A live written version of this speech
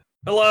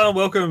Hello and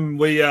welcome.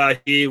 We are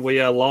here. We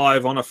are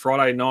live on a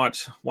Friday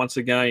night once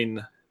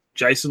again,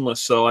 Jasonless.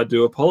 So I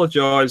do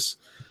apologise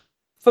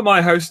for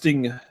my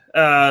hosting.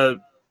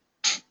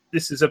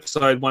 This is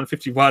episode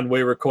 151.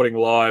 We're recording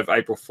live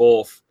April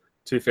 4th,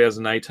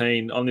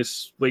 2018. On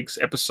this week's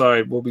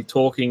episode, we'll be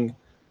talking.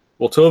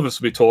 Well, two of us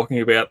will be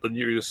talking about the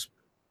newest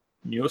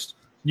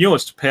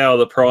Power of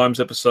the Primes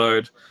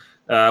episode.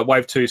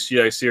 Wave 2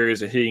 Studio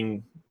Series are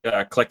hitting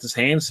collectors'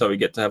 hands, so we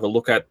get to have a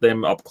look at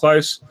them up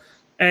close.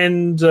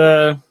 And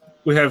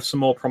we have some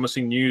more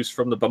promising news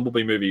from the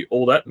Bumblebee movie.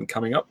 All that and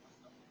coming up.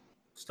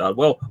 Started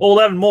well. All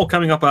that and more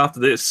coming up after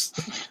this.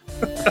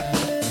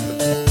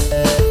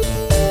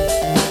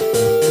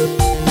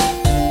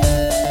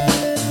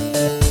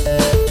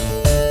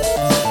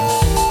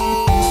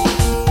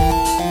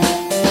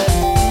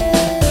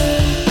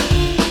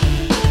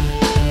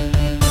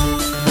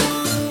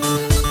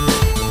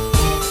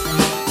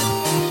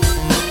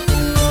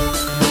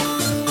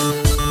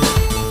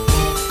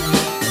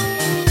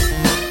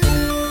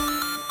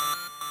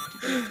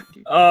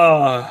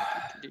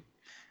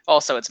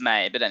 Also, it's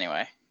May, but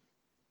anyway.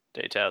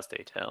 Details.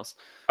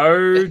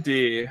 Oh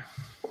dear.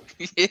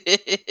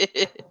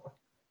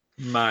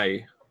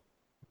 May.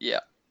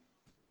 Yeah.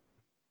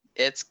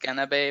 It's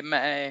gonna be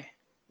May.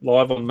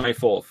 Live on May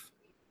 4th.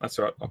 That's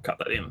right. I'll cut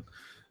that in.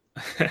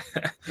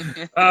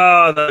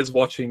 Those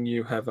watching,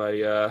 you have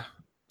a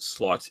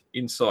slight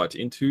insight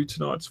into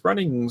tonight's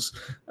runnings.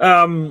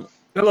 Hello,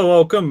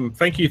 welcome.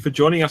 Thank you for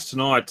joining us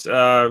tonight.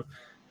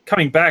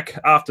 Coming back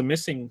after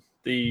missing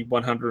the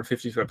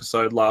 150th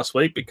episode last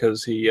week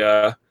because he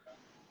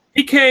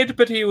cared,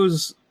 but he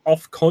was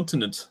off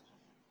continent.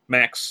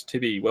 Max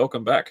Tibby,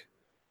 welcome back.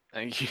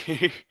 Thank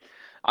you.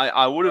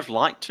 I would have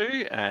liked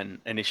to, and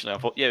initially I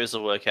thought, yeah, this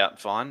will work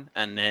out fine.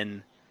 And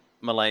then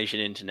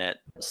Malaysian internet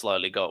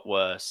slowly got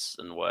worse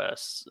and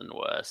worse and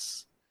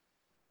worse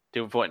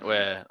to a point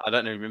where I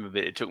don't even remember,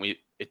 but it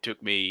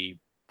took me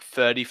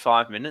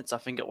 35 minutes, I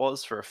think it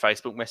was, for a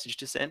Facebook message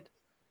to send.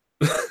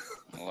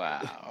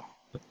 Wow,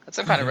 that's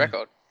some kind of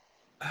record.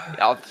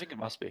 Yeah, I think it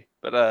must be,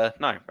 but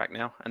no, back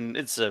now, and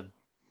it's a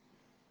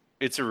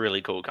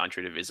really cool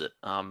country to visit.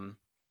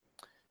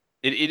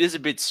 It is a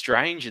bit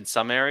strange in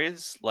some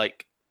areas.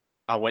 Like,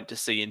 I went to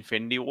see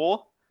Infinity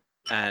War,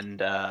 and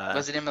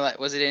was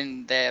it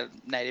in their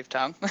native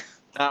tongue?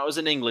 it was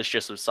in English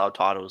just with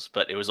subtitles,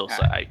 but it was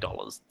also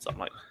 $8. So I'm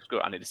like,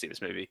 good, I need to see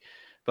this movie.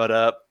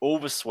 But all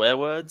the swear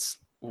words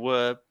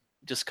were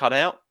just cut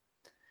out,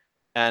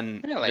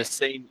 and Really? the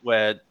scene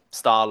where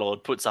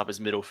Star-Lord puts up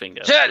his middle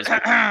finger.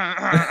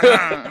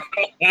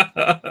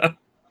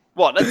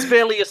 What? That's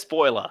barely a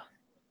spoiler.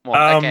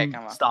 Okay,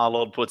 come on.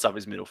 Star-Lord puts up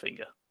his middle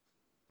finger.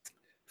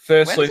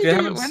 Firstly,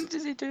 when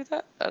does he do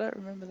that? I don't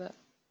remember that.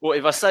 Well,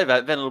 if I say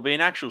that, then it'll be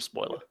an actual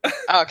spoiler.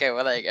 Oh, okay,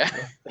 well, there you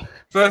go.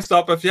 First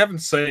up, if you haven't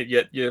seen it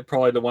yet, you're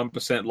probably the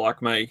 1%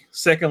 like me.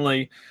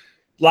 Secondly,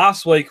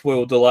 last week we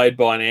were delayed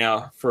by an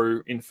hour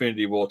through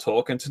Infinity War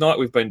talk, and tonight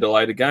we've been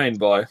delayed again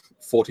by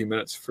 40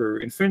 minutes through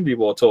Infinity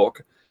War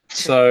talk.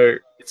 So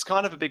it's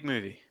kind of a big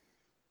movie.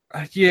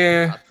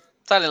 Yeah.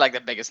 It's only like the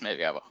biggest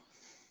movie ever.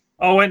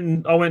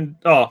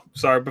 Oh,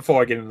 sorry,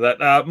 before I get into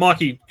that,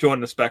 Mikey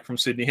joined us back from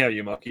Sydney. How are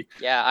you, Mikey?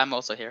 Yeah, I'm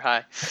also here.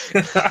 Hi.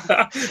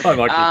 Hi,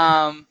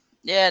 Mikey.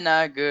 Yeah,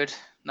 no, good.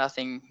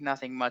 Nothing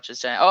much has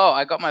changed. Oh,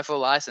 I got my full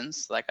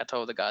license, like I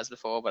told the guys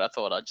before, but I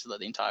thought I'd just let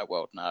the entire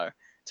world know.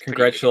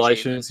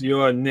 Congratulations, you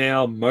are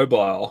now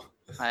mobile.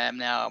 I am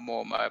now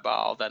more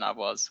mobile than I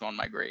was on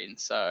my green,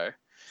 so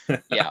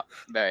yeah,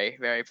 very,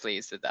 very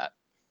pleased with that.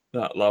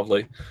 Oh,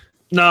 lovely.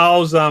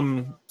 No,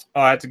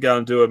 I had to go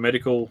and do a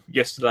medical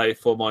yesterday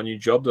for my new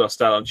job that I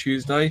start on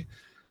Tuesday.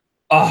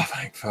 Oh,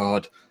 thank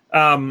God.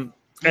 And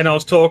I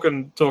was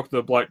talking to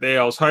the bloke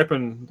there. I was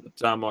hoping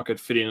that I could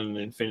fit in an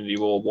Infinity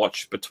War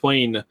watch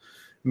between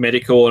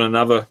medical and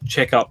another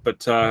checkup, but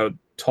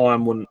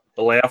time wouldn't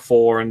allow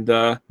for. And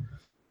I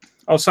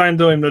was saying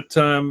to him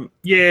that,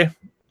 yeah,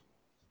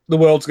 the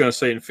world's going to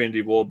see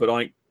Infinity War, but I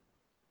think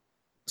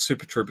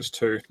Super Troopers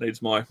 2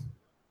 needs my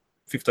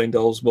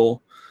 $15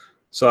 more.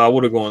 So I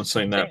would have gone and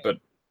seen that, but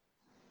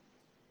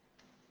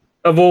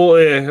of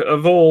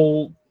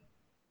all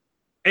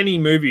any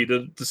movie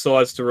that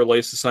decides to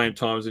release the same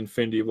time as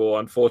Infinity War,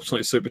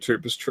 unfortunately, Super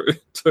Troopers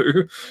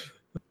 2.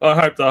 I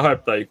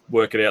hope they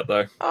work it out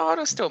though. Oh,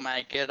 it'll still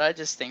make it. I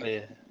just think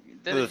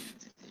the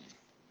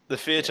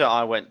theater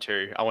I went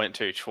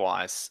to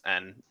twice,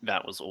 and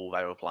that was all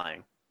they were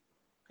playing.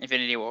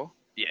 Infinity War.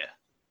 Yeah,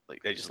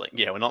 like they're just like,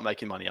 yeah, we're not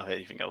making money off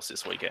anything else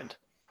this weekend.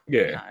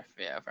 Yeah. No,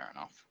 yeah, fair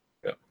enough.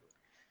 Yeah.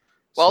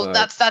 Well,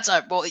 so,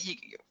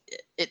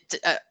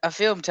 a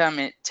film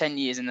 10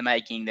 years in the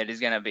making that's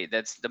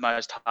the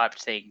most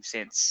hyped thing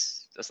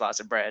since the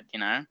slice of bread, you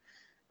know.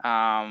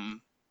 I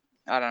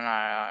don't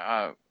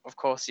know. Of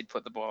course, you'd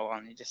put the ball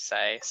on. You just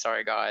say,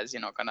 sorry guys,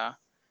 you're not gonna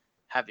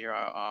have your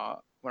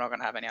we're not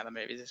gonna have any other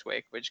movies this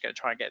week. We're just gonna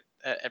try and get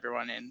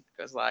everyone in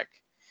because like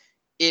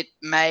it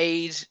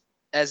made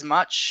as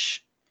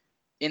much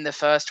in the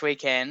first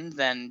weekend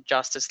than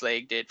Justice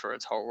League did for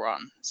its whole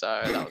run.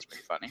 So that was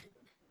pretty funny.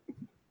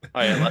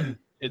 Oh yeah,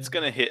 it's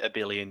going to hit $1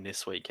 billion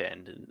this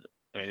weekend, and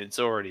I mean it's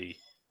already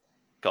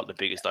got the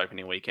biggest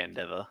opening weekend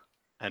ever,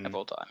 and of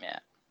all time. Yeah.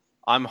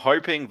 I'm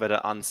hoping that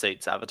it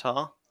unseats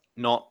Avatar,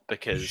 not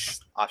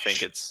because I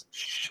think it's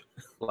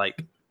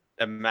like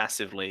a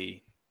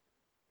massively,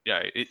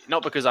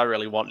 not because I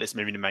really want this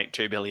movie to make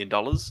 $2 billion,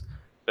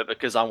 but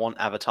because I want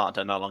Avatar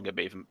to no longer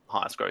be the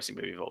highest grossing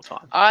movie of all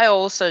time. I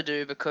also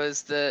do,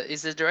 because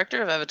is the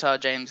director of Avatar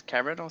James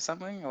Cameron or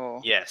something?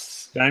 Or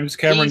Yes. James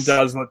Cameron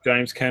does what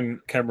James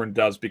Cameron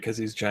does because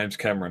he's James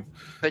Cameron.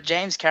 But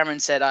James Cameron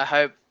said, I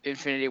hope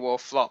Infinity War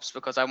flops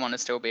because I want to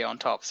still be on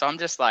top. So I'm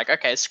just like,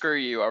 okay, screw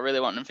you. I really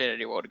want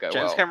Infinity War to go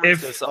James well. Cameron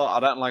says, I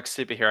don't like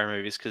superhero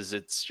movies because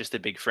it's just a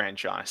big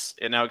franchise.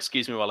 And now,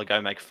 excuse me while I go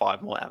make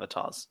 5 more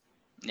Avatars.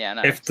 Yeah,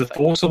 no. If The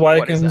Force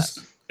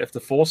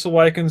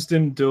Awakens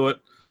didn't do it,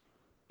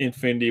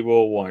 Infinity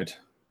War won't.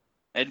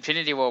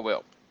 Infinity War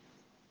will,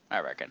 I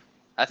reckon.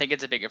 I think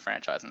it's a bigger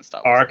franchise than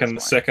Star I Wars. reckon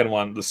the second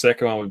one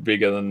would be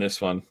bigger than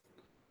this one.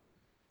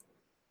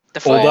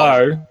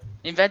 Although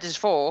Avengers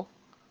 4.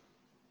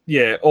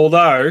 Yeah,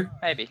 although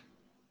maybe.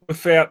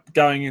 Without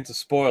going into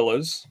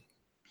spoilers,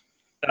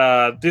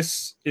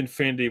 this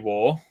Infinity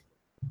War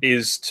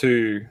is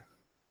to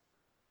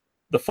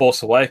The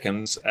Force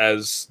Awakens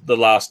as The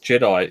Last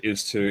Jedi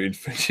is to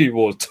Infinity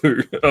War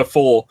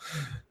 4,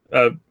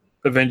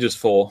 Avengers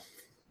 4.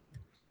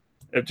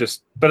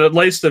 But at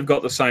least they've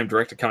got the same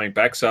director coming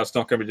back, so it's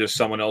not going to be just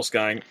someone else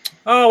going,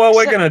 oh, well,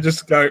 we're going to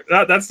just go,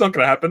 that's not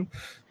going to happen.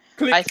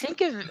 Click. I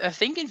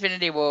think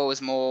Infinity War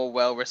was more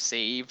well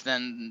received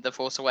than The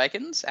Force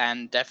Awakens,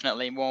 and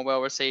definitely more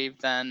well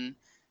received than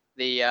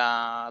the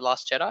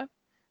Last Jedi.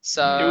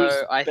 So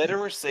it was better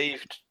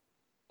received.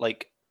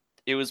 Like,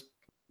 it was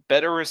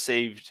better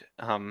received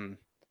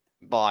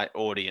by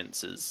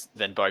audiences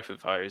than both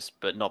of those,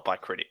 but not by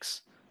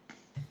critics.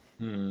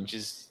 Which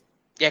is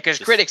because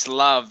critics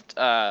loved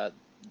the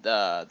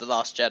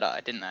Last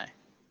Jedi, didn't they?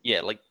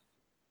 Yeah, like,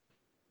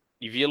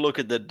 if you look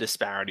at the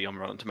disparity on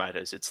Rotten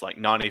Tomatoes, it's like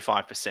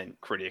 95%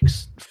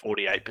 critics,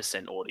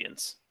 48%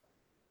 audience.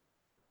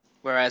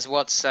 Whereas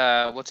what's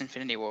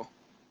Infinity War?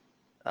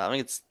 I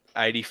think it's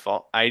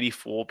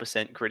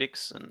 84%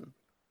 critics, and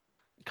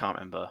I can't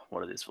remember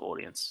what it is for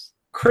audience.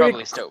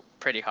 Probably still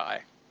pretty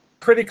high.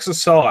 Critics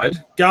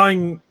aside,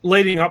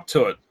 leading up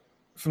to it,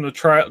 from the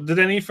trail, did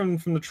any from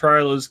the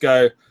trailers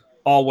go,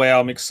 oh wow,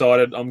 I'm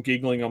excited, I'm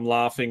giggling, I'm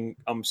laughing,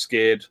 I'm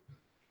scared,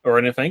 or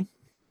anything?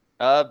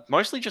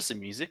 Mostly just the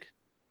music,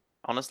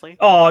 honestly.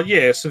 Oh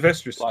yeah,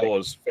 Sylvester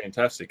score's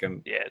fantastic,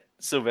 and yeah,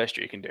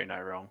 Sylvester can do no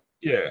wrong.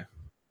 Yeah.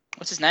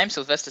 What's his name?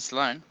 Sylvester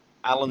Stallone.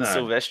 Alan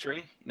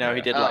Silvestri. No,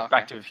 he did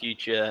Back to the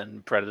Future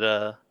and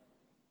Predator.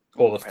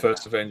 All the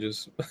first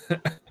Avengers.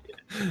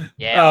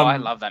 Yeah, I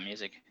love that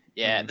music.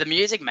 Yeah, the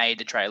music made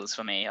the trailers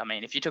for me. I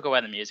mean, if you took away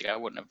the music, I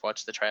wouldn't have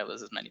watched the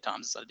trailers as many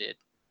times as I did.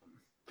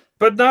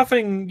 But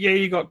nothing,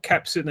 you got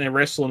Cap sitting there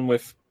wrestling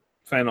with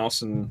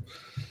Thanos and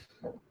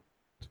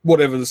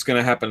whatever's going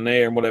to happen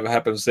there and whatever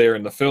happens there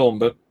in the film.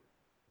 But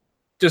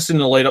just in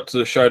the lead up to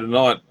the show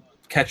tonight,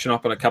 catching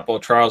up on a couple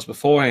of trailers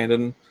beforehand,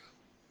 and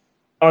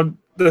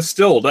there's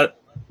still that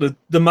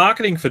the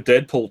marketing for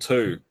Deadpool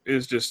 2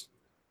 is just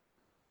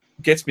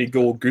gets me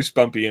all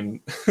goosebumpy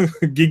and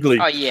giggly.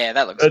 Oh yeah,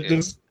 that looks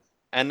good.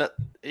 And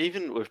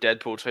even with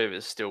Deadpool 2,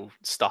 there's still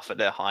stuff that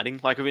they're hiding.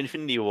 Like with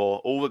Infinity War,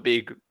 all the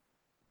big,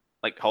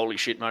 like, holy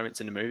shit moments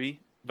in the movie,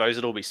 those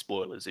would all be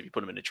spoilers if you put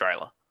them in a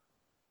trailer.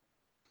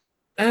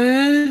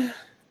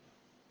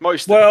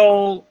 Most.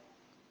 Well,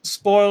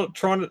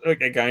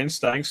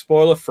 staying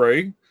spoiler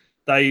free.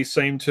 They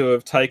seem to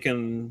have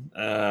taken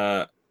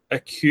a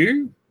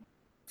cue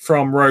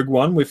from Rogue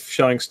One with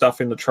showing stuff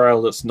in the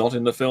trailer that's not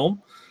in the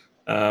film.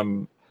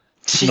 Yes,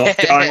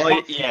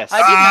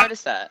 I did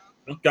notice that.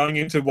 Not going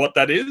into what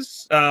that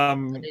is. I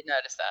did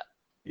notice that.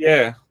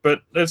 Yeah,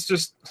 but it's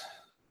just.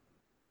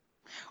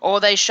 Or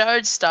they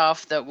showed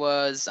stuff that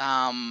was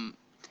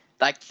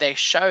like they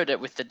showed it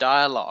with the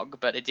dialogue,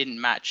 but it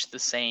didn't match the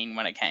scene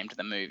when it came to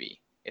the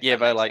movie. Yeah,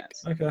 but like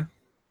okay.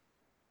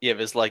 Yeah,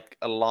 there's like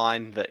a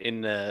line that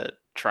in the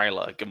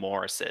trailer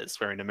Gamora says,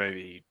 where in the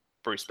movie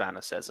Bruce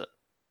Banner says it.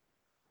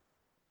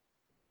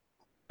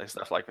 Like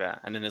stuff like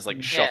that, and then there's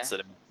like shots of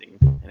everything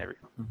and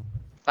everything.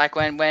 Like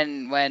when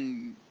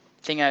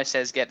Thingo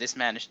says get this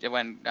man,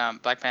 when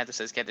Black Panther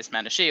says get this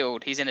man a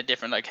shield, he's in a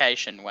different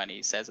location when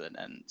he says it,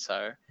 and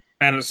so.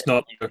 And it's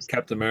not a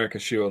Captain America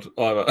shield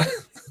either.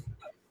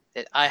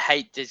 I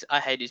hate his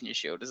new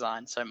shield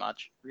design so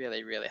much.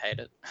 Really, really hate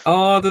it.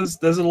 Oh, there's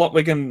a lot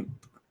we can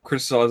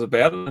criticize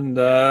about it, and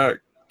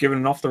given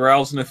an off the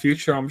rails in the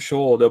future, I'm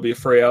sure there'll be a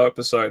 3-hour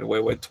episode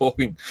where we're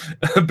talking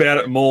about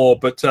it more.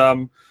 But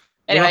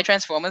anyway,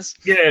 Transformers.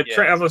 Yeah,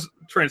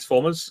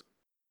 Transformers.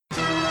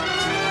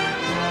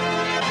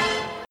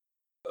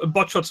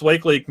 Botshots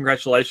Weekly,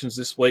 congratulations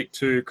this week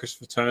to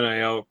Christopher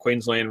Turner, our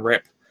Queensland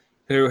rep,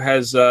 who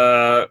has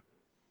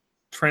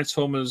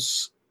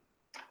Transformers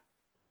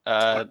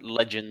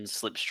Legends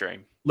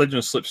Slipstream.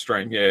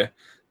 Yeah.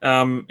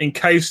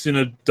 Encased in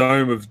a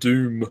dome of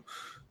doom.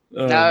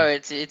 No,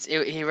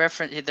 he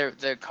referenced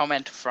the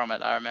comment from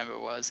it. I remember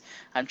was,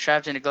 "I'm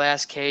trapped in a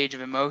glass cage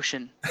of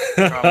emotion,"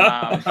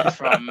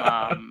 from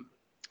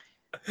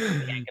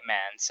Anchorman.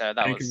 So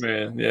that was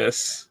Anchorman,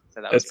 yes.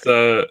 so that was It's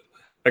pretty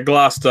a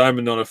glass dome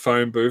and not a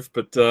phone booth,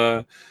 but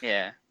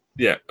yeah.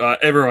 yeah,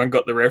 everyone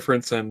got the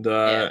reference, and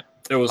Yeah.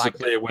 it was a Liked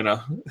clear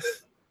winner.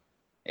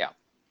 Yeah.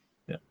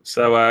 Yeah.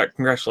 So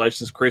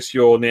congratulations, Chris.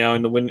 You're now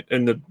in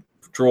the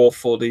draw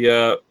for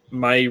the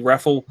May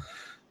raffle.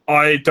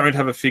 I don't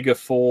have a figure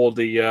for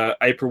the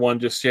April one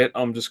just yet.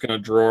 I'm just going to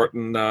draw it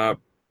and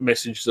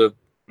message the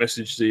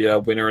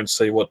winner and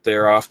see what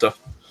they're after,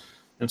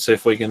 and see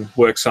if we can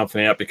work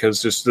something out,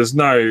 because there's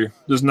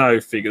no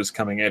figures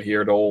coming out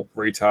here at all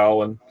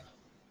retail, and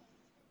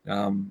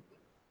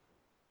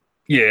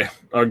yeah,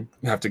 I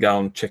have to go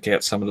and check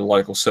out some of the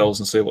local sales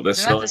and see what they're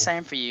Isn't that selling. the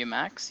same for you,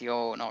 Max?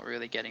 You're not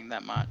really getting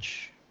that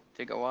much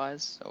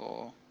figure-wise,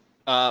 or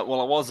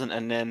Well, I wasn't,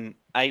 and then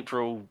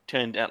April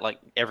turned out like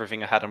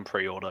everything I had on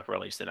pre-order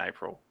released in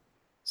April,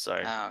 so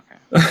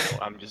okay.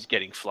 I'm just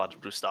getting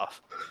flooded with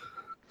stuff.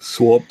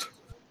 Swapped.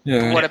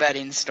 Yeah. But what about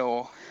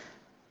in-store?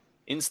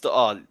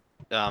 Nothing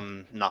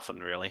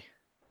really.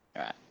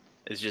 Right.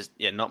 It's just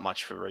not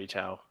much for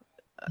retail.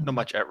 Not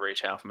much at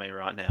retail for me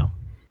right now.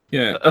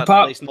 Yeah. At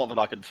least not that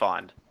I could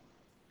find.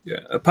 Yeah.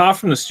 Apart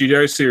from the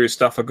Studio Series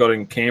stuff I got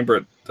in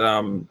Canberra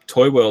at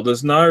Toy World,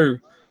 there's no.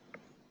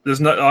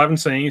 I haven't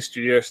seen any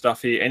studio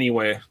stuff here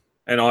anywhere,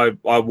 and I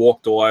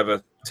walked all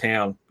over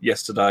town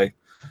yesterday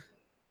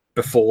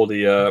before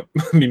the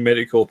my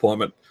medical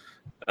appointment,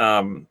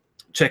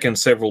 checking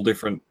several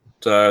different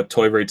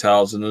toy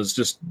retailers, and there's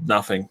just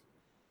nothing.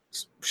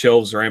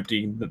 Shelves are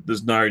empty.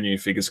 There's no new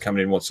figures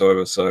coming in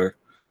whatsoever. So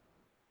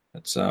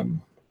it's a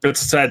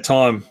sad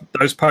time.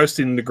 Those posts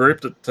in the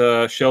group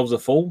that shelves are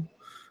full,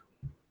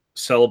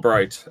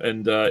 celebrate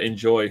and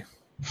enjoy.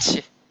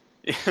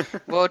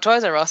 Well,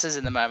 Toys R Us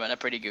in the moment are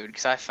pretty good,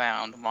 because I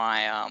found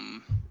my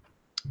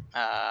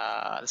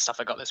the stuff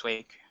I got this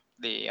week.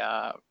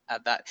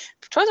 At that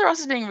Toys R Us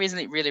is being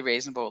really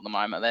reasonable at the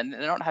moment. They're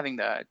not having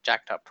the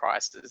jacked up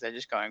prices. They're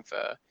just going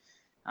for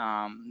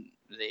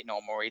the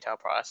normal retail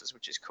prices,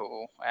 which is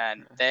cool.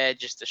 And they're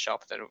just the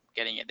shop that are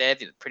getting it. They're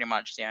pretty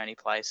much the only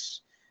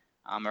place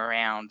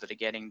around that are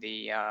getting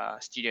the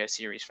Studio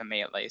Series, for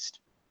me at least.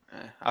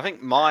 I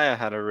think Maya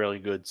had a really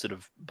good sort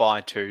of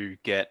buy two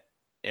get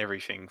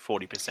everything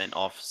 40%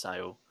 off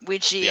sale.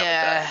 Which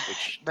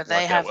but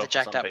they have the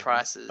jacked up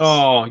prices.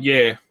 Oh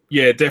yeah,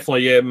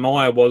 definitely. Yeah,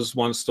 Maya was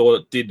one store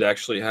that did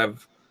actually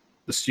have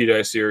the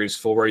Studio Series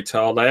for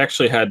retail. They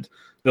actually had,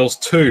 there was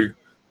two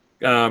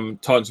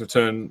Titans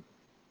Return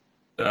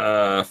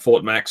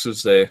Fort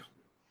Maxes there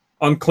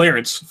on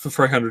clearance for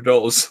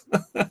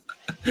 $300.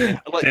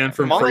 Down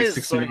from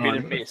Maya's so hit $369.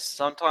 and miss.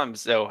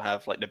 Sometimes they'll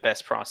have like the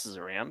best prices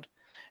around,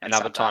 and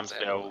other times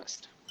they'll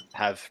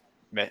have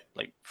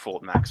like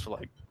Fort Max for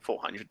like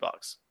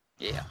 $400.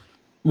 Yeah.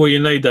 Well, you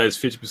need those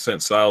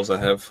 50% sales they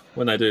have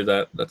when they do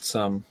that.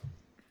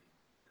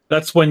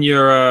 That's when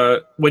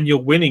you're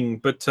winning,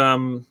 but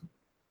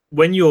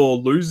when you're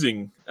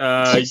losing,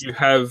 you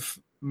have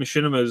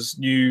Machinima's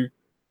new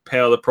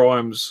Power of the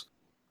Primes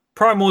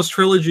Prime Wars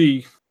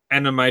Trilogy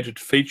animated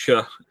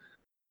feature.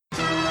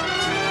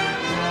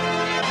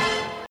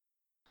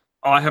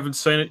 I haven't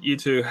seen it. You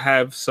two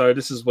have, so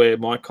this is where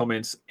my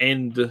comments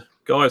end.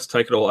 Guys,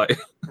 take it away.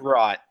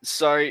 Right.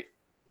 So,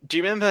 do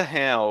you remember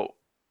how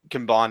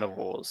Combiner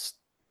Wars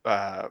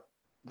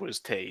was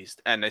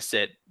teased, and they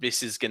said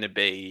this is going to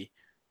be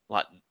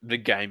like the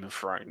Game of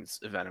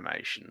Thrones of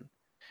animation,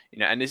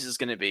 and this is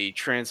going to be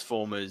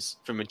Transformers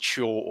for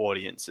mature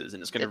audiences,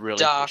 and it's going to really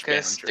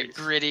darkest, the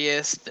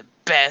grittiest, the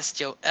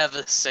best you'll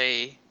ever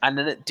see. And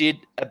then it did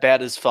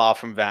about as far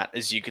from that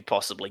as you could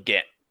possibly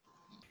get.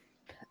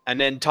 And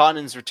then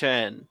Titans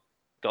Return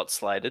got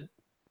slated,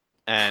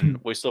 and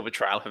we saw the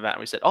trailer for that,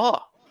 and we said, "Oh,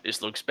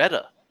 this looks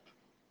better."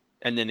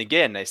 And then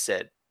again, they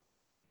said,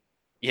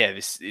 "Yeah,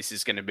 this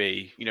is going to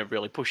be,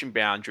 really pushing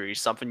boundaries,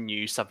 something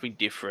new, something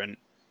different,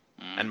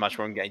 and much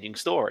more engaging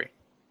story."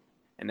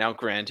 And now,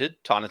 granted,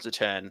 Titans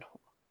Return,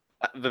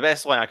 the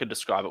best way I could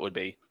describe it would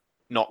be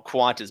not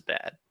quite as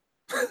bad.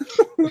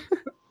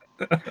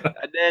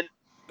 And then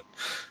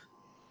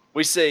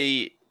we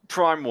see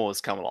Prime Wars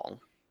come along,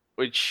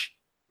 which,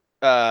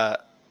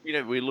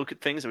 we look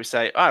at things and we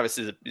say, "Oh, this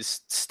is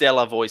this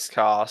stellar voice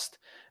cast,"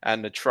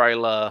 and the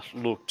trailer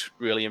looked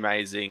really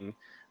amazing.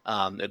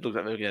 It looked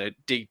like they were going to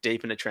dig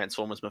deep into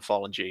Transformers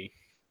mythology.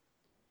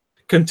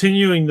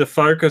 Continuing the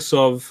focus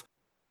of,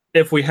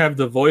 if we have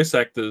the voice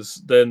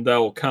actors, then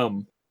they'll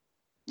come.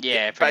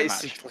 Yeah,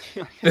 basically.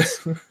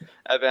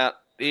 About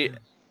it.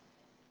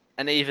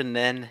 And even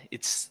then,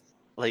 it's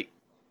like,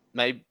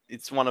 maybe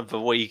it's one of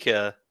the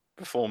weaker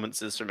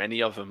performances from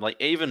any of them. Like,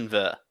 even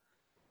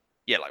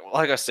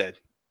like I said,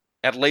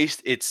 at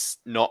least it's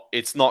not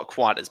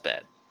quite as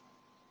bad.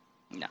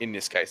 No. In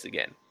this case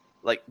again.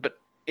 But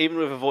even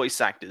with the voice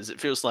actors, it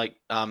feels like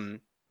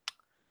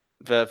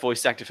the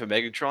voice actor for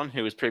Megatron,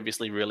 who was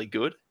previously really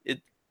good,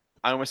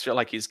 I almost feel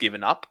like he's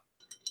given up.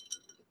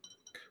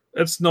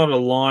 it's not a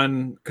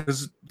line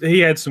because he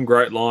had some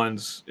great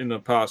lines in the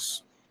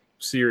past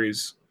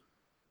series.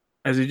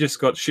 Has he just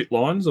got shit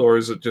lines, or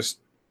is it just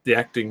the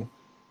acting?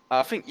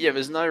 I think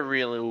there's no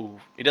real.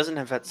 He doesn't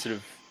have that sort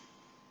of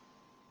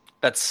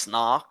that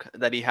snark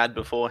that he had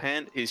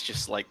beforehand. He's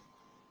just like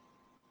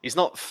he's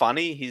not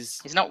funny.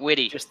 He's not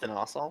witty. just an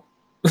asshole.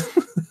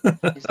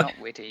 He's not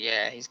witty.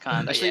 Yeah, he's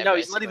kind of. Actually, no,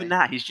 he's not even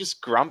that. He's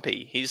just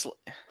grumpy. He's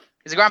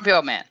a grumpy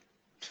old man.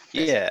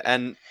 Basically. Yeah,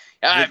 and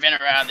I've been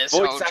around this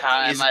whole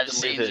time. I've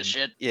seen the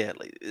shit. Yeah,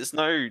 there's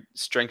no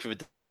strength of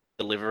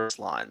deliverance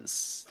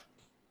lines.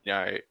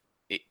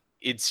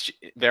 It's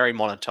very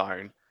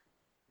monotone.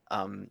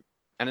 And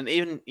then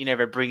even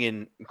they bring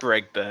in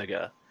Greg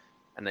Berger,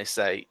 and they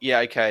say, "Yeah,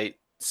 okay,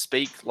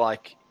 speak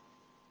like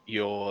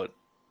you're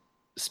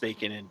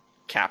speaking in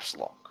caps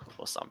lock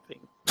or something."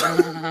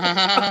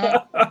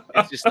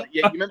 It's just like,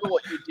 yeah, you remember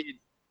what you did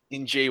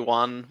in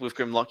G1 with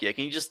Grimlock? Yeah,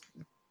 can you just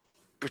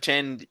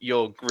pretend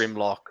you're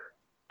Grimlock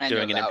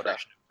doing an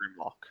impression of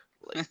Grimlock?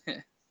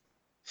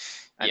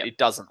 And it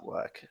doesn't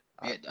work.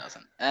 It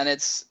doesn't. And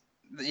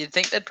you'd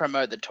think they'd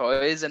promote the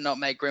toys and not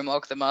make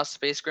Grimlock the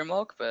masterpiece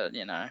Grimlock, but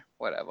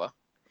whatever.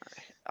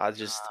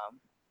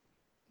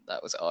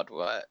 That was odd.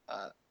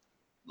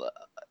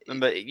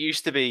 But it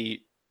used to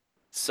be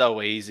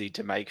so easy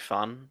to make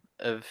fun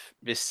of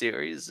this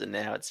series, and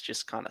now it's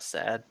just kind of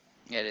sad.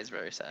 Yeah, it is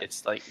very sad.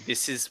 It's like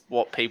this is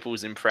what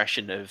people's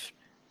impression of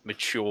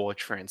mature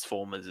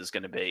Transformers is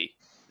going to be.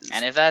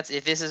 And if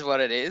this is what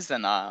it is,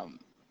 then our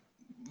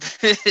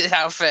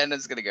fan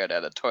is going to go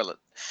down the toilet.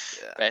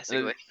 Yeah.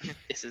 Basically,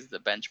 this is the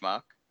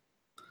benchmark.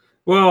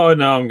 Well, I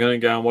know I'm going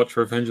to go and watch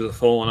Revenge of the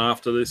Fallen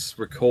after this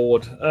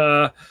record.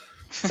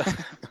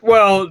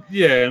 Well,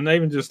 yeah, and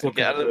even just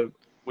looking at the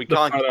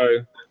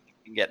photo,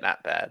 get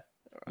that bad.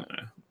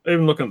 Right.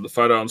 Even looking at the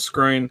photo on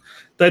screen,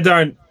 they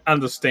don't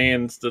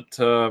understand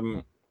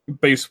that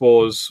Beast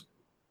Wars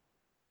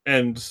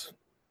and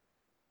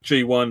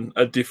G1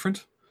 are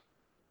different.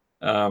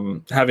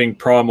 Having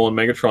Primal and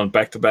Megatron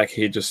back to back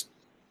here just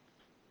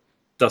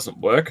doesn't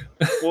work.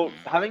 Well,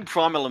 having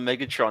Primal and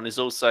Megatron is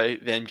also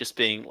them just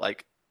being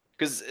like,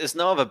 because there's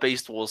no other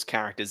Beast Wars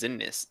characters in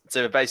this,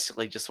 so they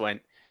basically just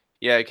went,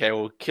 yeah, okay,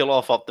 we'll kill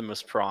off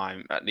Optimus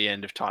Prime at the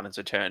end of Titan's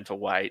Return for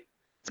weight,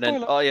 and then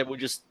we'll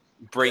just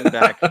bring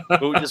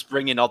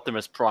in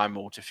Optimus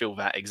Primal to fill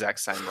that exact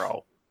same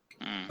role.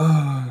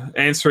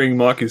 Answering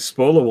Mikey's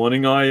spoiler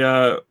warning,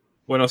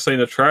 when I seen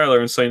the trailer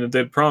and seen the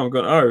dead Prime, I'm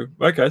going, oh,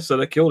 okay, so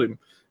they killed him,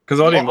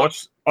 because I didn't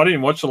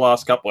watch the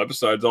last couple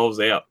episodes. I was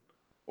out.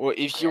 Well,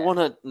 if you want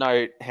to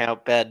know how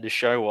bad the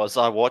show was,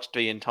 I watched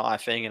the entire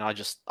thing and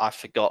I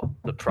forgot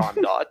that Prime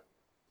died.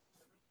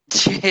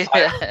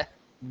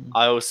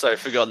 I also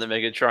forgot that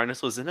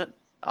Megatronus was in it.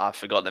 I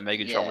forgot that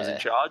Megatron was in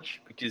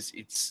charge, because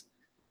it's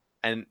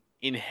an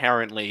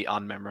inherently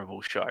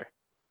unmemorable show.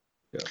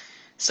 Yeah.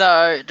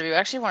 So, do we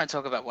actually want to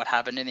talk about what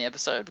happened in the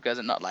episode? Because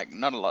not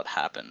a lot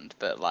happened,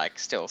 but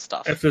still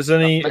stuff. If there's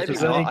any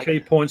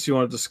key points you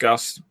want to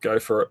discuss, go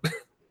for it.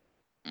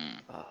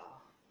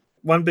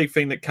 One big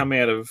thing that came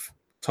out of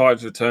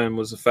Tide's Return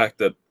was the fact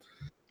that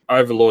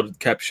Overlord had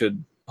captured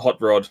Hot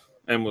Rod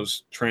and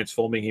was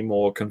transforming him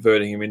or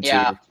converting him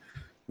into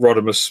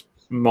Rodimus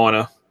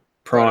Minor,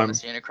 Prime,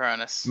 Rodimus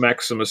Unicronus,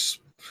 Maximus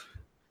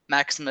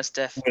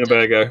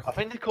Winnebago. I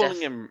think they're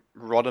calling him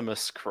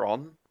Rodimus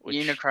Kron.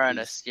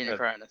 Unicronus.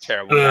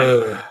 Terrible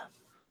name.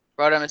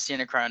 Rodimus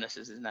Unicronus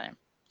is his name,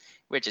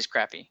 which is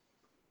crappy.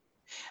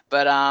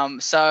 But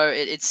so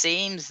it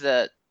seems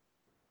that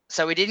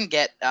we didn't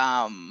get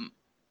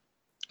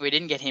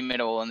him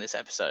at all in this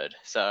episode.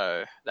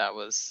 So I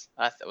was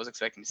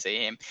expecting to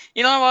see him.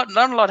 You know what?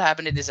 Not a lot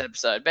happened in this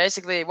episode.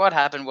 Basically, what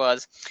happened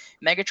was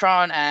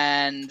Megatron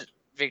and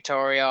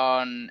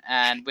Victorion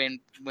and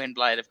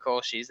Windblade, of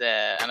course, she's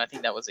there, and I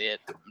think that was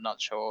it. I'm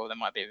not sure. There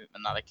might be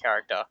another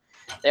character.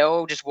 They're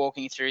all just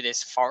walking through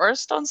this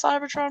forest on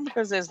Cybertron,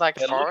 because there's a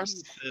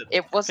forest.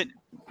 It wasn't.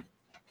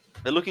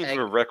 They're looking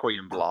for a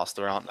Requiem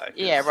blaster, aren't they?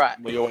 Yeah, right.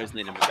 We always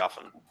need a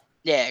MacGuffin.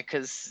 Yeah,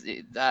 because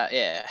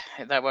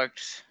that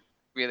worked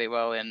really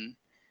well in.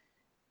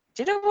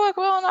 Did it work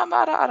well in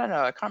Armada? I don't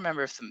know. I can't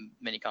remember if the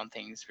Minicon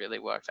things really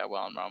worked that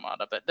well in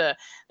Armada. But the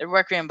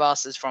Requiem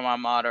blasters from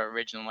Armada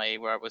originally,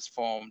 where it was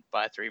formed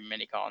by 3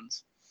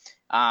 Minicons.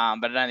 But I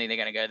don't think they're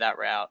going to go that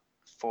route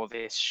for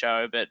this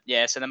show. But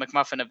yeah, so the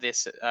MacMuffin of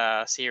this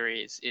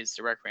series is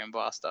the Requiem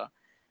blaster,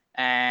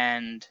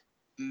 and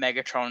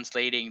Megatron's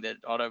leading the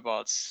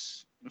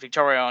Autobots.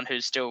 Victorion,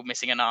 who's still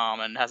missing an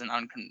arm and hasn't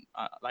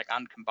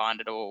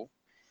uncombined at all,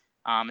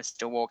 is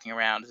still walking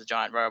around as a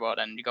giant robot,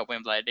 and you got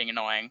Windblade being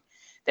annoying.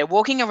 They're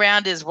walking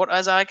around as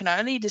I can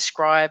only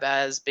describe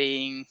as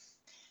being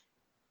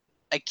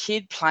a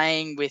kid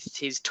playing with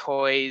his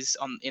toys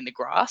in the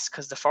grass,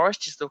 because the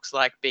forest just looks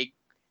like big,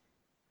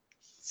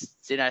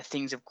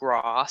 things of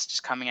grass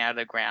just coming out of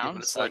the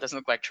ground. So it doesn't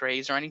look like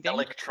trees or anything.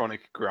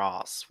 Electronic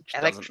grass, which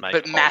doesn't make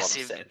a lot of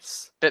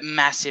sense. But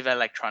massive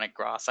electronic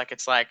grass.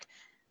 It's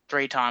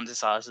 3 times the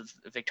size of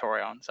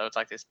Victorion. So it's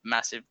this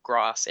massive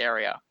grass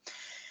area.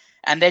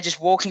 and they're just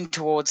walking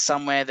towards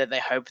somewhere that they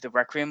hope the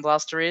Requiem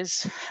Blaster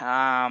is.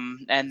 And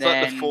It's then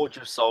like the Forge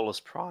of Solus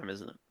Prime,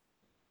 isn't it?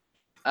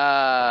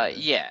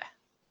 yeah,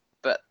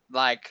 but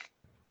like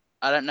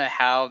I don't know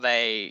how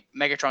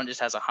Megatron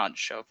just has a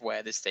hunch of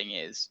where this thing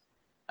is,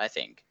 I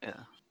think.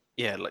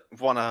 Yeah. Like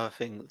one other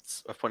thing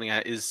that's worth pointing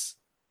out is,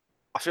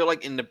 I feel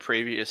like in the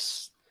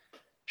previous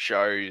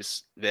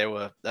shows there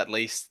were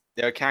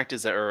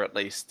characters that are at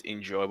least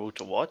enjoyable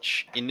to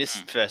watch. In this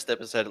first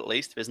episode, at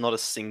least, there's not a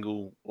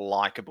single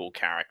likable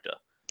character.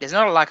 There's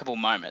not a likable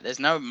moment. There's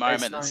no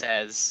moment that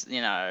says,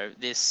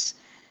 this,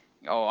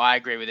 oh, I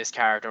agree with this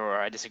character or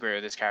I disagree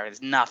with this character.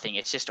 There's nothing.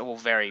 It's just all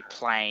very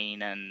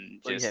plain and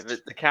just... Yeah,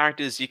 but the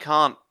characters, you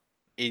can't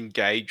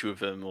engage with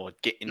them or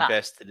get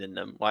invested in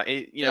them. Like,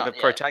 the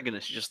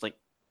protagonist is just like,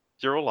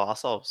 you're all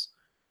assholes.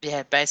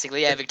 Yeah,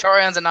 basically, yeah.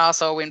 Victorion's an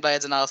arsehole,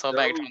 Windblade's an arsehole,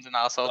 Megatron's an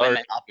arsehole. They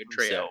make a good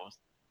trio.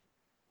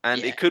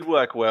 And it could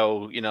work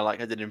well,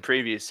 like I did in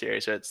previous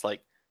series, where it's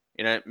like,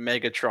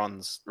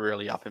 Megatron's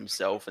really up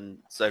himself, and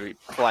so he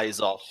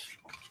plays off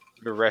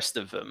the rest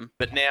of them.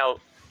 But now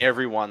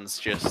everyone's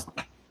just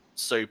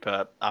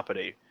super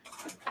uppity,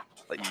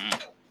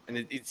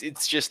 and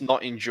it's just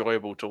not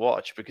enjoyable to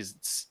watch because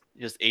it's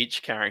just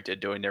each character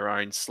doing their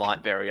own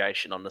slight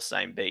variation on the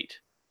same beat.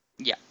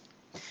 Yeah.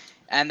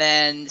 And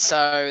then,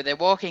 so they're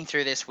walking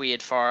through this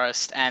weird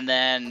forest, and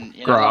then,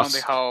 lo and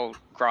behold,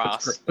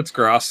 grass. It's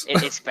grass.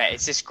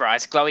 It's just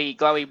grass.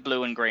 Glowy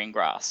blue and green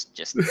grass.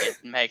 Just, it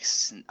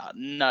makes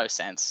no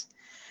sense.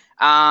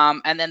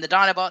 And then the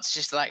Dinobots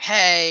just like,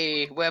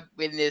 hey, we're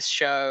in this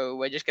show.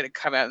 We're just going to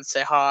come out and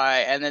say hi.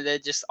 And then they're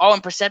just,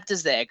 and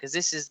Perceptor's there, because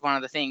this is one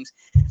of the things.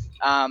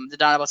 The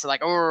Dinobots are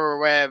like,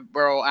 oh,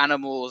 we're all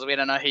animals. We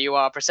don't know who you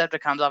are. Perceptor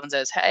comes up and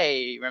says,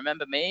 hey,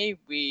 remember me?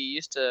 We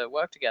used to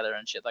work together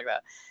and shit like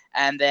that.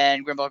 And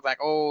then Grimlock's like,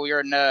 oh, you're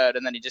a nerd.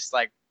 And then he just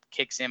like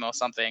kicks him or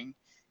something.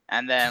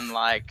 And then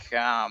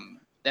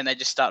then they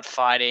just start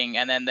fighting.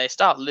 And then they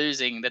start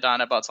losing the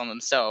Dinobots on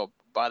themselves.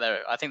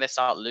 I think they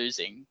start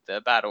losing the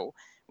battle,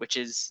 which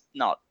is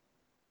not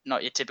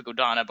your typical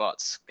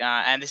Dinobots.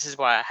 And this is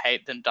why I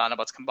hate the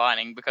Dinobots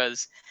combining,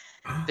 because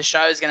the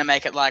show is going to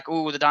make it like,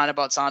 the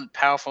Dinobots aren't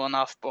powerful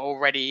enough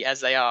already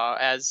as they are,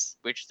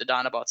 which the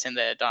Dinobots in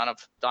their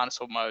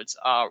dinosaur modes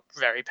are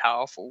very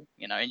powerful,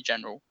 in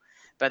general.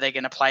 But they're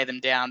going to play them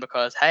down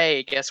because,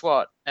 hey, guess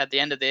what? At the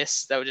end of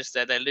this, they're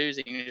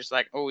losing. And you're just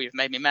like, oh, you've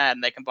made me mad.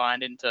 And they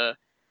combined into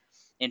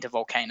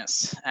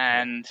Volcanus.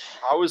 And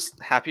I was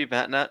happy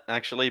about that,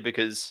 actually,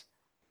 because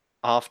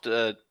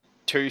after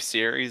 2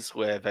 series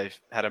where they've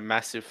had a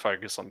massive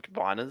focus on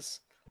combiners,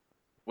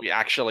 we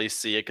actually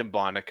see a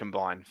combiner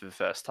combine for the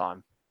first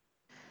time.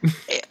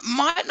 It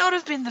might not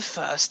have been the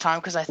first time,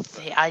 because I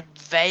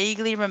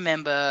vaguely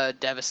remember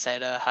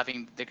Devastator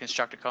having the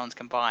Constructicons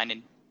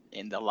combine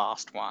in the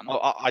last one.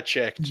 Oh, I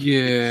checked.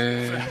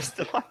 Yeah. First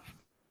time.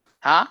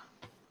 Huh?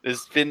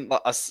 There's been,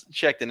 I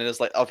checked, and there's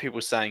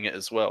people saying it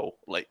as well.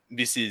 Like,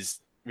 this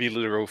is the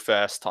literal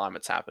first time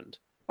it's happened.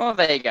 Well,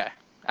 there you go.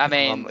 I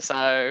mean, which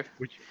I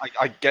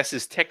guess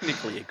is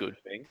technically a good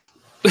thing.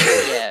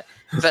 Yeah,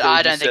 but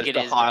I don't think it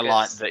is. To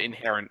highlight the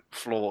inherent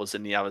flaws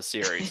in the other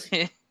series.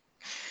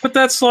 But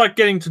that's like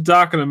getting to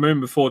Dark of the Moon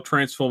before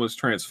Transformers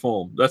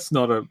transform. That's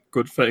not a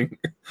good thing.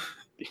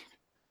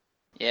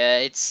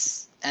 Yeah,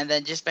 and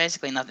then just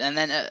basically nothing. And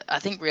then I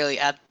think really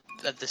at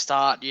the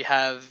start you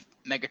have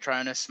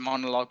Megatronus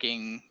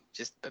monologuing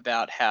just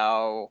about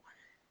how,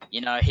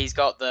 he's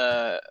got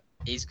the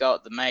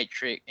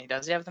Matrix.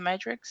 Does he have the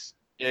Matrix?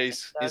 Yeah,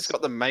 he's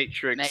got the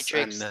Matrix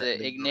and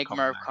the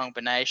Enigma of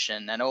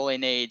combination, and all he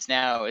needs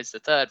now is the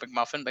third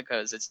McMuffin,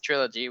 because it's a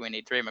trilogy. We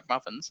need 3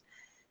 McMuffins.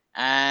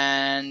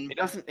 And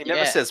he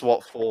never says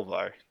what for,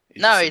 though.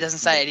 He doesn't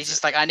say it. He's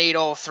just like, I need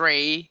all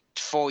 3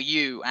 for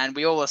you, and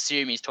we all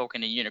assume he's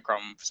talking to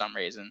Unicron for some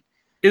reason.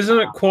 Isn't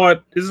it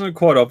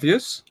quite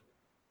obvious?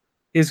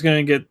 He's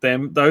going to get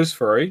those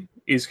 3.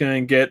 He's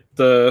going to get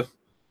the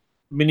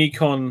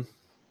Minicon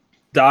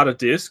data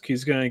disk.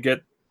 He's going to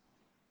get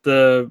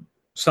the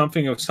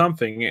something of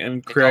something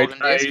and create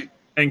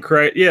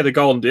the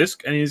golden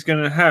disc, and he's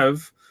going to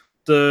have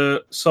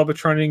the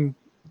Cybertronian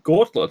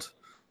gauntlet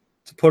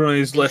to put on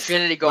his left.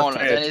 Infinity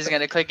gauntlet, and he's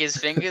going to click his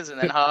fingers, and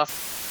then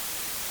half.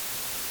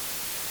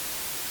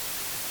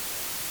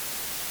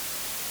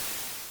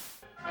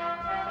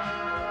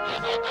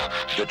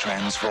 The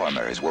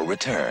Transformers will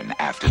return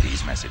after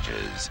these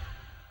messages.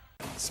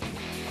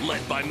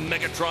 Led by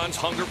Megatron's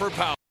hunger for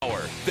power,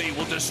 they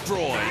will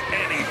destroy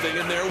anything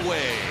in their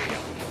way.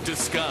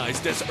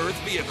 Disguised as Earth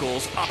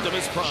vehicles,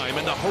 Optimus Prime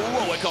and the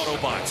heroic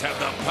Autobots have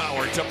the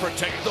power to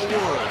protect the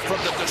world from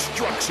the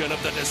destruction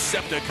of the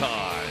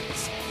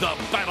Decepticons. The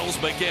battle's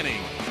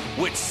beginning.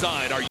 Which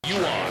side are you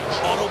on?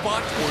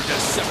 Autobot or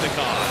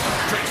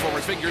Decepticon?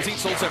 Transformers figures each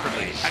sold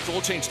separately.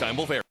 Actual change time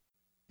will vary.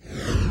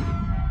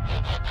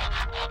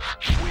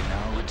 We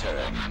now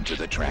return to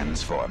the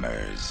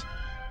Transformers.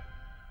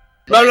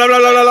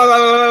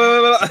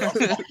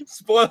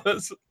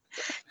 Spoilers.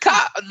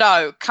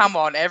 No, come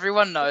on.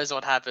 Everyone knows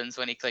what happens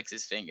when he clicks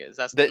his fingers.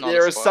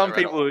 There are some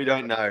people who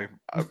don't know.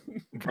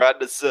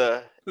 Brad is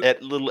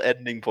little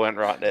ending point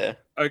right there.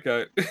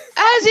 Okay.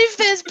 As if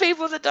there's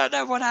people that don't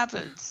know what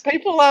happens.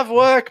 People have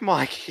work,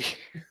 Mikey.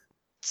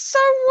 So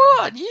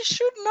what? You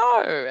should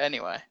know.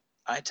 Anyway,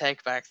 I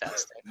take back that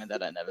statement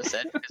that I never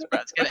said because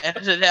Brad's gonna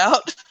edit it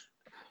out.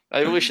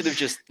 Maybe we should have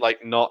just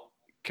not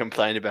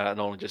complained about it and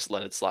all and just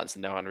let it slide so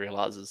no one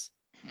realizes.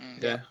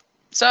 Yeah.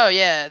 So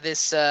yeah, this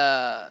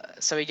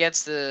so he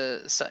gets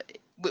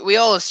we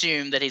all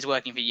assume that he's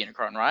working for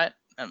Unicron, right?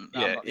 I'm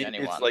not the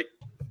only one.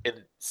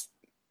 It's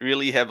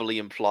really heavily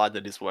implied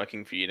that he's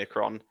working for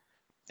Unicron,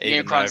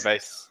 even Unicron's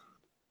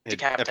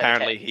though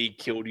apparently he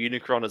killed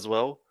Unicron as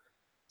well.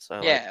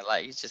 So yeah,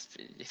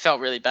 he felt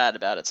really bad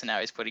about it, so now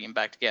he's putting him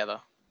back together.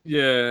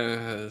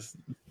 Yeah.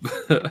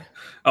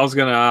 I was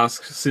going to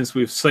ask, since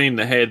we've seen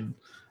the head,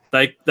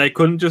 they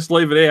couldn't just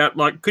leave it out.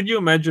 Like, could you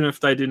imagine if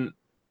they didn't?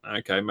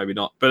 Okay, maybe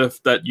not. But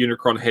if that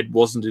Unicron head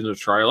wasn't in the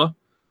trailer,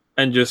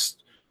 and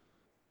just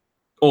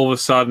all of a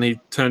sudden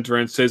he turns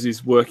around and says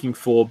he's working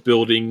for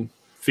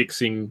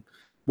fixing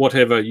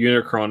whatever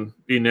Unicron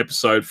in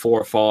episode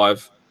 4 or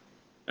 5,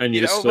 and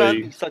you just see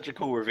that'd be such a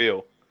cool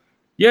reveal.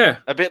 Yeah,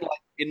 a bit like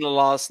in the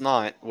last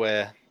night,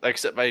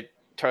 except they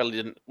totally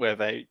didn't, where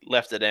they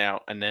left it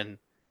out and then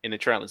in the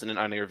trailers and then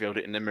only revealed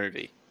it in the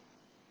movie.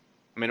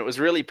 I mean, it was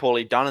really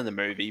poorly done in the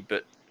movie,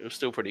 but it was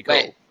still pretty cool.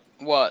 Wait,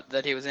 what?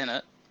 That he was in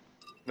it?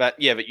 But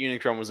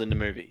Unicron was in the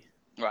movie.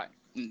 Right.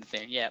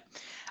 Yeah.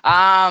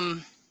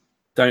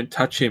 Don't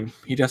touch him.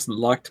 He doesn't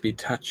like to be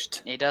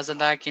touched. He doesn't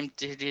like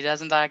He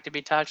doesn't like to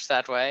be touched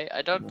that way.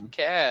 I don't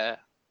care.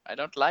 I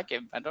don't like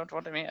him. I don't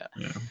want him here.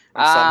 Yeah.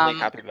 I'm suddenly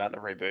happy about the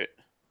reboot.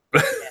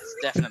 Yes,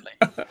 definitely.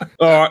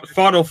 All right,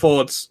 final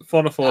thoughts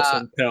on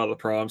Power of the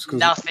Primes.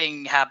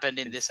 Nothing happened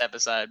in this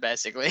episode,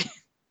 basically.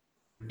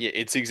 Yeah,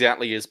 it's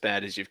exactly as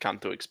bad as you've come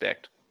to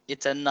expect.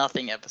 It's a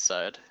nothing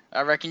episode.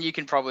 I reckon you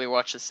can probably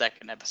watch the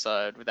second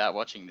episode without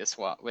watching this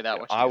one.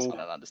 I will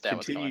and understand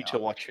what's going on. continue to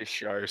watch this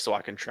show so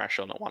I can trash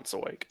on it once a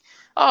week.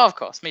 Oh, of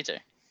course, me too.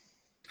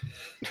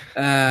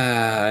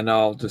 And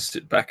I'll just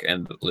sit back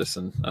and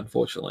listen,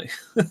 unfortunately.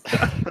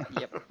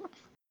 Yep.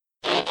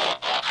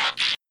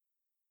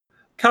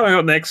 Coming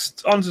up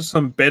next, on to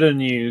some better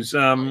news.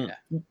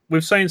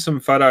 We've seen some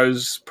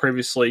photos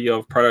previously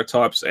of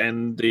prototypes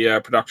and the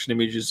production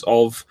images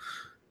of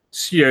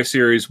Studio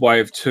Series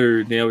Wave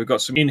 2. Now we've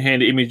got some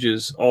in-hand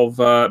images of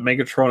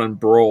Megatron and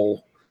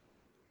Brawl.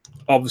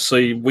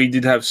 Obviously, we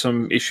did have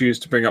some issues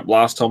to bring up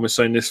last time we've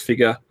seen this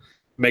figure,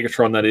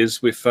 Megatron that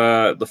is, with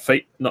the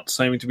feet not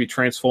seeming to be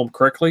transformed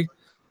correctly.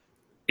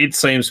 It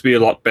seems to be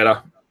a lot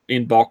better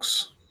in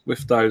box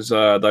with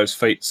those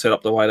feet set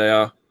up the way they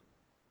are.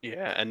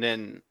 Yeah, and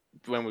then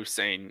when we've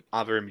seen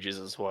other images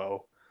as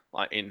well,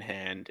 like in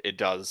hand, it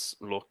does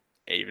look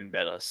even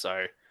better.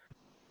 So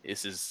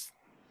this is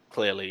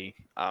clearly,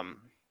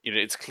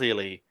 it's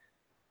clearly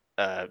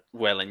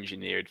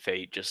well-engineered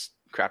feet, just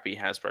crappy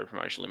Hasbro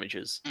promotional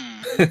images.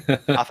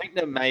 I think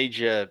the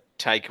major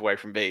takeaway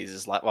from these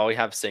is while we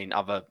have seen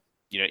other,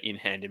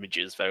 in-hand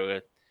images, they were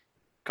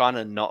kind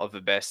of not of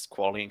the best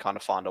quality and kind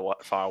of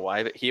far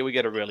away. But here we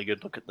get a really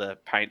good look at the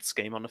paint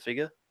scheme on the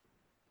figure.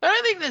 I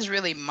don't think there's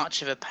really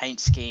much of a paint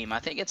scheme. I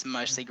think it's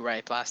mostly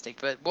grey plastic,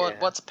 but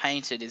what's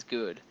painted is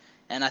good,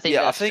 and I think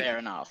that's fair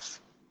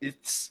enough.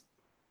 It's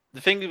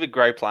the thing with the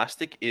grey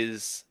plastic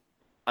is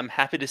I'm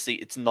happy to see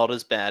it's not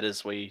as bad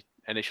as we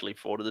initially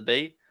thought it would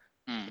be.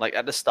 Like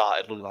at the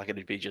start, it looked like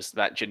it'd be just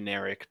that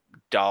generic,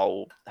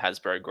 dull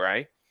Hasbro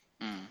grey,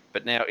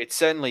 but now it's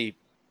certainly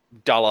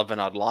duller than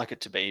I'd like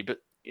it to be.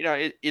 But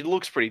it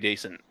looks pretty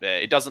decent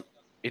there. It doesn't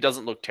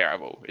look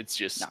terrible. It's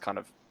just kind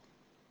of.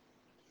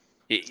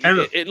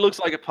 It looks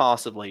like a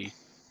passably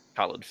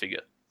coloured figure.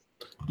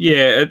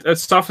 Yeah, it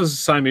suffers the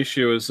same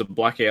issue as the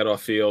Blackout, I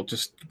feel,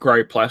 just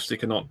grey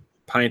plastic and not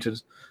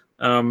painted.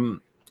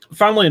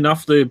 Funnily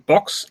enough, the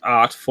box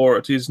art for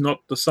it is not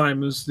the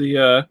same as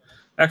the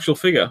actual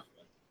figure,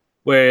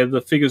 where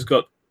the figure's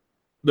got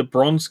the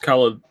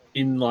bronze-coloured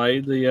inlay.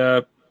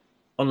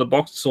 On the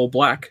box, it's all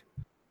black.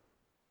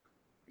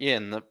 Yeah,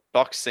 and the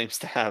box seems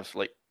to have,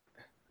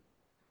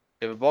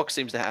 the box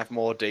seems to have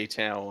more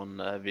detail on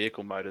the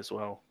vehicle mode as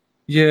well.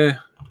 Yeah.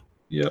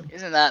 Yep.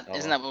 Isn't that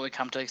what we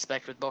come to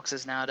expect with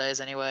boxes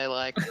nowadays?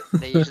 Anyway,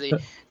 they usually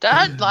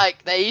don't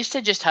they used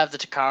to just have the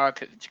Takara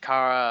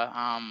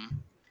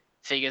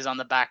figures on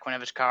the back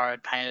whenever Takara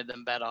had painted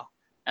them better,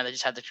 and they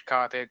just had the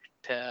Takara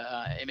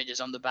images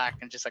on the back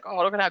and just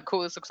oh, look at how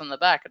cool this looks on the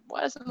back. And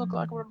why doesn't it look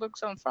like what it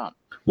looks on front?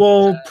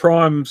 Well,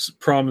 Prime's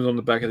on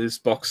the back of this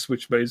box,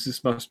 which means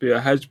this must be a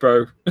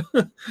Hasbro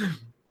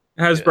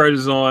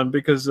design,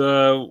 because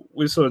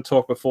we sort of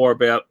talked before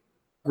about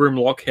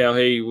Grimlock, how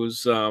he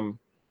was,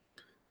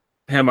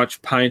 how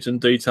much paint and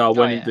detail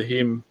went into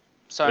him.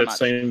 So much.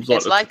 Seems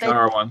like the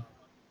Takara one.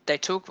 They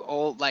took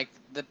all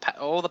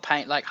the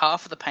paint,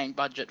 half of the paint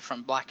budget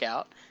from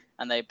Blackout,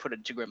 and they put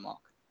it to Grimlock.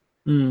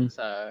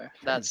 So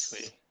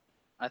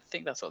I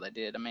think that's what they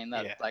did. I mean,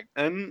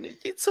 and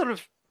it's sort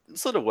of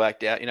sort of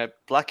worked out. You know,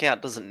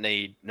 Blackout doesn't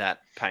need that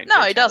paint.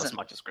 No, he detail doesn't. as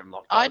much as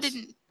Grimlock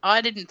does.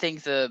 I didn't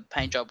think the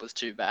paint job was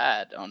too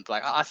bad on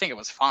Black. I think it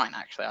was fine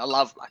actually. I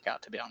love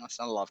Blackout, to be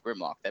honest. I love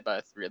Grimlock. They're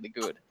both really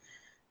good.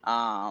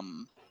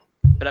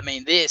 But I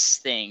mean, this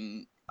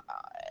thing,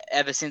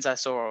 ever since I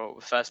saw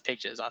the first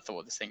pictures, I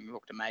thought this thing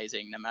looked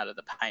amazing, no matter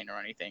the paint or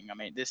anything. I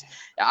mean, this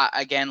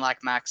again,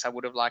 like Max, I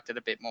would have liked it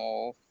a bit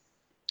more.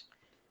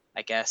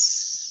 I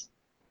guess.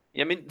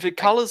 Yeah, I mean, the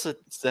colors are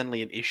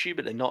certainly an issue,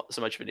 but they're not so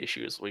much of an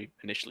issue as we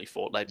initially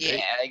thought they'd be.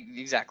 Yeah,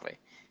 exactly.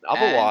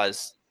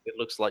 Otherwise, it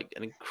looks like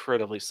an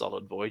incredibly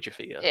solid Voyager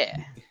figure. Yeah,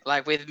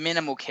 like with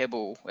minimal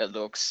kibble, it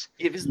looks.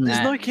 Yeah, there's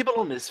no kibble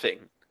on this thing.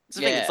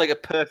 It's like a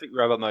perfect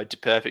robot mode to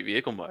perfect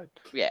vehicle mode.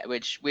 Yeah,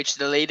 which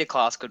the leader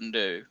class couldn't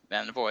do,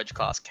 and the Voyager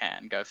class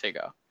can. Go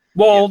figure.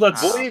 Well,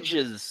 that's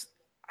Voyager's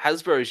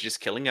Hasbro's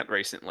just killing it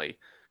recently.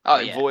 Oh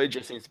and yeah,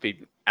 Voyager seems to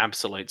be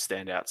absolute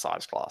standout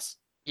size class.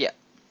 Yeah.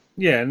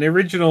 Yeah, and the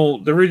original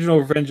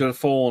Revenge of the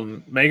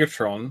Fallen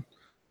Megatron,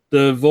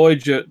 the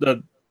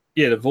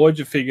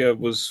Voyager figure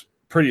was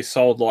pretty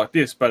solid like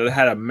this, but it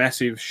had a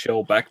massive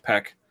shell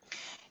backpack.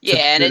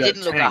 Yeah, and it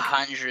didn't look tank.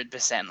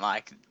 100%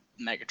 like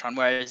Megatron,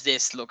 whereas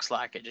this looks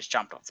like it just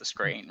jumped off the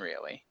screen,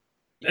 really.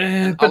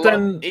 But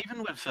then,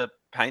 even with the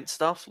paint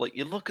stuff, like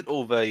you look at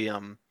all the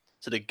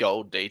sort of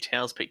gold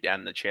details peeked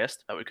down in the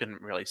chest that we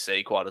couldn't really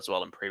see quite as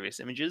well in previous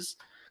images.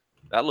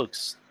 That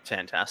looks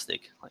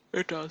fantastic.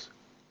 It does.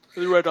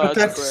 The red eyes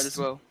are great as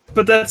well.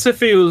 But that's if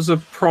he was a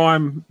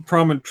prime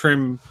and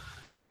trim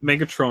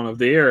Megatron of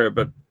the era.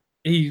 But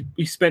he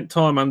spent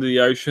time under the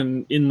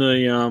ocean in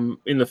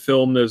the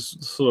film. There's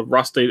sort of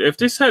rust detail. If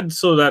this had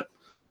sort of that,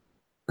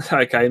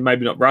 okay,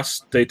 maybe not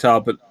rust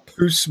detail, but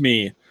poo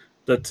smear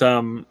that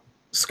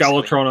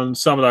Skeletron and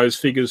some of those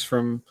figures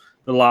from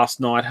the Last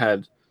Night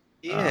had.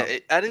 Yeah,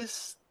 that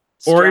is.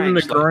 Or even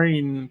the strange, like-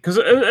 green, because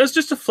it's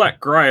just a flat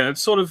grey, and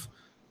it's sort of,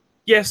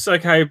 yes,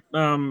 okay,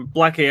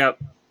 Blackout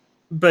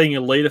being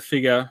a leader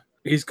figure,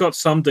 he's got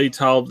some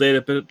detail there,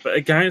 but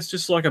again, it's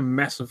just like a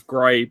massive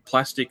grey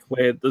plastic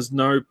where there's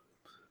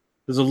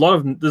a lot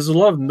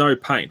of no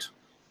paint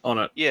on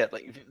it. Yeah,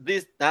 like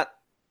that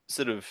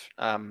sort of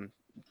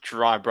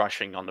dry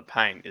brushing on the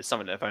paint is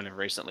something they've only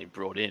recently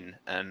brought in,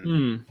 and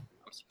I'm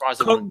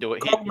surprised they wouldn't do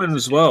it here. Cogman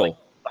as well. Like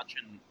such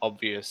an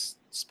obvious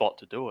spot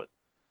to do it.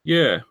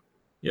 Yeah.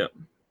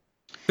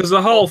 Because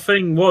the whole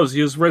thing was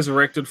he was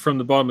resurrected from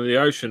the bottom of the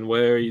ocean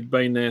where he'd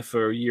been there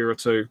for a year or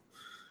two.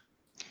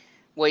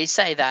 Well, you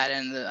say that,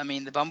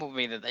 and the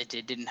Bumblebee that they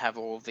didn't have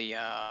all the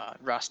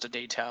rust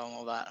detail and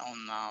all that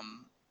on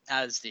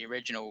as the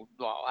original,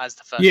 well, as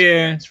the first.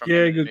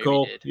 Good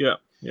call. Did. Yeah,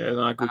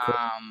 no, good call.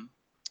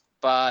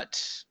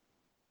 But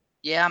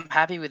yeah, I'm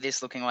happy with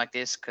this looking like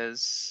this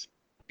because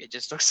it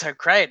just looks so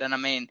great, and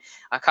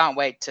I can't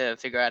wait to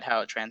figure out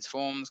how it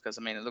transforms because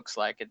it looks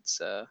like it's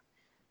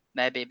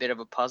maybe a bit of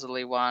a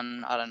puzzly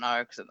one. I don't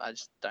know because I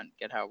just don't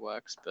get how it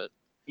works, but.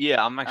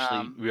 Yeah, I'm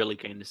actually really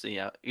keen to see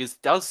how it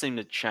does seem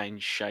to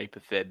change shape a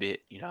fair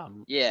bit. You know,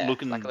 I'm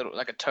looking like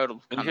a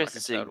total. Interested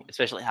to see,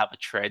 especially how the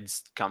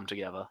treads come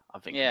together. I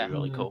think it'd be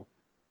really cool.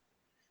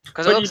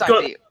 Because it looks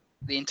like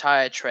the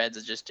entire treads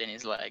are just in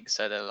his legs,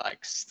 so they're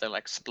like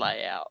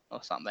splay out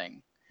or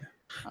something.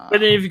 But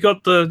then you've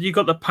got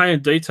the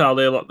painted detail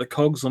there, like the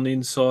cogs on the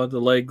inside, the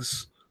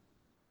legs,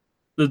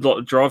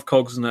 the drive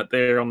cogs and that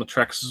there on the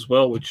tracks as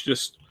well. Which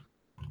just,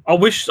 I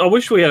wish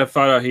we had a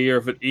photo here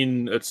of it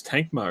in its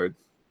tank mode.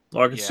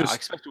 Like it's just. I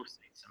expect we'll see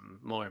some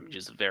more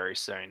images very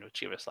soon,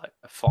 which give us like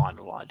a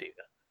final idea.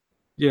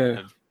 Yeah.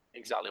 Of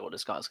exactly what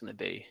this guy's going to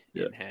be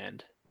in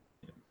hand.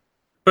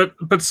 But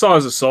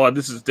size aside,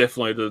 this is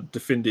definitely the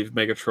definitive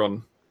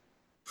Megatron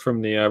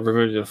from the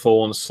Revenge of the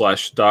Fallen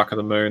 / Dark of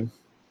the Moon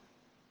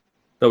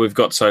that we've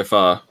got so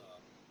far.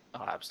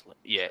 Oh, absolutely.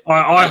 Yeah.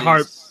 I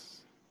hope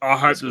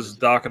there's a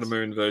Dark of the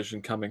Moon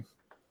version coming.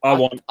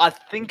 I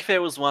think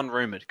there was one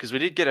rumored because we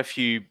did get a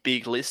few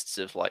big lists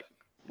of like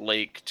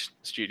leaked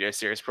Studio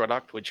Series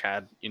product, which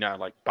had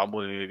like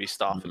Bumblebee movie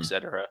stuff,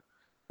 etc.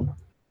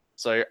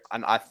 So,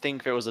 and I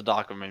think there was a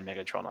Dark of the Moon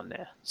Megatron on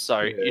there.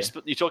 So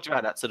you talked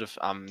about that sort of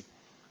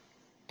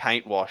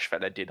paint wash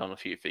that they did on a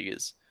few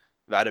figures.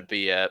 That'd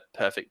be a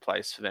perfect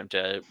place for them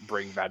to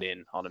bring that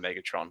in on a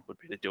Megatron. Would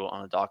be to do it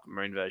on a Dark of the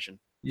Moon version.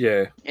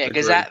 Yeah,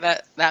 because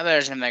that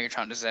version of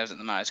Megatron deserves it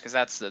the most because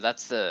that's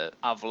the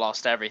I've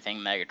lost everything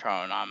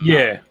Megatron.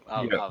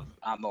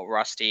 I'm all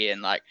rusty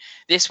and like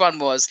this one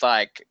was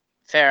like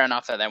fair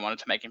enough that they wanted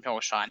to make him all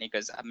shiny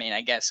because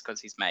I guess because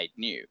he's made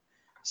new,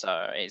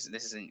 so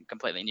this isn't a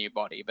completely new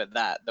body. But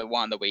the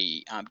one that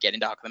we get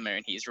in Dark of the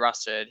Moon, he's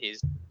rusted,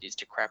 he's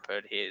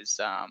decrepit, he's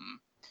at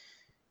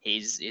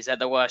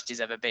the worst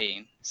he's ever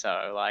been.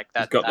 So like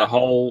that. He's got the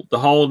hole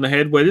in the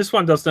head where this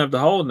one doesn't have the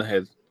hole in the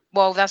head.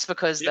 Well, that's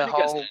because the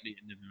whole. At the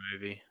end of the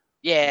movie.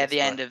 Yeah,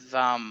 the end of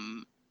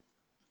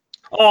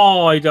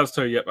Oh, he does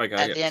too. Yep. Okay.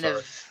 At the end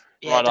of.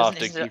 Yeah, right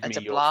after it's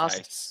a blast.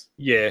 Face.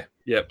 Yeah.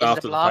 Yep. Is after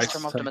it a blast the face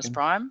from is Optimus taken.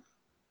 Prime?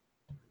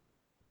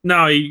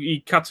 No,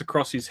 he cuts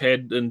across his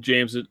head and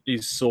jams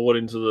his sword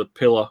into the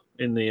pillar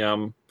in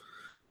the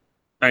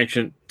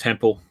ancient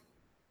temple.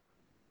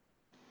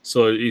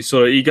 So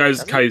he goes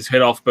to cut his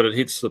head off, but it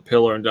hits the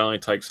pillar and only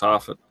takes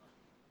half it.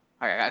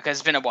 Okay, because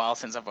it's been a while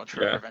since I've watched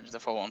Yeah. Revenge of the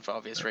Fallen for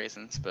obvious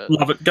reasons, but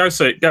Love it. Go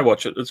see it. Go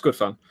watch it. It's good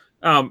fun.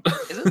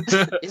 is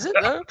it? Is it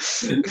though?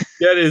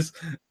 Yeah, it is.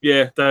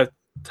 Yeah, the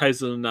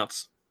taser and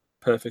nuts.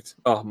 Perfect.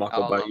 Oh,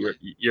 Michael Oh, Bay, lovely.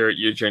 you're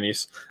a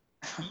genius.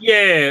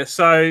 Yeah.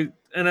 So,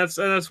 and that's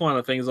one of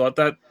the things like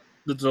that.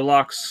 The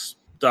deluxe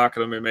Dark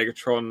Enemy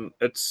Megatron.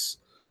 It's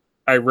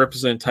a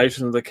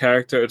representation of the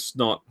character. It's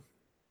not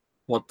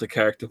what the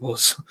character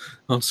was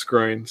on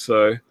screen.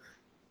 So,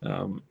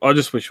 I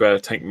just wish we had a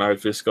tank mode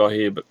for this guy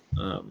here, but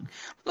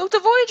Look, the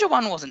Voyager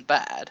one wasn't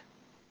bad.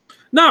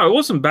 no, it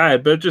wasn't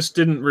bad, but it just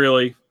didn't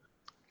really.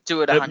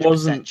 Do it It 100%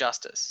 wasn't-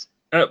 justice.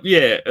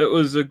 Yeah, it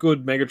was a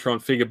good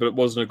Megatron figure, but it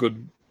wasn't a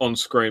good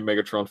on-screen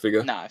Megatron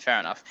figure. No, fair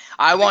enough.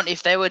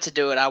 If they were to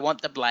do it, I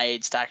want the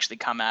blades to actually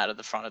come out of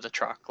the front of the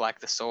truck, like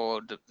the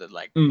sword, the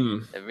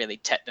really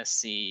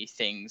tetanusy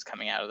things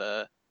coming out of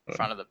the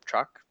front of the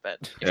truck. But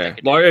if they Yeah,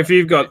 could like do if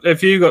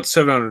you've got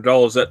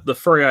 $700, that the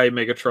 3A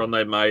Megatron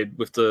they made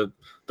with the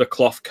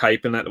cloth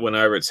cape and that went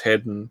over its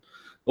head and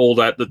all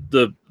that,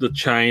 the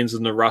chains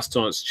and the rust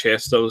on its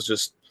chest, that was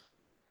just.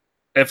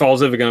 If I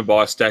was ever going to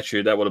buy a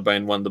statue, that would have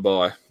been one to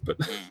buy. But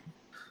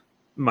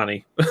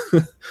money,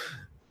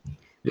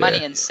 money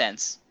Yeah. and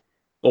sense.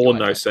 or might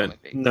no take sense,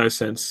 comic books. no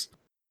sense.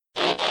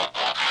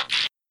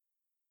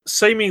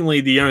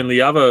 Seemingly the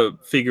only other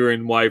figure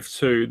in Wave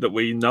 2 that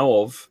we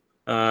know of,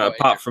 Voyager,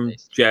 apart at from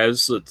least.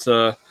 Jazz,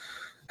 that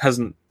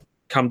hasn't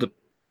come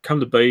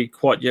to be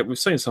quite yet. We've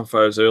seen some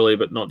photos earlier,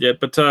 but not yet.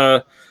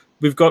 But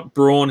we've got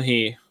Brawn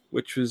here,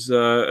 which was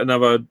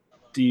another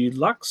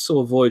Deluxe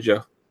or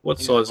Voyager. What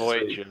He's size a is he?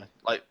 Voyager.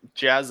 Like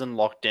Jazz and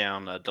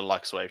Lockdown are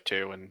Deluxe Wave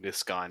 2, and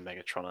this guy and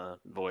Megatron are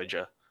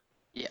Voyager.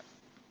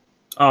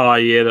 Oh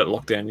yeah, that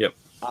Lockdown. Yep.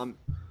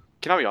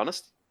 Can I be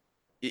honest?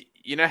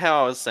 You know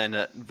how I was saying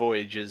that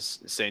Voyagers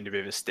seem to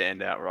be the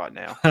standout right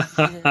now?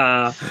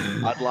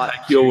 I'd like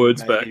Take your to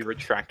words maybe back.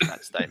 retract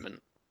that statement.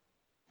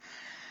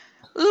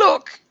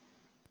 Look,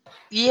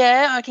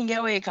 yeah, I can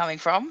get where you're coming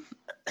from.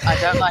 I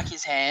don't like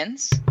his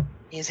hands.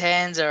 His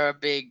hands are a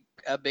big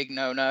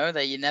no-no.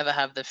 That you never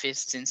have the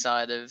fists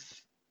inside of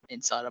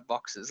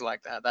boxes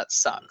like that. That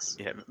sucks.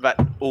 Yeah,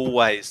 that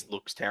always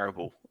looks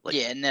terrible. Like,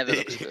 Yeah, it never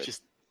looks it good.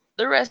 just-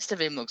 The rest of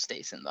him looks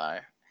decent though.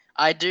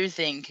 I do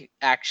think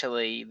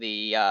actually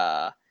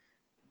the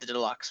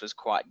deluxe was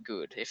quite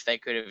good. If they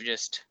could have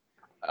just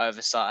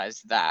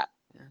oversized that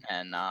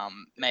and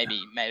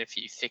maybe made a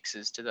few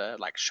fixes to the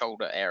like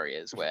shoulder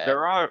areas where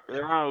there are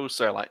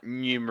also like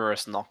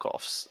numerous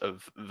knockoffs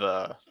of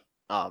the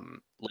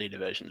leader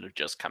version that have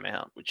just come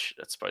out, which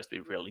that's supposed to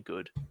be really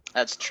good.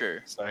 that's true.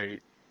 So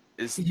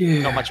there's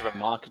Yeah. not much of a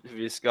market for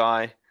this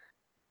guy.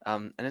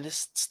 And then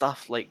there's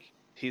stuff like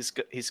he's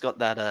got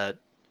that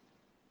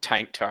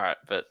tank turret,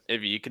 but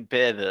if you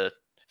compare the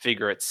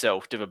figure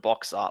itself to the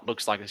box art,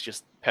 looks like it's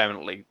just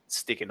permanently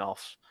sticking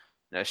off,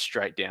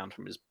 straight down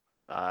from his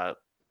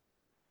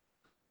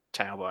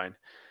tailbone.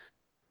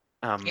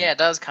 Yeah, it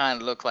does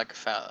kind of look like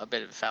a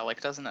bit of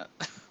phallic, doesn't it?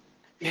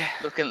 Yeah.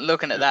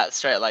 looking at that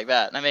straight like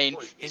that. I mean,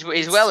 he's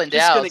It's well just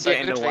endowed. gonna So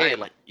get in good the for way. him.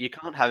 Like you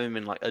can't have him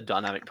in like a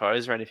dynamic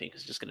pose or anything.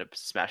 It's just gonna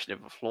smash it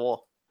over the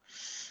floor.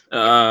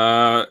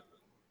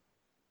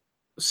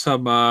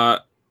 Some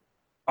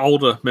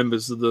older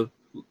members of the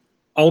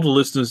older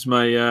listeners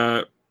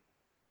may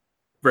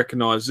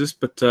recognize this,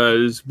 but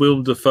is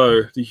Willem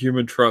Dafoe, the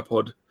human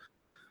tripod,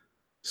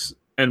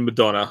 and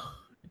Madonna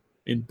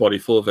in Body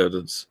Full of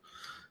Evidence.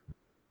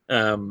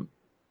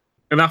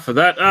 Enough of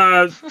that.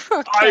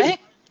 Okay.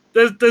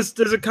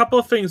 There's a couple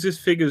of things this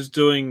figure's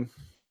doing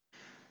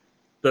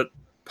that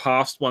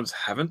past ones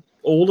haven't.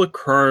 All the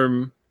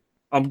chrome,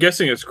 I'm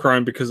guessing it's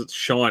chrome because it's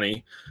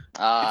shiny.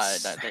 I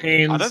Its don't think.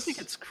 hands- I don't think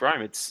it's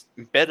chrome. It's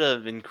better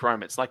than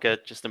chrome. It's like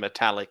just a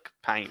metallic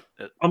paint.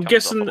 That I'm comes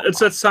guessing off all the it's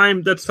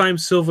that parts. same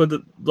silver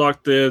that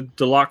like the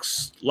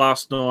deluxe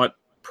last night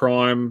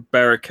prime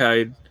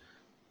barricade,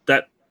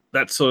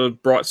 that sort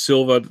of bright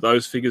silver that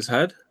those figures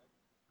had.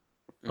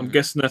 I'm Mhm.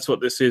 guessing that's what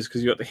this is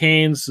because you got the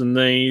hands, the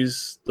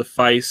knees, the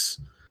face,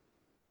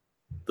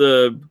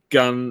 the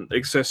gun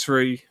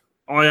accessory.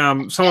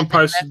 Someone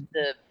posted.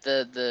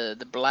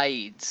 The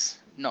blades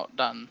not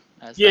done.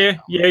 As Yeah,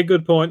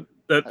 good point.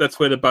 That's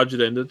where the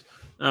budget ended.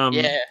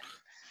 Yeah.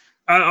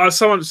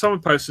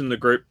 Someone posted in the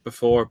group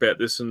before about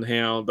this and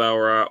how they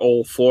were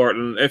all for it.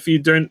 And if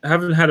you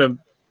haven't had a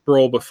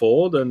brawl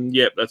before, then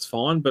yep, that's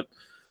fine. But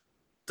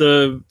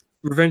the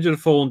Revenge of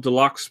the Fallen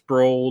Deluxe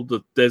brawl,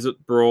 the Desert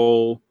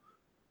brawl,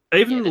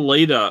 even the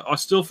leader, I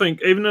still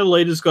think even the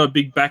leader's got a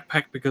big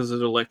backpack because of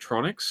the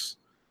electronics.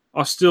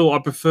 I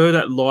prefer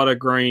that lighter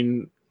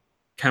green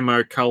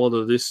camo color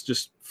to this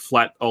just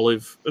flat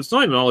olive. It's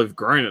not even olive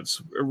green.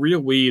 It's a real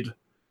weird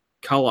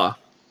color.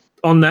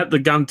 On that, the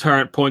gun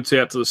turret points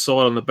out to the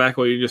side on the back,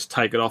 or you just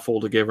take it off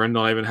altogether and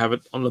not even have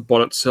it on the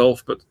bot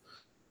itself. But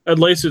at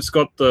least it's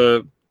got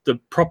the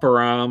proper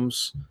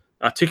arms,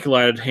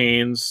 articulated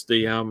hands.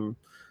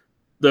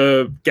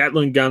 The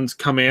Gatling guns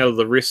come out of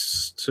the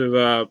wrists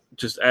to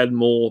just add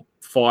more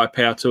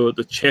firepower to it.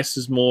 The chest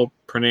is more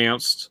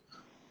pronounced.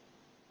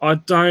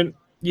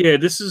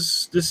 This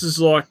is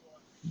like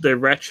the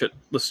Ratchet,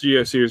 the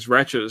Studio Series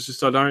Ratchet. It's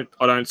just I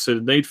don't see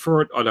the need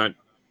for it. I don't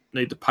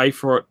need to pay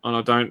for it, and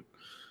I don't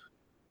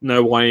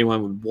know why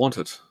anyone would want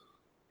it.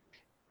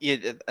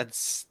 Yeah,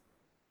 it's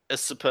a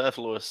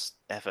superfluous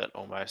effort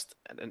almost.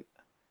 And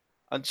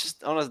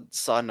just on a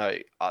side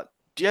note,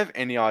 do you have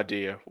any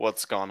idea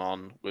what's gone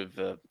on with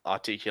the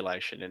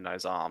articulation in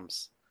those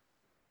arms?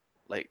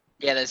 Like,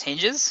 yeah, there's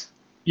hinges.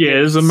 Yeah,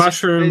 there's a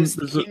mushroom.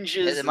 There's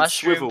hinges there's a and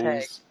mushroom swivels,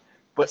 peg.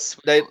 but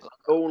they're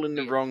all in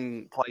the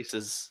wrong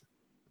places.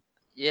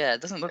 Yeah,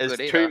 it doesn't look There's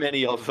good either. too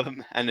many of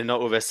them, and they're not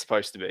where they're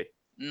supposed to be.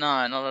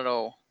 No, not at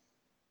all.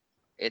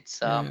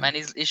 It's and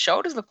his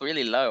shoulders look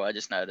really low. I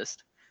just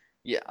noticed.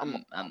 Yeah,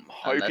 I'm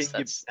hoping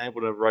unless you're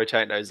able to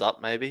rotate those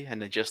up maybe,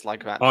 and they're just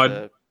like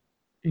that.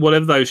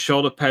 Whatever those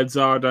shoulder pads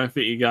are, I don't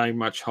think you're going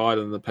much higher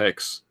than the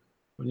pecs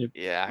when you're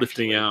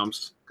lifting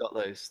arms. Got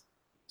those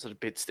sort of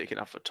bits sticking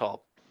up the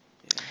top.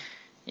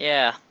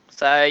 Yeah.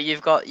 So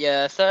you've got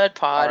your third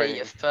party,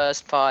 your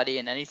first party,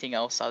 and anything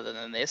else other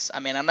than this.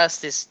 I mean, unless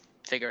this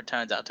figure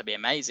turns out to be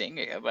amazing.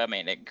 I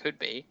mean, it could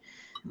be.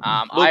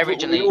 I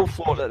originally we all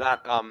thought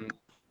that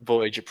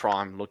Voyager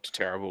Prime looked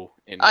terrible.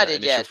 I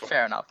did, yeah,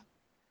 fair enough.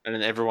 And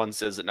then everyone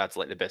says that that's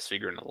like the best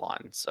figure in the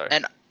line. So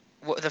and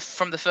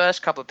from the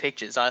first couple of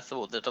pictures, I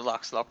thought the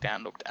Deluxe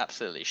Lockdown looked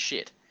absolutely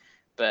shit.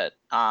 But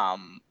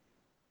after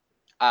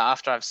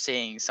I've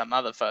seen some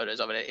other photos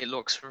of it, it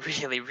looks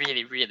really,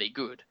 really, really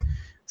good.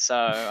 So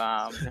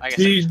I guess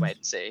I'll just wait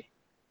and see.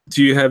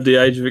 Do you have the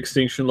Age of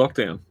Extinction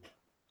Lockdown?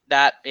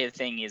 That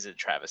thing is a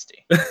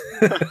travesty.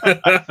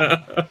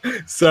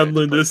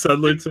 Suddenly it's a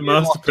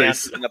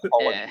masterpiece.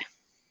 Yeah.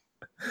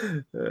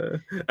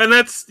 And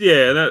that's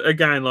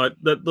again, like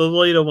the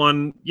leader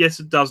one. Yes,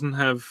 it doesn't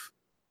have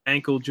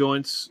ankle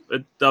joints.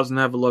 It doesn't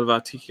have a lot of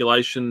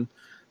articulation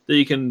that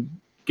you can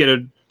get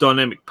a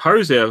dynamic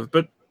pose out of.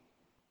 But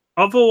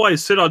I've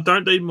always said I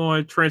don't need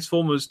my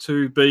Transformers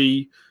to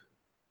be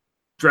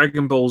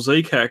Dragon Ball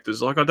Z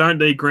characters. Like I don't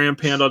need ground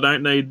pound. I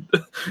don't need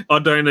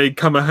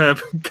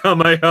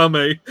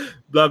Kamehameha,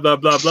 blah blah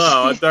blah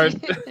blah. I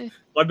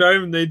don't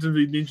even need to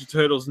be Ninja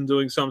Turtles and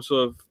doing some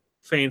sort of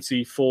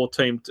fancy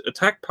 4-team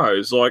attack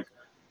pose. Like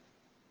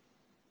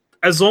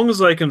as long as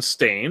they can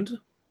stand,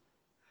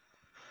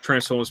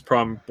 Transformers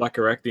Prime Black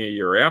Arachnia,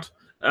 you're out.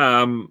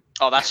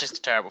 That's just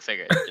a terrible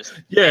figure. Just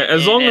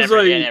as long as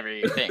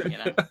everything, you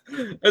know.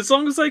 As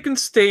long as they can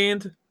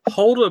stand,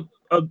 hold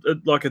a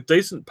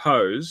decent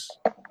pose.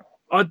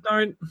 I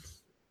don't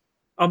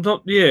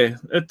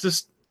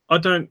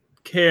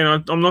care.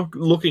 I'm not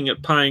looking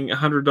at paying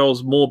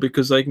 $100 more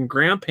because they can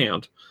ground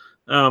pound.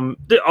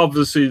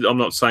 Obviously, I'm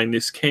not saying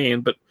this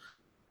can, but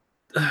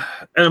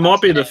and it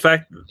might be the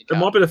fact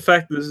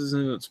this is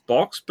in its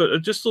box, but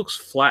it just looks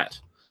flat.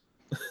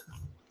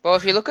 Well,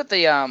 if you look at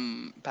the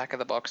back of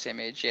the box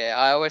image,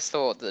 I always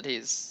thought that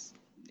he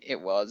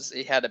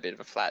had a bit of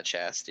a flat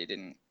chest. He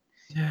didn't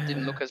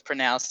look as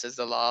pronounced as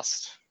the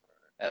last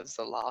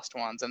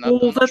ones, and I'm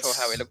not sure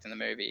how he looked in the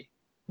movie.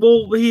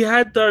 Well, he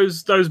had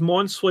those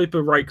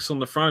Minesweeper rakes on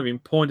the front of him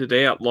pointed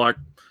out like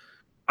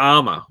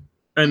armor,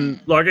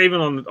 and like even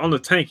on the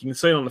tank, you can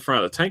see it on the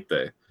front of the tank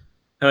there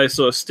how they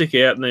sort of stick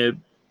out,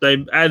 and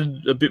they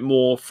added a bit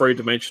more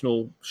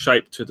 3-dimensional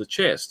shape to the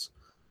chest.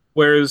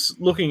 Whereas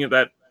looking at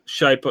that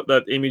shape,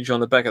 that image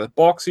on the back of the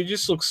box, he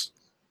just looks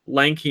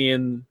lanky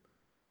and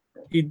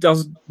he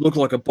doesn't look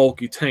like a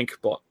bulky tank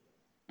bot.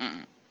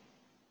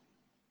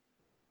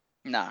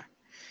 No.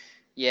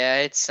 Yeah,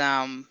 it's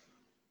I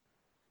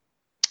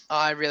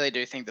really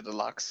do think the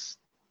Deluxe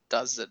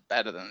does it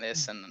better than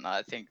this, and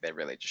I think they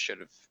really just should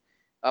have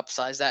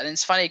upsized that. And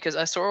it's funny because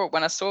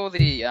when I saw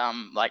the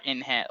like in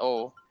hand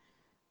or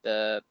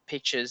the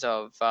pictures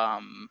of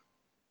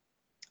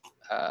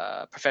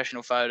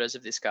professional photos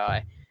of this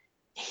guy,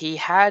 he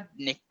had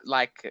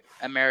like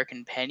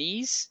American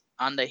pennies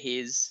under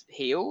his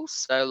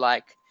heels, so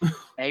like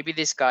maybe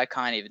this guy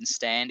can't even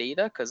stand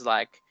either, because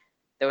like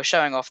they were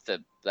showing off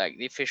the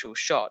official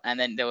shot, and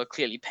then there were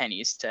clearly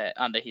pennies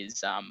under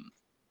his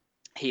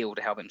heel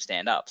to help him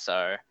stand up.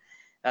 So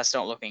that's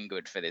not looking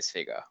good for this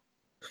figure.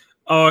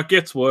 Oh, it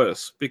gets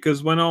worse,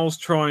 because when I was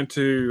trying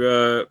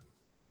to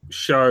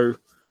show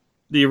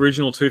the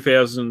original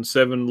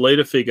 2007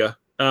 leader figure,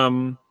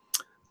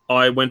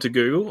 I went to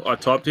Google. I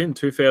typed in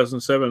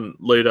 2007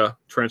 leader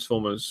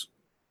Transformers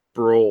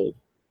Brawl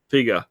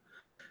figure.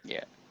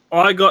 Yeah.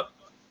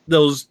 There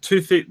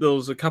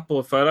was a couple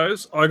of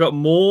photos. I got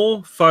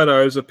more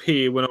photos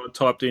appear when I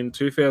typed in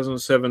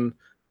 2007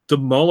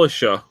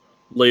 Demolisher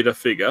leader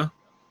figure.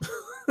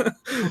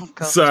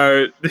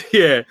 So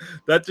yeah,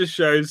 that just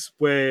shows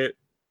where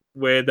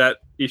that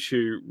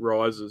issue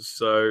rises.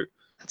 So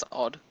that's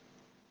odd.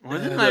 Why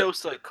didn't they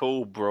also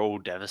call Brawl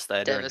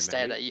Devastator?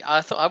 Devastator.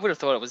 I would have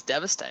thought it was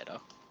Devastator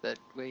that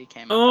we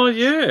came. Oh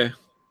yeah,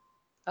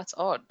 that's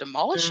odd.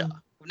 Demolisher.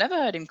 I've never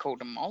heard him called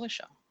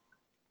Demolisher.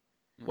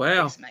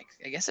 Wow.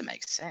 I guess it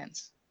makes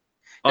sense.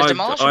 Because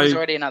Demolisher was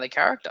already another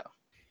character.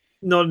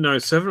 Not in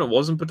 07 it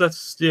wasn't, but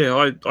that's,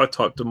 I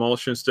typed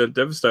Demolisher instead of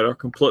Devastator. I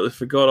completely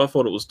forgot. I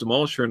thought it was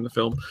Demolisher in the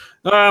film.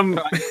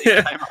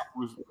 It came up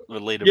with the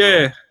leader.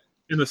 Yeah,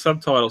 in the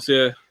subtitles,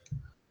 yeah.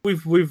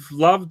 We've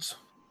loved,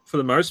 for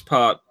the most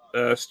part,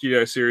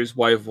 Studio Series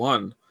Wave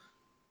 1.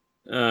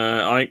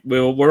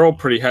 We're all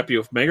pretty happy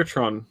with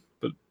Megatron,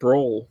 but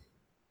Brawl,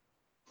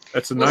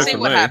 that's a no We'll see for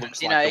what me.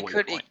 happens. You know,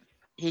 Like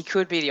he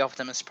could be the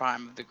Optimus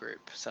Prime of the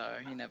group, so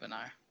you never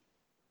know.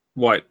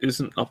 Wait,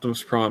 isn't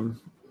Optimus Prime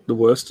the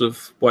worst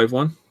of Wave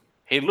 1?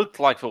 He looked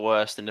like the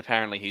worst, and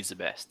apparently he's the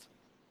best.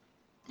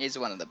 He's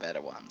one of the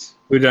better ones.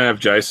 We don't have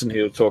Jason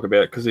here to talk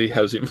about because he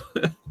has him.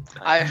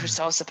 I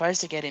was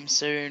supposed to get him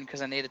soon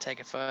because I need to take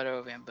a photo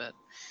of him, but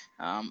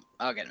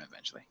I'll get him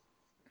eventually.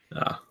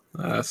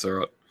 That's all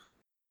right.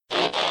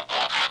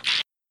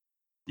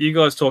 You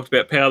guys talked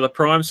about Power of the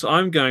Prime, so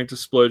I'm going to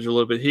splurge a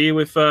little bit here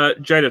with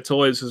Jada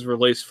Toys has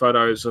released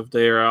photos of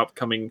their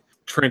upcoming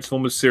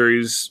Transformers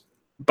series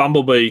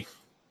Bumblebee,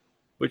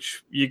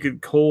 which you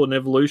could call an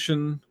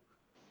evolution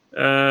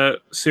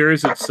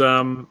series. It's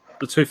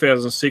the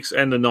 2006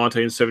 and the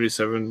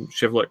 1977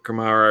 Chevrolet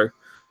Camaro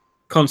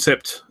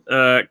concept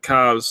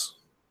cars.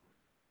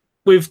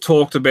 We've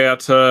talked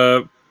about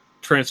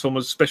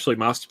Transformers, especially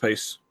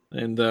Masterpiece,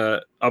 and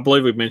I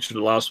believe we mentioned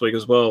it last week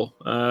as well,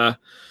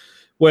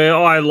 where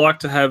I like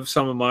to have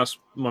some of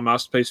my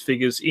Masterpiece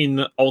figures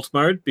in alt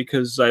mode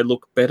because they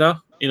look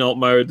better in alt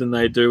mode than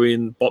they do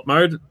in bot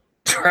mode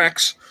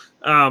tracks.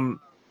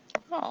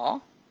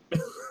 Aww.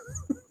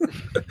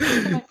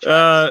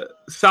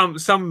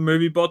 Some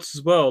movie bots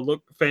as well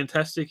look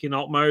fantastic in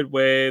alt mode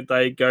where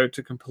they go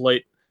to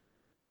complete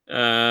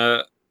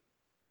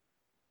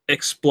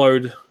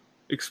exploding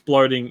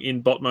in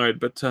bot mode.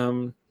 But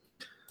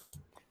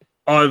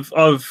I've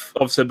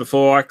said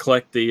before, I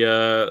collect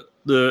the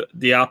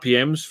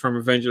RPMs from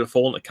Revenge of the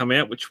Fallen that come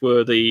out, which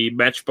were the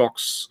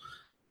Matchbox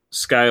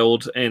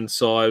scaled and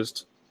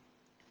sized.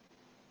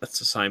 That's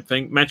the same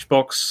thing.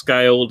 Matchbox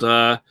scaled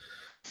alt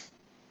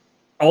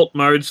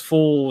modes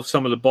for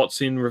some of the bots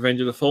in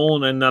Revenge of the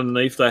Fallen, and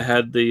underneath they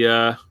had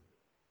the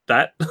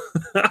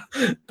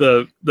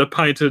the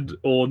painted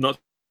or not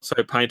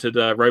so painted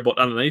robot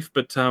underneath.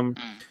 But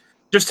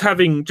just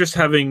having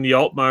the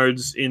alt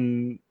modes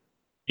in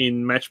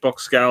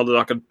Matchbox scale that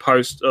I could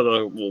post.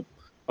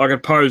 I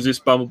could pose this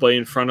Bumblebee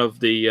in front of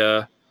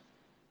the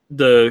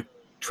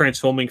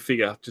transforming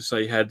figure, just so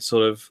you had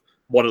sort of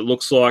what it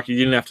looks like. You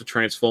didn't have to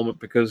transform it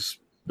because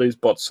these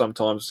bots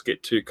sometimes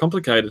get too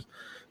complicated.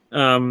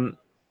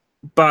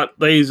 But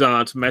these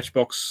aren't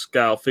Matchbox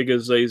scale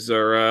figures. These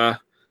are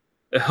a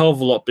hell of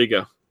a lot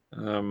bigger.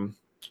 I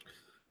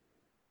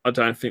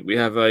don't think we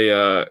have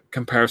a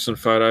comparison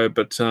photo,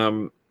 but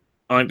I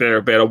think they're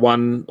about a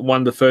 1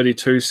 to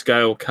 32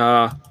 scale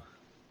car.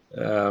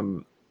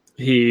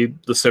 Here,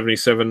 the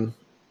 77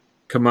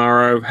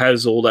 Camaro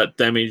has all that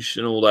damage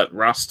and all that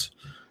rust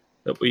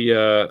that we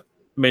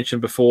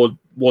mentioned before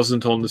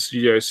wasn't on the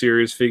Studio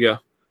Series figure.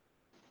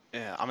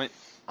 Yeah, I mean,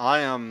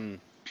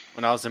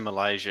 when I was in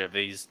Malaysia,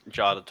 these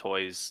Jada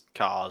Toys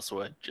cars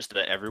were just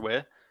about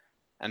everywhere,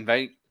 and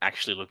they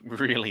actually look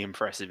really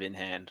impressive in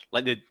hand.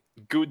 Like, they're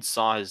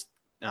good-sized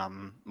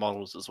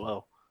models as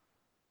well.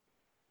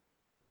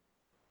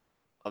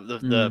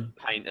 The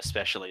paint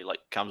especially, like,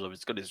 comes with,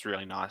 it's got this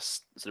really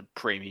nice sort of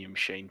premium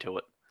sheen to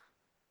it.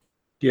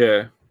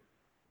 Yeah.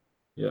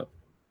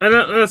 And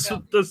that's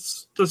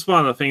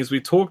one of the things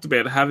we talked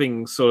about,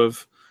 having sort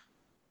of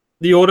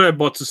the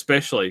Autobots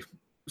especially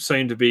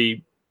seem to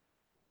be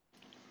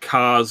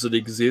cars that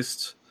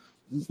exist.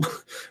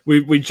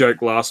 we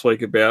joked last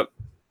week about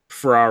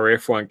Ferrari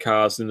F1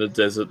 cars in the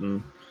desert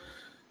and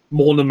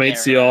Morna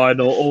meets the eye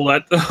and all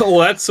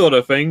that sort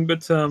of thing.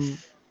 But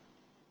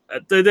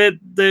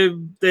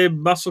they're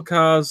muscle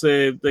cars.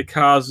 They're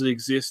cars that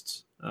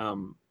exist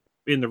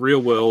in the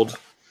real world,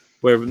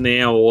 whether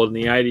now or in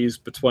the 80s,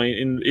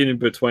 in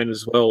between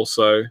as well.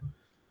 So,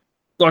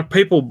 like,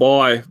 people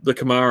buy the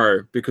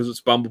Camaro because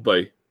it's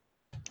Bumblebee.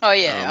 Oh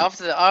yeah,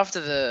 after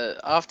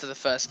the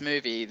first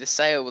movie, the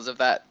sales of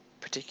that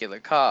particular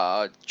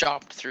car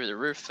jumped through the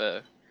roof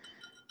for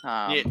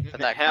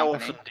that how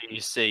company. often do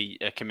you see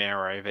a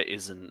Camaro that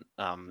isn't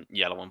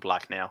yellow and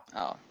black now?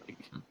 Oh,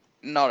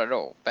 not at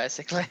all,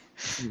 basically.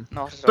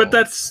 Not at all. But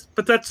that's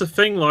the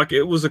thing. Like,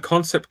 it was a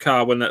concept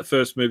car when that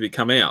first movie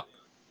came out,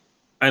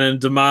 and in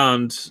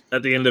demand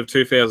at the end of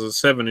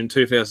 2007, in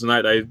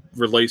 2008, they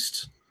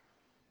released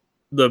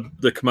the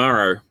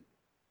Camaro.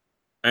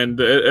 And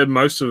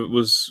most of it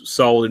was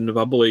sold in the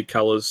Bumblebee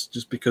colours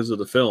just because of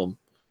the film.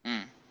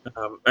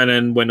 And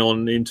then went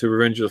on into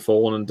Revenge of the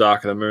Fallen and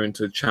Dark of the Moon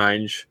to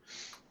change.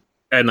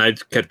 And they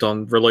kept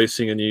on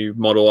releasing a new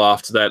model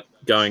after that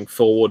going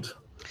forward.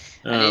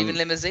 And even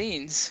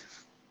limousines.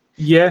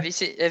 Yeah. Have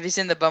you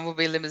seen the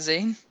Bumblebee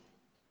limousine?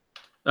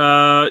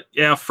 Our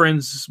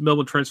friends,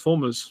 Melbourne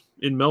Transformers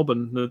in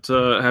Melbourne, that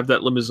have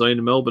that limousine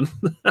in Melbourne.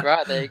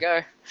 Right, there you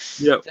go.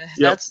 Yep.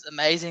 That's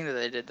amazing that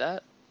they did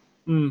that.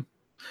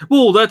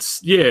 Well,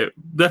 that's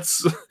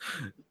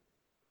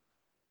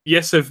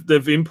yes,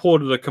 they've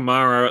imported a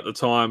Camaro at the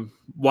time.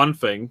 One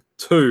thing.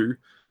 Two,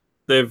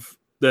 they've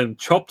then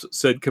chopped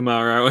said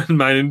Camaro and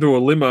made into a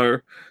limo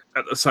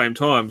at the same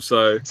time.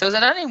 So is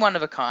it only one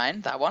of a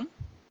kind, that one?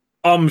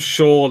 I'm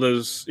sure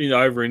there's,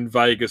 over in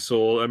Vegas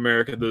or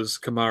America, there's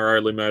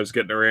Camaro limos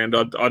getting around.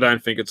 I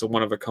don't think it's a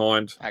one of a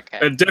kind.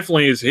 Okay. It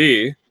definitely is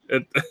here.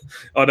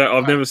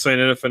 I've never seen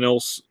anything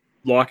else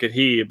like it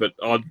here, but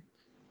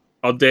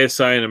I'd dare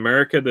say in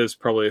America there's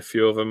probably a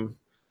few of them.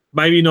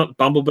 Maybe not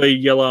Bumblebee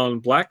yellow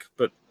and black,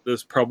 but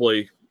there's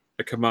probably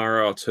a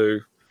Camaro or two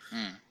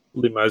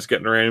limos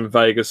getting around in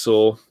Vegas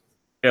or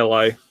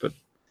LA. But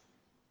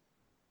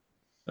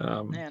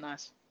yeah,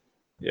 nice.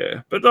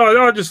 Yeah, but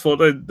I just thought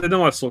they're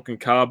nice looking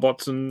car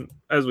bots, and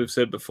as we've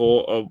said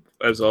before, or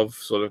as I've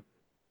sort of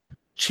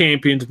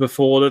championed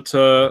before,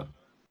 that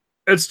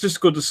it's just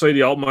good to see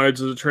the alt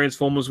modes of the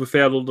Transformers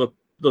without all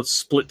the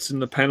splits in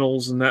the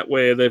panels and that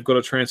where they've got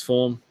to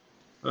transform.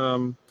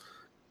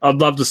 I'd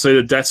love to see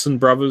the Datsun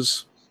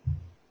brothers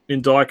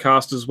in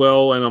diecast as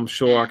well, and I'm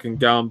sure I can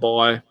go and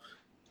buy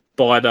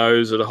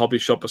those at a hobby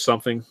shop or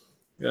something,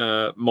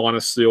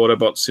 minus the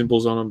Autobot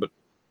symbols on them. But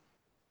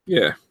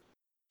yeah.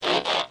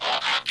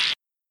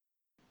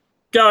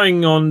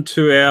 Going on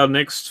to our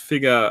next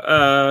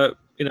figure,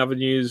 in other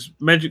news,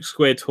 Magic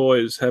Square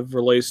Toys have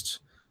released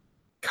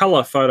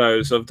colour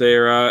photos of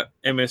their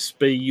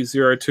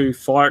MSB-02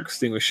 fire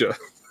extinguisher.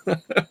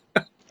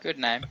 Good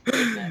name.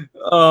 Good name.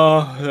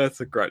 Oh,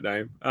 that's a great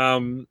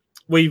name.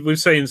 We've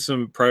seen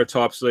some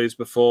prototypes of these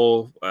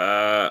before,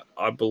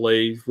 I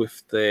believe,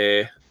 with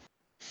their...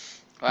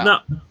 Wow. No,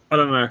 I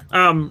don't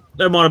know.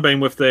 It might have been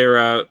with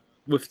their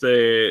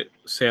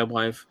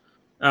Soundwave.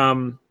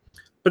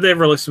 But they've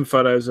released some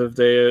photos of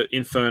their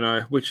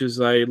Inferno, which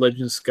is a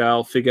Legend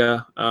scale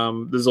figure.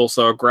 There's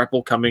also a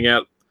Grapple coming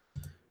out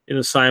in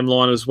the same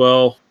line as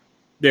well.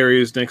 There he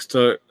is next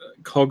to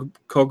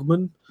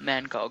Cogman.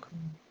 Mancog.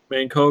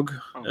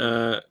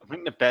 I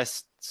think the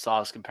best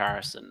size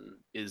comparison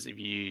is if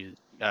you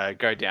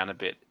go down a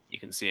bit, you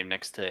can see him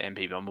next to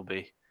MP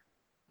Bumblebee.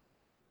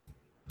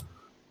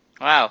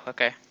 Wow,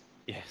 okay.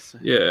 Yes.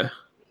 Yeah.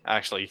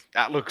 Actually,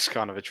 that looks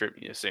kind of a trip.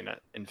 You've seen it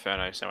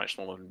Inferno so much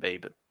smaller than B,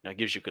 but it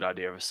gives you a good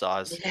idea of a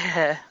size.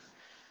 Yeah.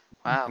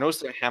 Wow. And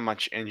also how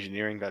much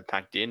engineering they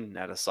packed in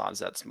at a size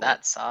that small.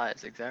 That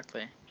size,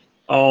 exactly.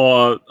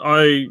 Oh,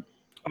 I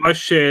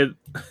shared,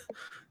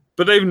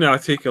 but even the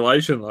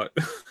articulation, like,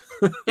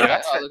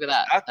 Yeah, look at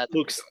that. That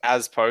looks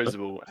as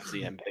posable as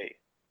the MP.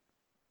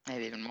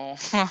 Maybe even more.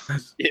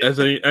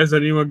 has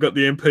anyone got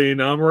the MP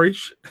in arm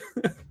reach?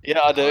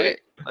 Yeah, I do.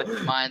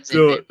 Mine's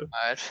Do in it.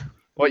 mode.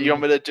 What you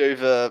want me to do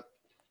for?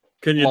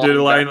 Can you do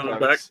the lane on the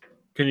back?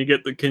 Can you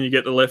get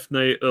the left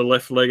knee, the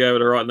left leg over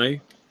the right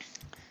knee?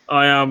 You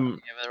have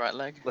the right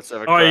leg. Let's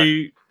have a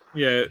crack.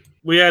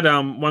 We had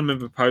one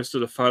member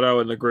posted a photo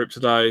in the group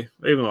today,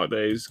 even like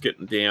these,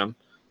 getting down.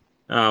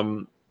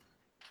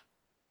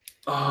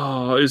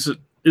 Is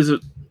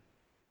it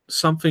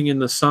something in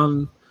the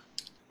sun?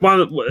 A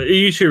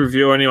YouTube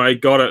reviewer anyway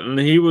got it, and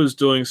he was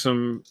doing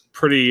some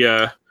pretty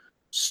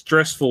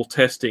stressful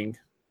testing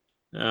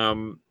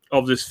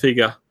of this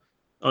figure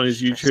on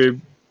his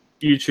YouTube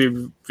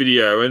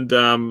video, and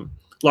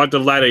like the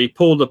ladder he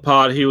pulled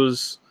apart. He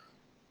was.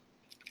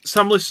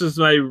 Some listeners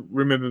may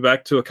remember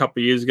back to a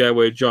couple of years ago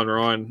where John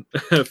Ryan,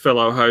 a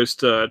fellow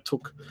host,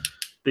 took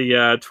the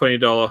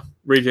 $20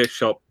 reject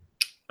shop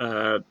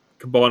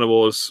Combiner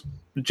Wars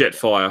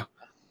Jetfire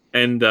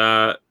and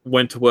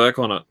went to work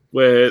on it.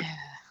 Where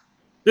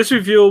this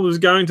reviewer was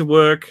going to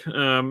work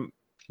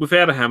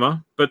without a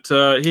hammer, but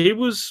he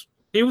was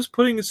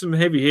putting in some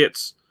heavy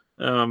hits,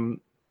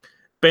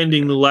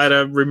 bending the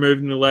ladder,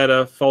 removing the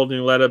ladder, folding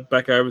the ladder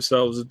back over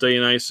so it was a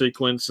DNA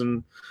sequence,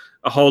 and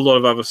a whole lot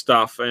of other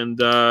stuff,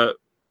 and it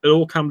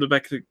all come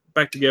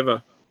back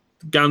together.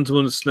 Guns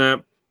wouldn't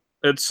snap.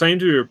 It seemed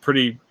to be a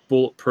pretty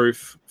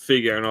bulletproof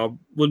figure, and I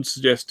wouldn't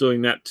suggest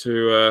doing that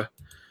to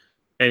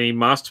any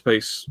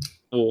Masterpiece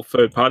or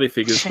third-party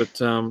figures. But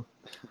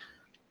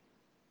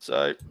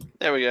so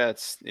there we go.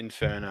 It's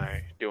Inferno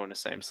doing the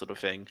same sort of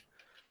thing.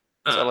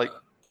 So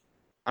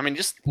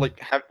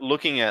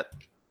looking at.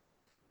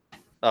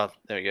 Oh,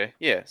 there we go.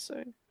 Yeah.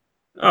 So.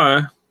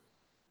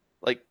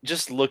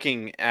 Just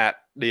looking at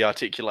the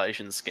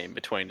articulation scheme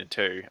between the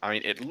two, I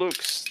mean, it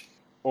looks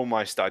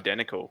almost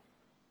identical.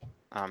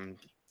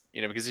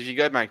 Because if you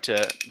go back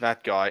to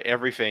that guy,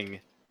 everything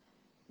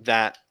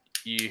that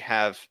you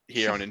have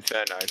here on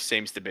Inferno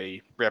seems to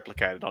be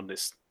replicated on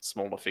this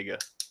smaller figure.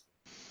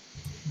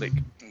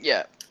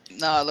 Yeah.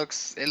 No, it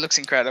looks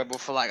incredible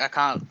for I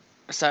can't.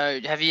 So,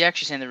 have you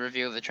actually seen the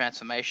review of the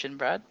transformation,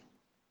 Brad?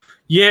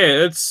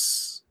 Yeah,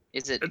 Is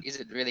it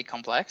really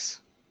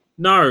complex?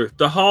 No,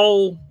 the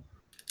whole.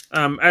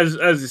 As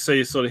you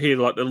see, sort of here,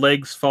 like the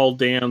legs fold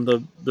down,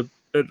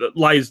 it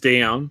lays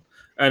down,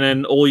 and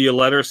then all your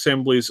ladder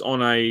assemblies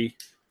on a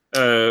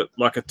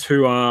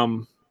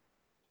 2-arm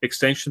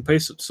extension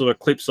piece. It sort of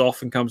clips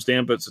off and comes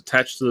down, but it's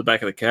attached to the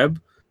back of the cab.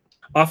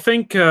 I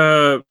think.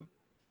 I've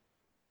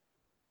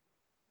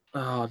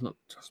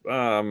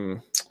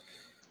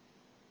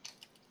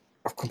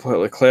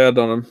completely clouded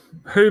on him.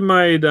 Who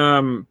made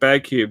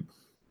Bagcube?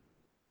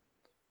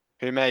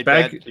 Who made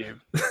Bag- Bad Cube?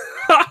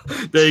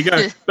 There you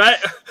go.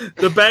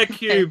 The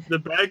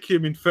Bad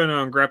Cube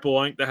Inferno and Grapple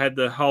Inc. They had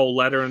the whole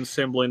ladder and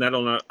assembling that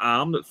on an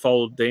arm that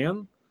folded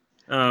down.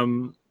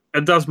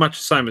 It does much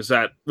the same as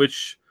that,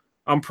 which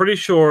I'm pretty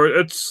sure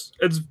it's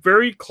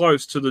very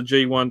close to the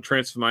G1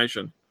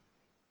 transformation.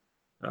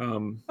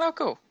 Oh,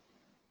 cool.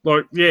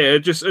 Like, yeah, it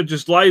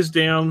just lays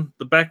down.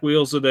 The back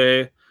wheels are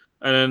there,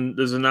 and then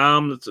there's an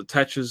arm that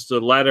attaches the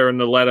ladder, and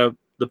the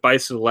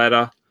base of the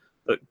ladder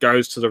that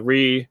goes to the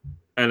rear,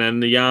 and then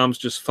the arms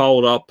just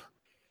fold up.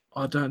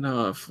 I don't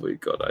know if we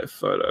got a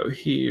photo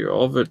here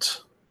of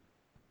it.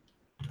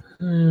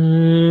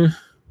 I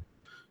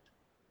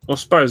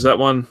suppose that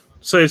one.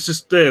 So it's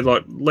just there,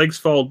 like legs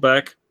fold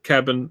back,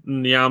 cabin,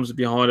 and the arms are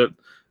behind it,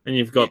 and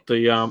you've got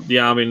the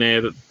arm in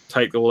there that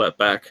take all that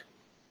back.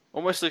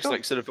 Almost looks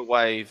like sort of the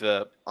way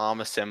the arm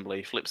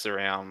assembly flips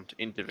around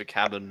into the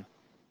cabin,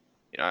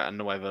 and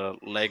the way the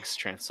legs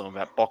transform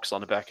that box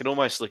on the back. It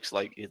almost looks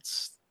like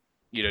it's,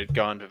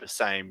 going to the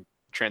same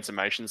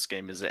transformation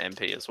scheme as the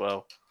MP as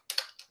well.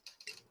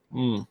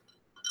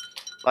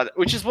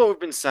 Which is what we've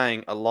been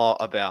saying a lot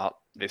about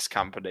this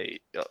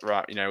company,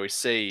 right? We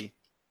see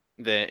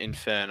their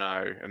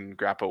Inferno and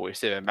Grapple, we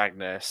see their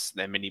Magnus,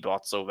 their mini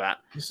bots, all that.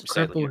 This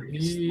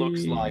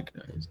looks like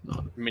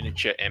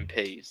miniature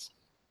MPs.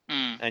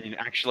 And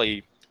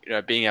actually,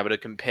 being able to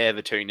compare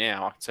the two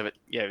now, so that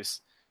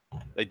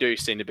they do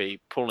seem to be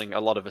pulling a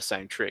lot of the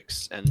same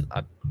tricks, and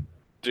I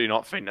do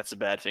not think that's a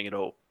bad thing at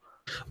all.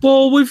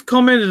 Well, we've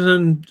commented,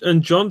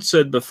 and John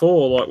said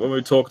before, like when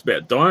we talked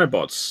about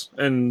Dinobots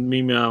and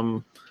me,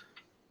 my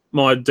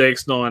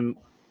DX9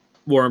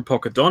 Warren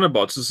Pocket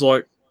Dinobots, is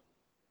like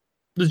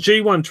the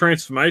G1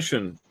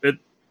 transformation.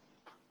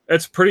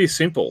 It's pretty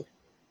simple.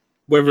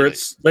 Whether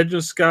it's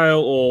Legend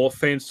scale or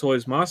Fans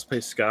Toys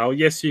Masterpiece scale,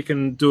 yes, you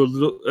can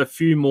do a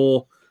few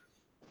more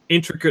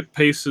intricate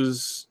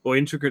pieces or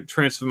intricate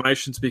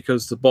transformations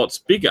because the bot's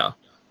bigger.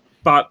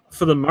 But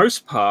for the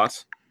most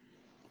part,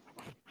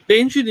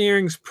 the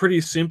engineering's pretty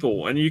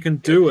simple, and you can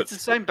do it. It's the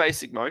same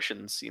basic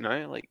motions,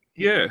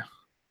 Yeah.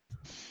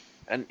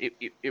 And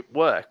it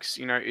works,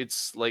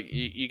 It's like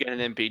you get an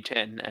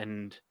MP10,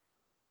 and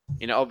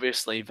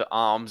obviously the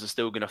arms are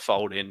still going to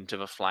fold into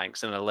the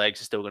flanks, and the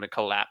legs are still going to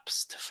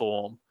collapse to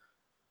form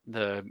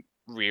the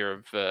rear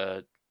of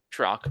the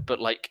truck. But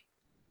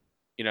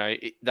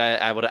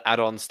they're able to add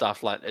on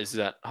stuff like there's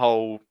that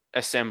whole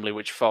assembly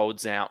which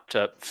folds out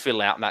to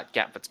fill out that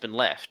gap that's been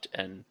left,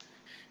 and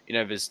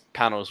there's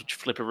panels which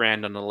flip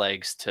around on the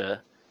legs to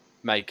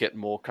make it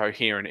more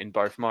coherent in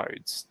both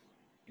modes.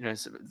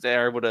 So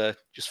they're able to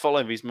just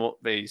follow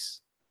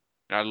these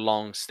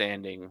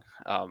long-standing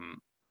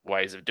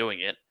ways of doing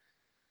it,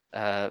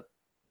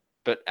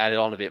 but add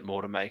on a bit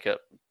more to make it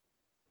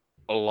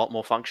a lot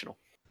more functional.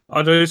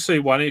 I do see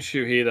one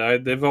issue here, though.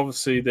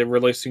 They're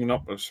releasing an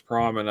Optimus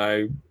Prime and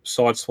a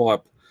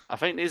Sideswipe. I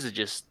think these are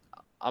just.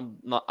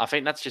 I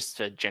think that's just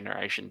a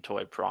Generation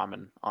Toy Prime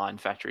and Iron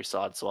Factory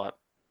Sideswipe.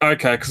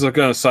 Okay, because I'm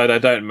going to say they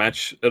don't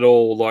match at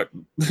all. Like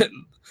the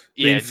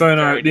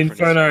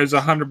Inferno is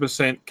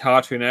 100%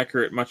 cartoon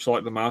accurate, much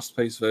like the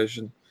Masterpiece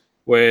version,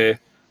 where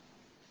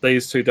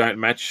these two don't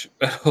match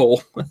at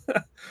all.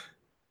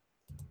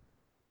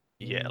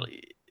 Yeah,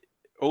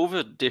 all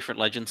the different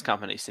Legends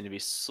companies seem to be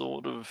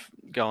sort of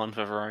going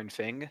for their own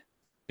thing.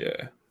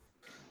 Yeah,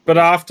 but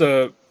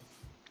after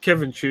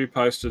Kevin Chu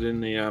posted in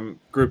the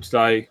group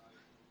today,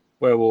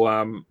 where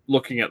we're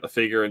looking at the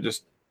figure and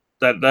just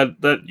that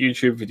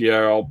YouTube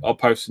video, I'll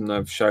post in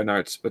the show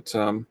notes. But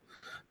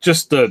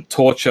just the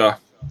torture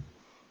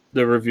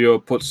the reviewer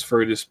puts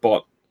through this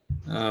bot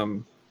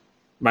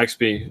makes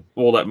me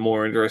all that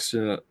more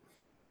interested in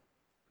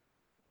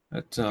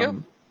it.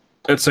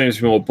 It seems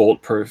more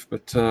bulletproof,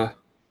 but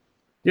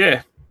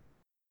yeah.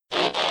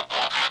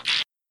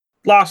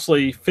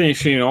 Lastly,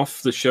 finishing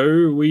off the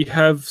show, we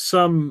have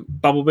some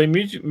Bumblebee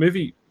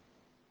movie.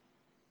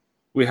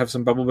 We have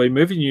some Bumblebee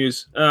movie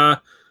news.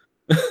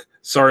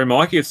 Sorry,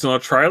 Mikey, it's not a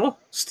trailer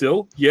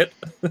still yet.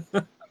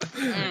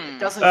 It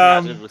doesn't come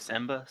out until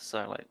December,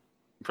 so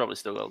probably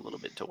still got a little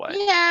bit to wait.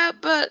 Yeah,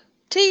 but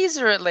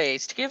teaser at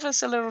least. Give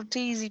us a little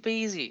teasy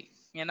peasy,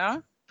 Hey,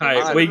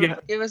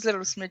 give us a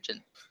little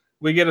smidgen.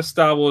 We get a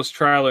Star Wars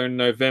trailer in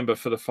November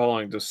for the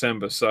following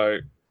December, so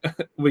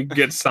we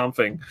get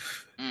something.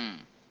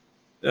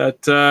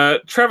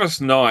 Travis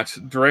Knight,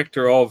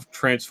 director of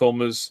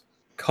Transformers: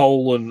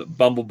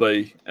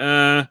 Bumblebee,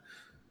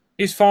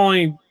 he's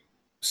finally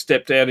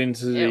stepped out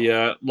into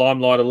the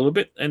limelight a little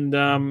bit and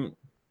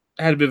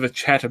had a bit of a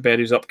chat about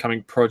his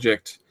upcoming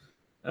project.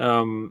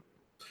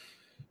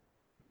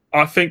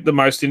 I think the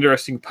most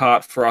interesting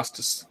part for us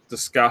to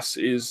discuss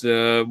is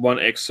one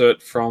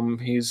excerpt from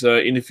his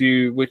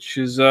interview, which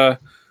is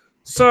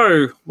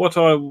so what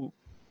I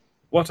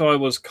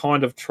was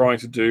kind of trying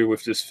to do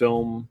with this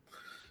film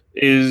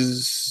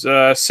is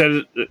it's set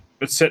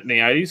in the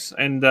 80s,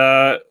 and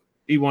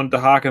he wanted to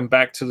harken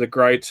back to the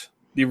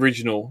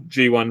original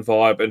G1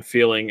 vibe and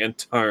feeling and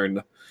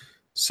tone.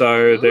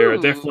 So there are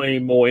definitely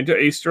more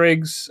Easter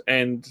eggs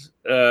and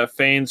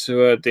fans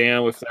who are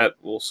down with that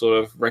will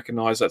sort of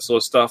recognise that sort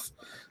of stuff.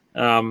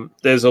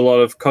 There's a lot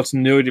of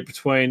continuity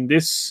between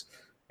this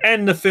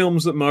and the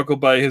films that Michael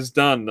Bay has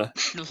done.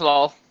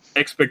 Lol.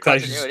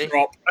 Expectations Continuity.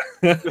 drop.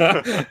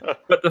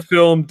 But the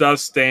film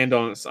does stand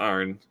on its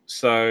own.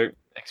 So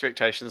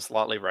Expectations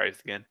slightly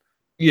raised again.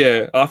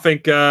 yeah, I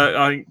think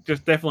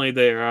just definitely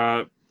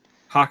they're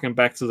harking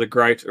back to the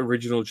great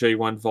original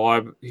G1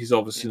 vibe. He's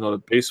obviously not a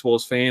Beast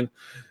Wars fan.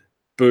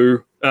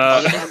 Boo.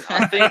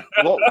 I think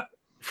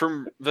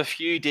from the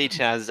few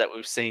details that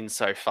we've seen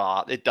so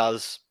far, it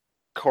does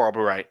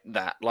corroborate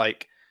that.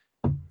 Like,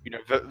 you know,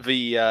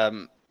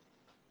 the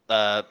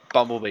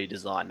Bumblebee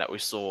design that we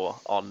saw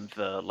on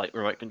the like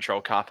remote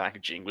control car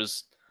packaging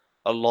was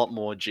a lot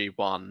more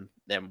G1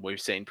 than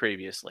we've seen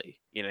previously.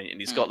 You know, and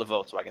he's got the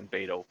Volkswagen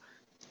Beetle.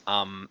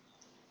 And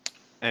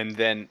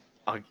then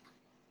I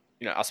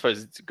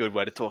suppose it's a good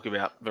way to talk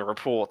about the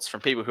reports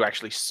from people who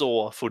actually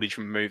saw footage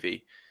from the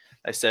movie.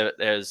 They said that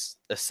there's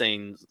a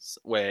scenes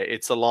where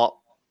it's a lot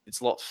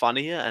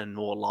funnier and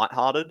more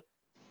lighthearted.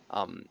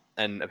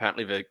 And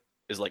apparently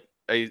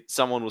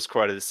someone was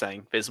quoted as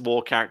saying there's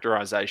more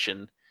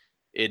characterization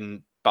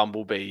in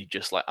Bumblebee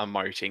just like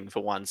emoting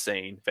for one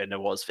scene than there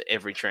was for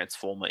every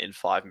Transformer in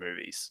 5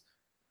 movies.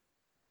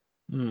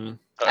 I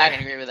can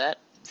agree with that.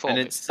 And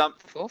it's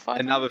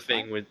another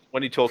thing with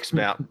when he talks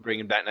about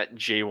bringing back that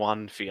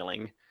G1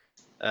 feeling.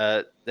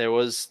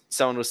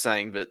 Someone was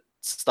saying that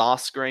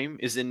Starscream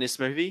is in this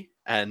movie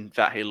and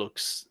that he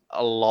looks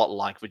a lot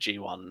like the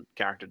G1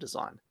 character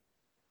design.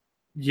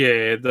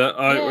 Yeah,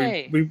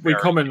 we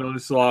commented on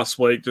this last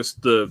week. Just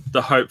the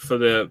hope for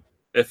the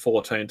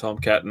F-14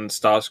 Tomcat and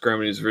Starscream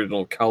in his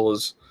original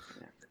colors,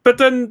 but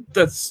then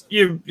that's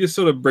you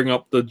sort of bring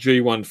up the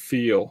G1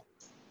 feel.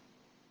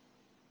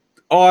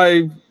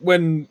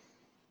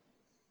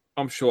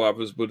 I'm sure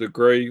others would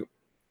agree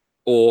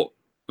or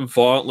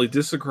violently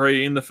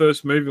disagree in the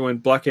first movie when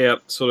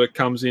Blackout sort of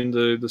comes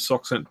into the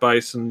Soxent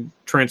base and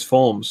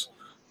transforms.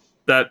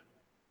 That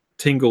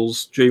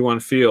tingles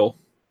G1 feel.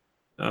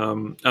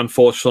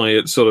 Unfortunately,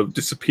 it sort of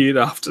disappeared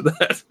after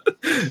that.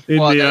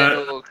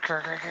 Little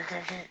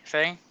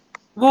thing?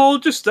 Well,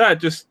 just that.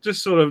 Just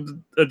sort of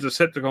a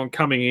Decepticon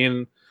coming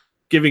in,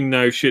 giving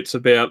no shits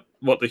about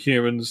what the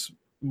humans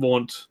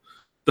want.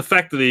 The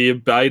fact that he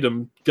obeyed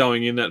them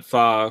going in that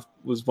far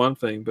was one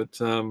thing, but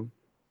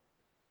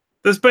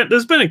there's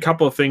been a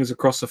couple of things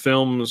across the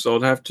films.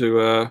 I'd have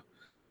to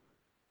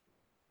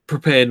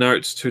prepare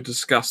notes to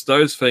discuss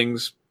those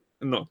things.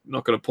 I'm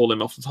not going to pull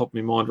them off the top of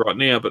my mind right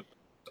now, but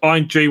I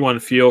think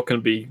G1 feel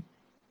can be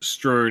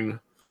strewn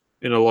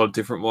in a lot of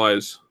different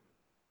ways.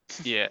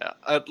 Yeah,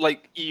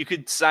 like you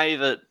could say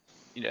that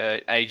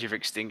Age of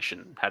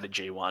Extinction had a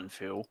G1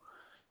 feel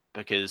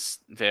because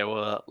there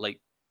were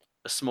like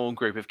a small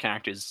group of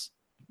characters,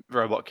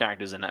 robot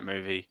characters in that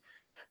movie,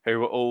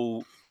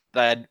 who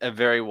they had a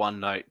very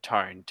one-note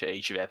tone to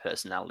each of their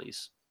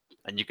personalities,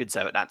 and you could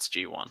say that that's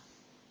G1.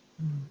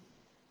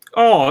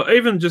 Oh,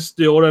 even just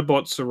the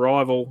Autobots'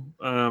 arrival,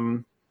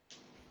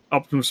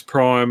 Optimus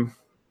Prime,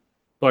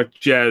 like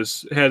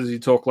Jazz. How does he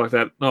talk like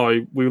that?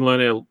 No, we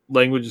learn our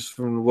languages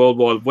from the World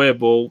Wide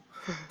Web. Well,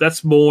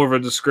 that's more of a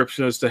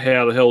description as to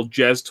how the hell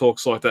Jazz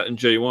talks like that in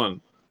G1.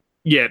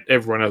 Yet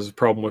everyone has a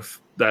problem with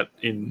that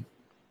in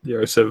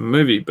the 07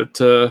 movie,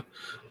 but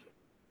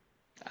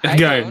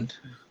again,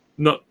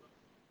 not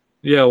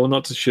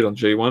to shit on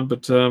G1,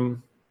 but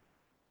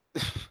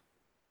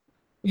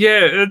yeah,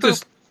 it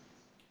just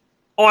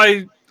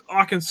I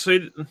can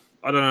see.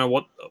 I don't know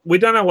what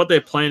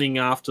they're planning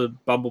after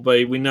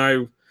Bumblebee. We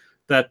know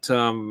that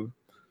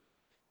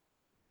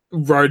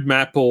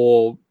roadmap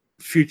or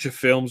future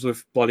films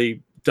with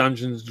bloody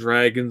Dungeons,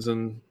 Dragons,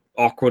 and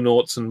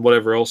Aquanauts and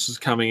whatever else is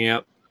coming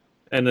out,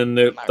 and then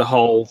the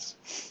whole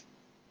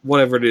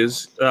whatever it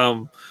is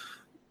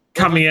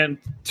coming out in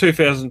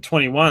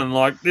 2021.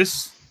 Like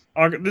this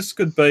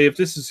could be, if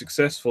this is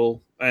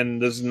successful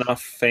and there's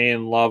enough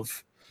fan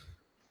love,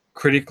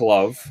 critic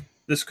love,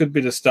 this could be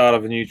the start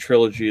of a new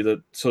trilogy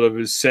that sort of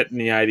is set in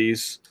the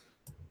 80s.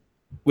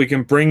 We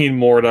can bring in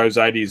more of those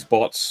 80s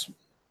bots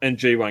and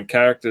G1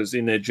 characters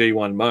in their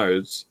G1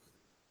 modes.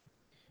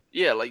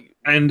 Yeah,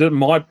 and it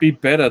might be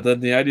better than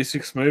the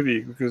 86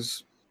 movie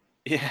because...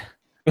 Yeah.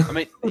 I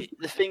mean,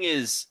 the thing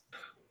is,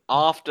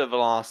 after the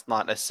last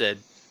night, they said,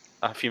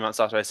 a few months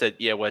after, they said,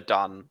 yeah, we're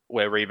done.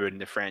 We're rebooting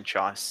the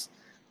franchise.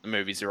 The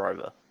movies are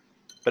over.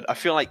 But I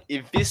feel like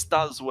if this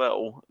does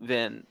well,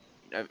 then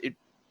it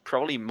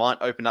probably might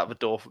open up the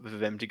door for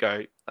them to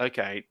go,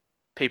 okay,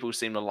 people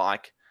seem to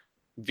like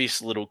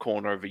this little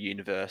corner of a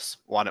universe.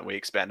 Why don't we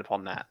expand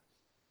upon that?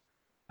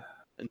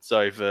 And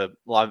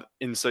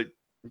so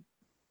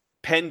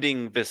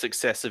pending the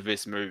success of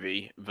this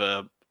movie,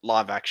 the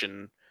live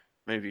action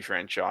movie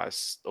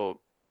franchise, or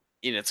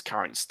in its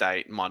current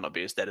state, might not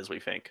be as dead as we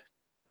think.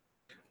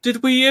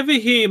 Did we ever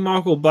hear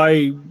Michael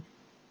Bay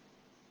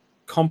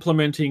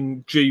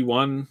complimenting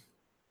G1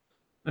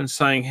 and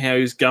saying how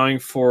he's going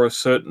for a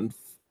certain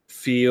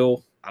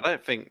feel? I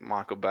don't think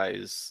Michael Bay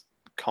has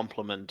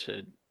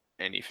complimented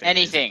anything in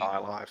his entire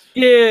life.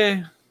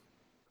 Yeah.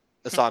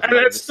 Aside And from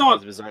maybe the it's size not-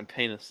 of his own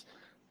penis.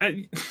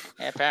 And-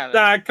 Yeah, apparently.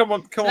 Nah, come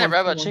on. That robot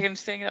come on.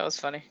 chickens thing, that was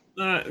funny.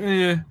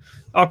 Yeah,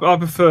 I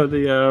prefer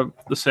the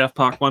South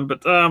Park one,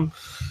 but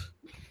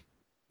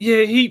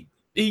yeah, he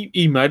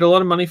made a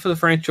lot of money for the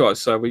franchise,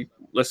 so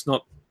let's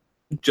not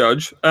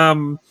judge.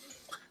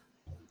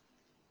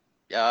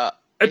 Yeah.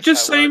 It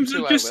just seems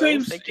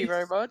Thank you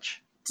very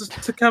much.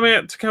 to come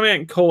out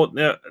and call it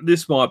now.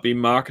 This might be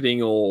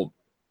marketing or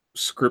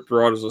script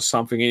writers or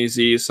something in his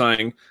ear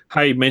saying,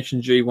 "Hey,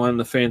 mention G1,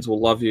 the fans will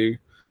love you."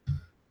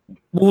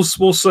 We'll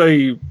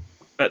see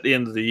at the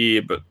end of the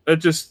year, but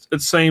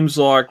it seems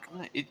like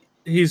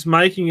he's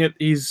making it.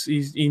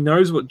 He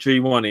knows what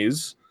G1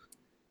 is.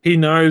 He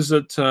knows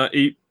that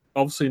he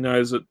obviously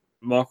knows that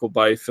Michael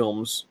Bay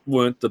films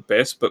weren't the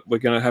best, but we're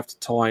going to have to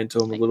tie into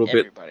them a little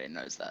bit. Everybody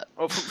knows that.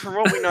 Well, from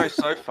what we know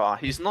so far,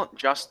 he's not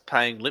just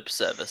paying lip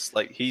service.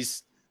 Like,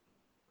 he's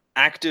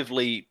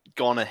actively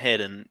gone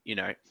ahead and,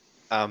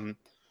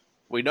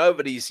 we know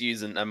that he's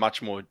using a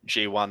much more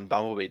G1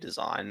 Bumblebee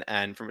design,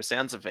 and from the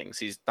sounds of things,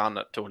 he's done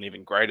it to an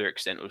even greater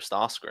extent with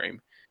Starscream.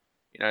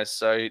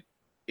 So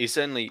he's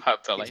certainly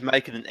he's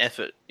making an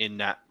effort in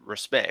that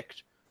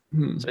respect.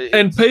 So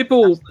and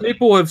people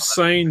have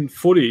seen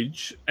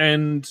footage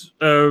and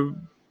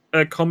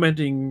are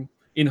commenting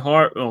in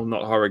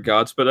not high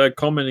regards, but are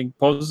commenting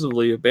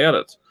positively about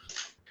it.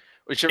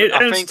 Which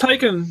I think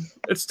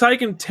it's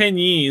taken 10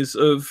 years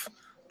of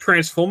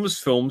Transformers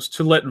films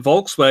to let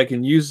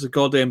Volkswagen use the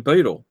goddamn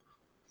Beetle.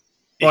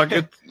 Like,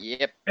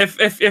 yep.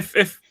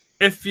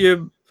 If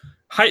you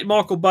hate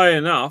Michael Bay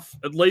enough,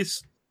 at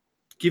least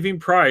give him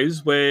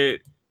praise. Where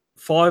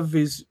 5 of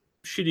his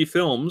shitty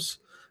films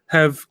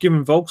have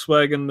given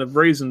Volkswagen the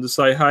reason to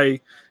say,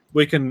 "Hey,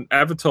 we can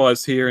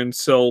advertise here and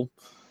sell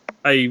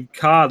a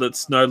car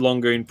that's no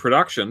longer in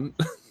production."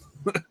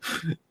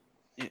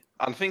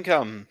 I think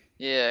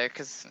yeah,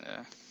 because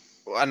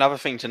another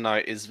thing to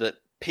note is that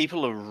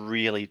people are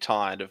really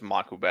tired of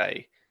Michael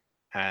Bay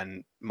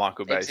and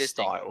Michael Bay's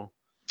style.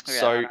 Yeah,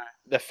 so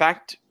the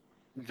fact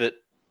that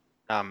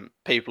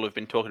people have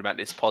been talking about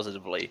this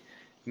positively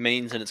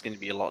means that it's going to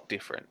be a lot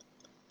different.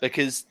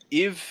 Because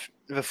if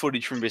the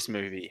footage from this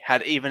movie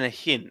had even a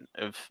hint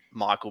of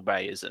Michael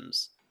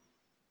Bay-isms,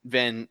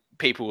 then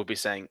people would be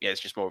saying, yeah,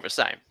 it's just more of the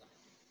same.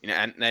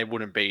 And they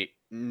wouldn't be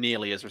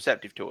nearly as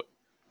receptive to it.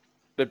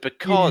 But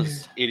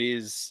because it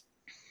is,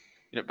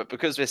 but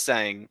because we're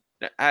saying,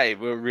 hey,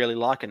 we're really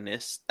liking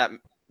this,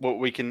 what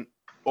we can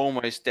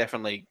almost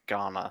definitely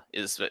garner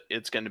is that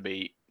it's going to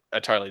be a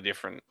totally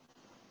different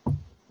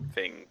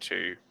thing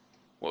to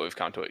what we've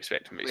come to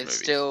expect from these movies.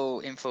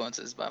 Still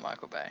influences by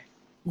Michael Bay.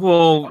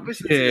 Well,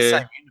 obviously it's the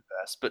same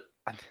universe, but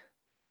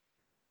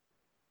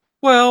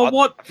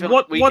what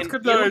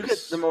could those? Look at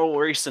the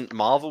more recent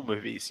Marvel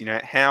movies.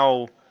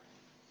 How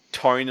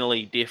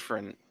tonally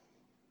different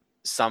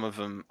some of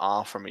them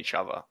are from each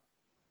other.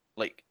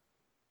 Like,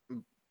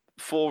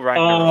 Thor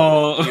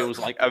Ragnarok feels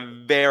like a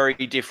very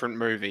different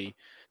movie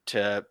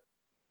to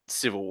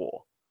Civil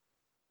War.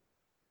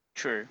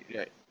 True.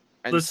 Yeah.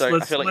 And I feel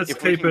like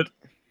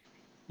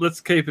let's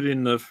keep it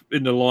in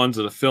the lines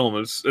of the film.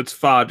 It's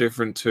far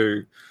different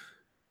to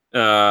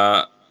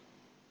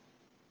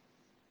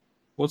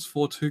what's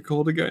 4-2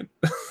 called again?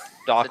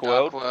 Dark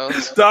World.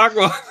 Dark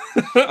World.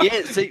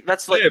 Yeah, see,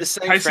 that's like the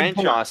same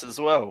franchise as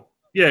well.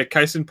 Yeah,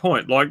 case in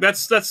point. Like,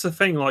 that's the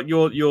thing. Like,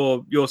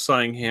 you're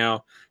saying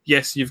how,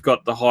 yes, you've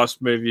got the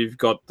heist movie, you've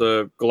got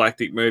the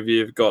galactic movie,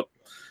 you've got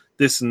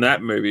this and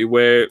that movie,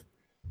 where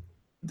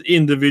the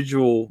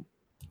individual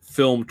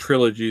film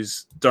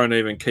trilogies don't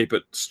even keep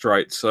it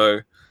straight.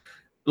 So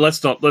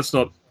let's not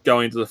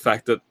go into the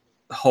fact that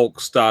Hulk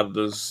started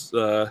as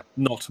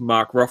not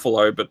Mark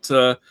Ruffalo, but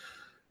the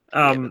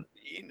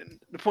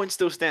point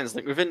still stands.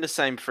 Like, within the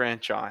same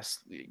franchise,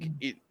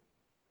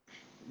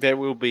 there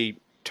will be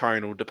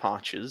tonal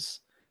departures,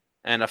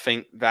 and I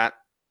think that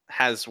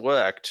has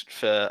worked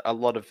for a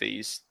lot of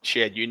these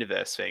shared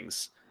universe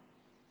things.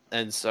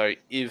 And so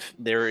if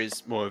there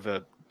is more of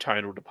a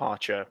tonal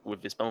departure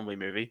with this Bumblebee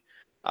movie,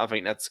 I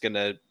think that's going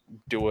to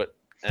do it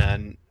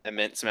an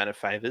immense amount of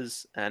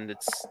favors, and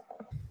it's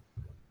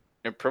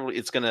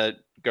going to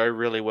go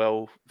really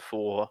well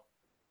for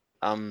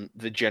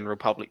the general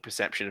public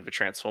perception of the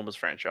Transformers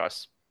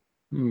franchise.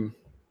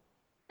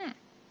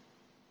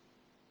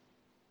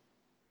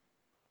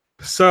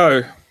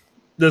 So,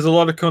 there's a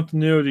lot of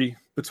continuity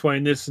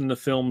between this and the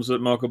films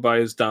that Michael Bay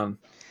has done.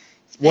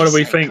 What do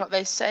we think?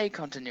 They say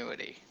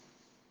continuity.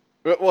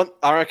 Well,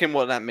 I reckon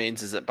what that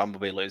means is that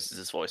Bumblebee loses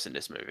his voice in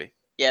this movie.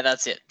 Yeah,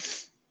 that's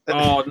it.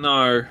 Oh,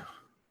 no.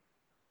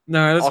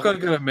 No, that's got to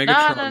go to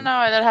Megatron.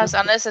 No. That has,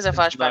 unless there's a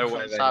flashback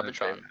from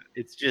Cybertron.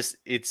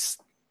 It's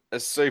a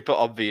super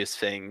obvious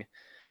thing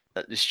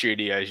that the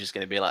studio is just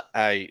going to be like,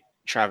 hey,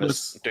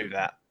 Travis, do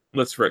that.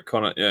 Let's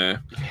retcon it, yeah.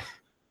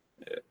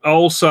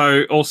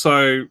 Also,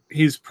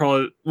 he's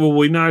probably... Well,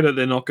 we know that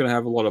they're not going to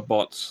have a lot of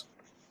bots.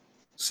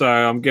 So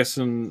I'm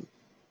guessing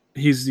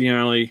he's the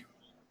only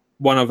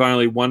one of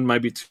only one,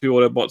 maybe 2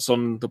 Autobots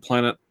on the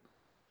planet.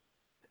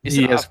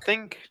 I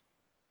think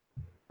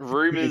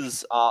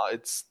rumors are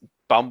it's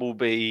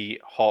Bumblebee,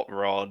 Hot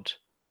Rod,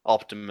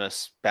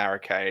 Optimus,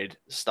 Barricade,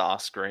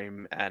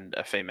 Starscream, and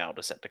a female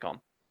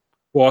Decepticon.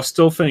 Well, I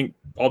still think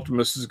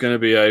Optimus is going to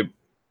be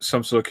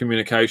some sort of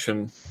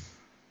communication.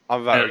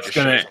 I've already just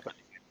shows up.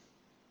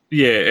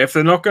 Yeah, if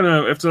they're not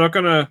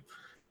gonna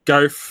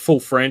go full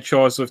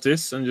franchise with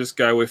this and just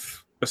go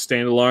with a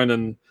standalone,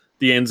 and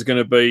the end's going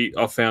to be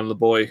I found the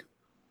boy,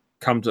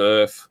 come to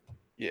Earth.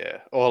 Yeah,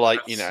 or like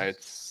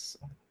it's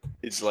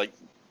like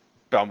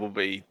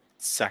Bumblebee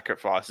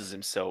sacrifices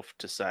himself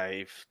to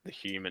save the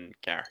human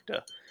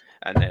character,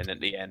 and then at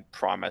the end,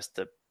 Prime has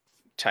to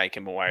take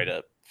him away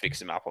to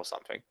fix him up or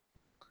something.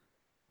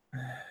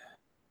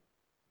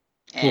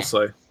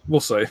 We'll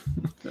see.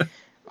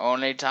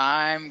 Only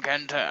time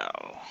can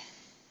tell.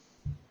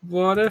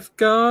 What if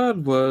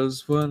God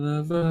was one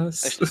of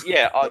us? Actually,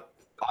 yeah,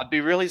 I'd be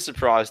really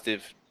surprised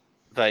if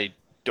they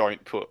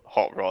don't put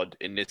Hot Rod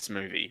in this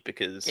movie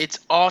because it's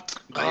Hot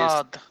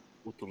God.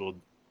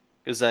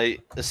 Because they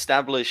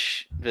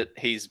establish that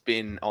he's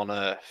been on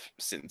Earth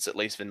since at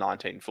least the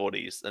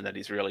 1940s, and that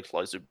he's really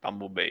close with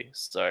Bumblebee.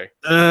 So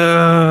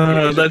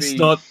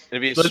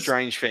it'd be a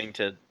strange thing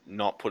to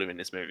not put him in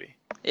this movie.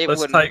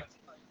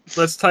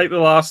 Let's take the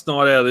last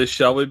night out of this,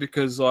 shall we?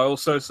 Because I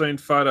also seen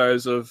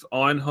photos of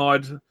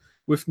Ironhide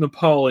with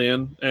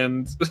Napoleon,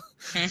 and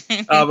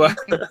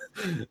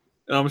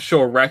I'm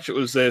sure Ratchet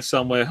was there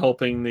somewhere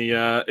helping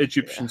the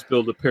Egyptians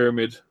build a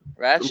pyramid.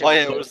 Ratchet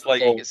was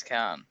like Genghis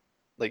Khan.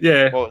 Like,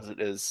 what was it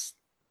as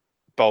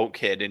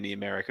Bulkhead in the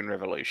American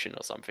Revolution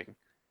or something?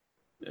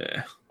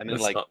 Yeah, and then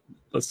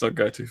let's not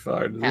go too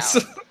far into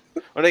this.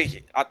 Well,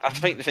 I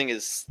think the thing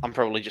is, I'm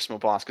probably just more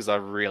biased because I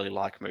really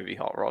like movie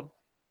Hot Rod,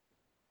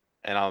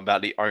 and I'm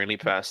about the only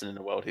person in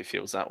the world who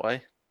feels that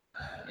way.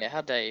 Yeah, how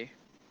dare you?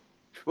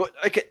 Well,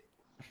 okay,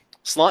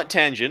 slight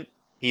tangent.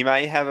 He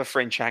may have a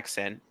French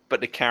accent,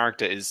 but the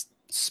character is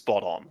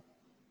spot on.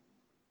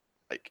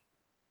 Like,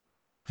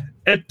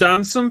 it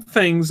done some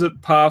things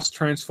that past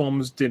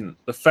Transformers didn't.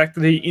 The fact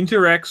that he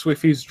interacts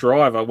with his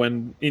driver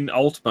when in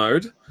alt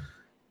mode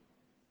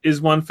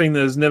is one thing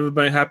that has never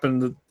been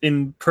happened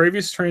in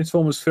previous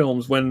Transformers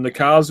films. When the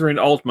cars are in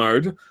alt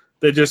mode,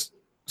 they're just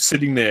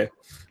sitting there.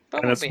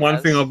 And it's one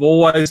thing I've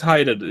always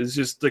hated is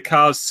just the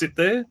cars sit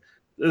there.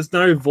 There's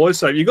no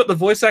voiceover. You got the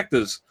voice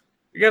actors.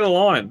 You get a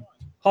line.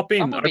 Hop in.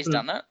 Bumblebee's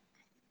done that.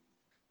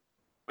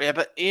 Yeah,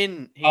 but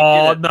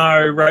no,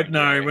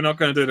 we're not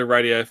going to do the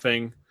radio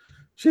thing.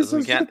 She's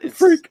a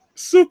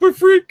super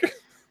freak.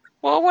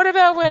 Well, what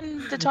about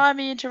when the time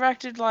he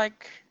interacted,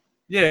 like...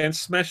 Yeah, and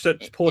smashed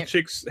that poor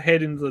chick's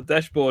head into the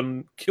dashboard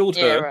and killed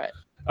her. Yeah, right.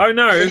 Oh,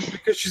 no,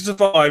 because she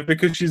survived,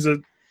 because she's a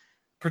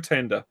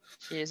pretender.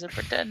 She is a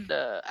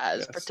pretender,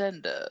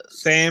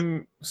 pretenders.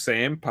 Sam,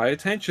 pay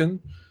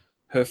attention.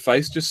 Her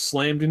face just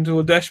slammed into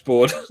a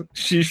dashboard.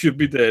 She should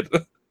be dead.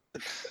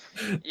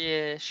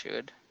 Yeah,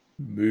 should.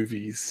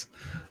 Movies.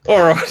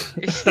 All right.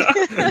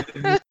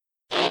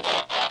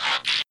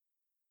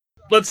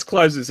 Let's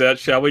close this out,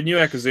 shall we? New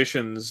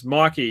acquisitions.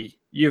 Mikey,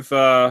 you've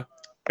found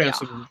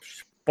some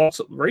bots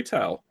at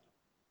retail.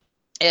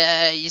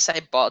 Yeah, you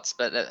say bots,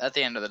 but at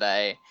the end of the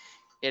day,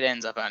 it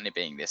ends up only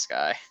being this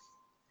guy.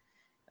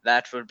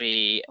 That would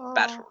be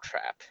Battle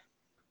Trap.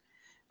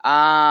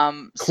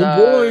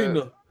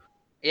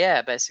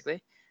 Yeah,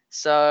 basically.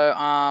 So,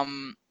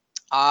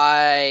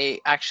 I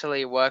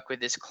actually work with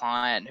this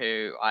client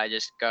who I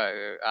just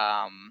go,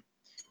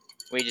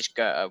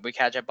 we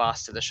catch a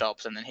bus to the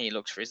shops, and then he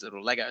looks for his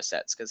little Lego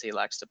sets because he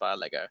likes to buy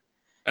Lego.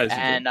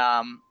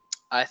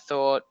 I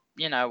thought,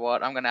 you know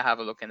what, I'm going to have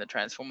a look in the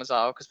Transformers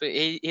aisle because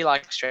he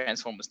likes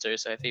Transformers too,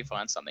 so if he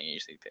finds something, he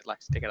usually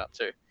likes to pick it up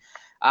too.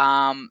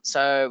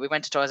 So we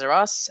went to Toys R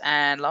Us,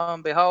 and lo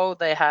and behold,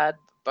 they had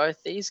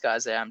both these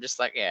guys there. I'm just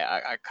like,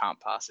 I can't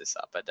pass this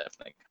up. I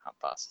definitely can't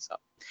pass this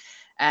up.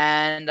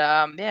 And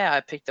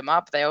I picked them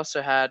up. They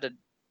also had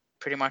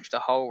pretty much the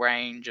whole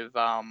range of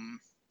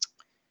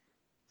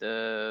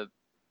the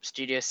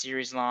Studio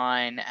Series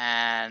line,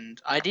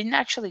 and I didn't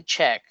actually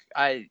check.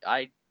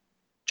 I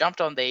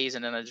jumped on these,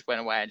 and then I just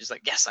went away and just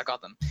like, yes, I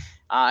got them.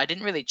 I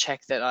didn't really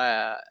check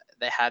that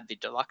they had the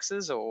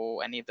deluxes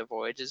or any of the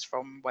Voyagers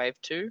from Wave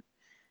 2.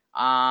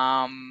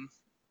 I'm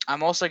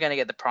also going to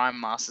get the Prime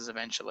Masters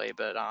eventually,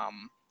 but I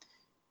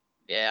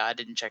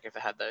didn't check if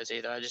it had those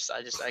either. I just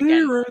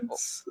again,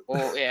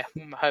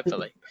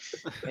 hopefully,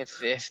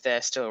 if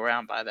they're still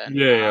around by then.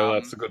 Yeah,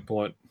 that's a good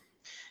point.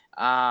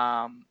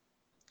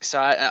 So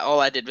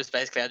all I did was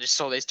basically I just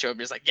saw these two. I'm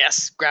just like,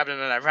 yes, grabbed them,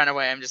 and I ran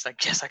away. I'm just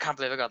like, yes, I can't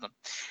believe I got them.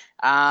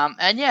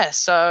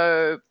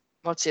 So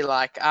what's he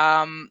like?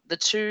 The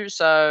two.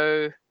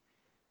 So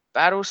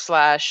Battle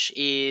Slash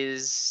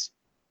is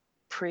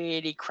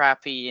pretty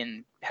crappy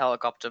in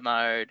helicopter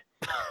mode.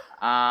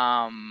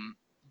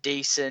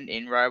 Decent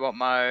in robot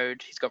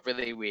mode. He's got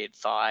really weird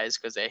thighs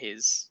because they're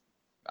his,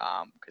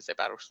 because they're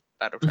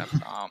Battle Trap's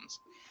arms.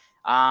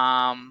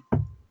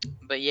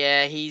 But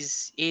yeah,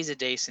 he's a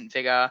decent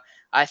figure.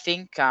 I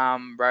think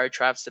Road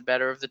Trap's the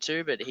better of the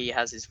two, but he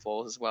has his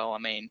flaws as well. I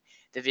mean,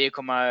 the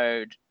vehicle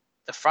mode,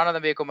 the front of the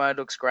vehicle mode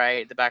looks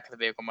great. The back of the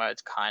vehicle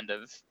mode's kind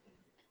of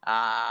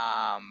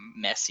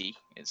messy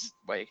is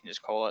what you can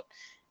just call it.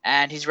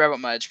 And his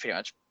robot mode's pretty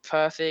much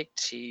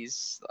perfect.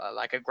 He's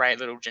like a great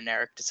little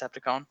generic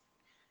Decepticon.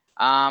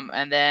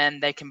 And then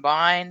they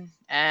combine,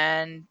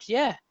 and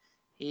yeah,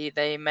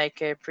 they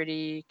make a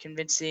pretty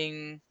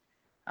convincing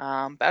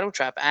battle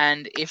trap.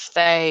 And if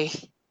they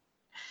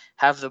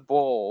have the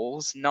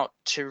balls not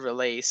to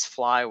release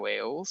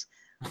flywheels,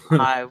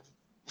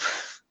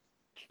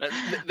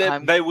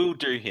 they will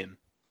do him,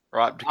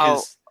 right?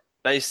 Because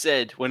they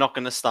said we're not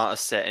going to start a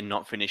set and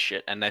not finish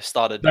it, and they've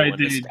started doing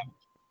this.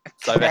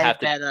 So they have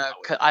to.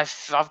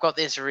 I've got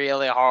this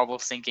really horrible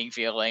sinking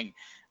feeling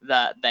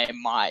that they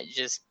might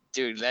just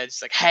do. They're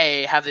just like,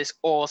 hey, have this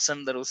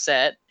awesome little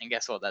set, and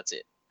guess what? That's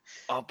it.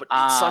 Oh, but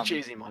it's such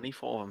easy money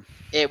for them.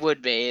 It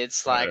would be.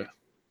 It's like,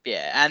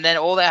 yeah, and then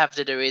all they have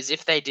to do is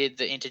if they did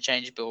the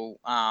interchangeable.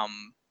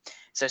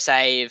 So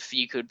say if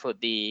you could put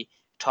the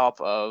top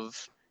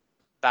of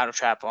Battle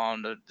Trap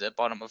on the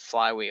bottom of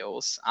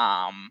Flywheels,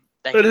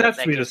 it has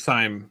to be the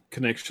same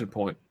connection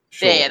point.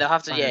 Sure. Yeah, they'll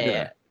have to.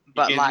 Yeah.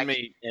 But give like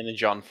me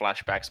Energy on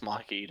flashbacks,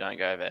 Mikey. You don't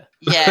go there.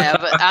 Yeah,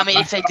 but I mean,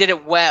 if they did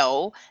it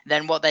well,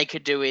 then what they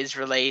could do is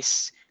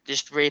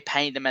just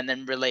repaint them and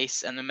then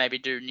release, and then maybe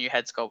do new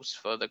head sculpts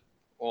for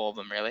all of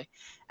them really,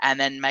 and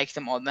then make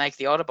the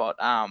Autobot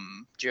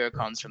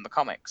Duocons from the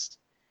comics.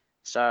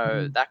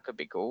 So that could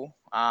be cool.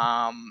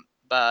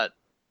 But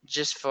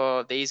just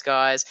for these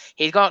guys,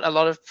 he's got a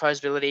lot of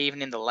posability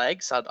even in the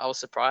legs. I was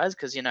surprised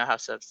because you know how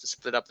to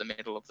split up the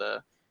middle of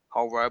the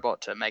whole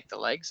robot to make the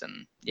legs,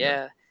 and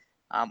yeah.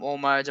 All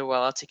modes are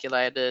well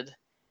articulated.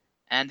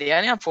 And the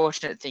only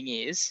unfortunate thing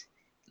is,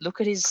 look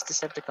at his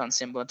Decepticon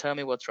symbol and tell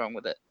me what's wrong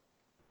with it.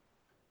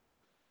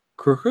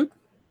 Crooked?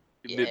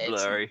 A bit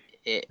blurry.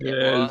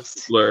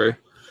 It's blurry.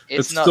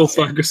 It's not still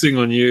focusing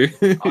on you.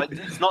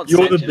 It's not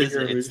You're centered, the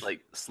bigger. it's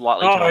like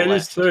slightly Oh, to the it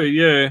left. is too.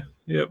 Yeah.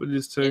 Yep, it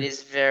is too. It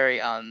is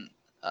very I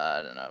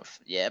don't know.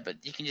 But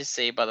you can just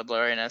see by the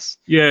blurriness.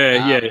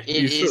 Yeah. It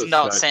is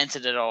not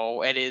centered at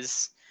all. It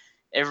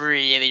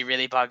really,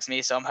 really bugs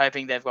me. So I'm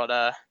hoping they've got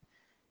a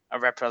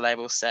repro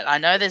label set. I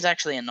know there's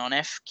actually a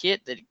non-F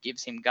kit that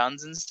gives him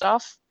guns and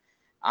stuff.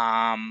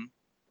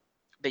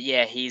 But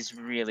yeah, he's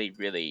really,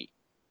 really...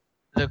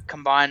 The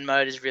combined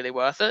mode is really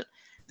worth it.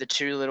 The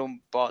two little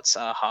bots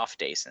are half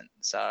decent.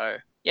 So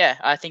yeah,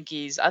 I think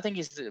he's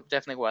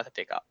definitely worth a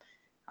pickup.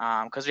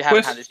 Because we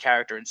haven't had this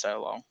character in so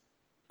long.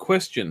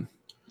 Question.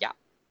 Yeah.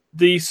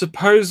 The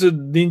supposed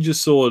ninja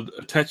sword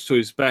attached to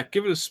his back,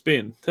 give it a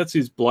spin. That's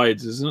his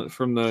blades, isn't it,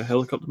 from the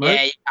helicopter mode?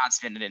 Yeah, you can't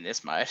spin it in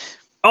this mode.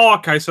 Oh,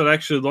 okay, so it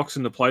actually locks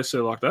into place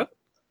there like that?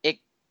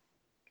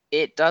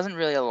 It doesn't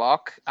really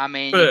lock. I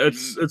mean... But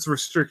it's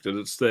restricted,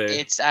 it's there.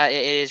 It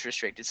is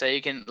restricted. So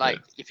you can,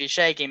 if you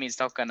shake him, he's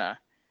not going to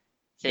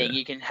thing. Yeah.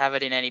 You can have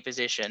it in any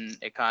position.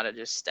 It kind of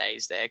just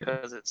stays there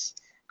because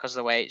of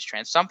the way it's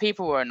transferred. Some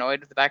people were annoyed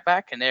with the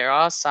backpack, and there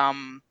are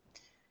some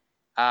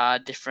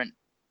different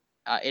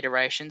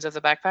iterations of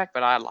the backpack,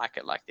 but I like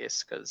it like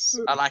this because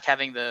I like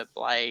having the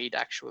blade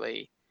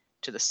actually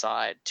to the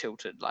side,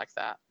 tilted like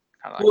that.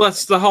 Well,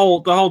 that's the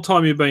whole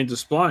time you've been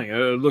displaying it.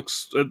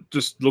 It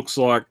just looks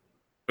like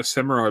a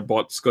samurai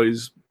bot's got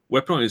his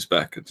weapon on his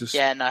back. It just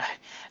no.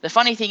 The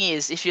funny thing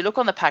is, if you look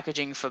on the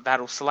packaging for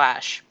Battle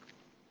Slash,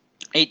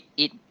 it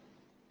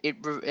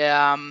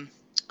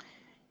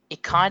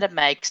kind of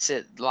makes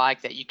it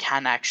like that you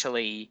can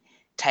actually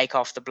take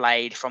off the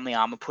blade from the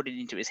arm and put it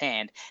into his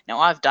hand. Now,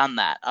 I've done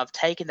that. I've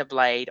taken the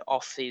blade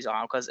off his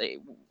arm because it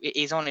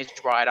is on his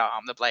right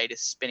arm. The blade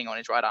is spinning on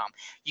his right arm.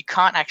 You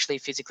can't actually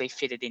physically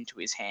fit it into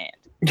his hand.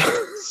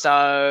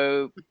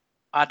 So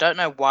I don't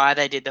know why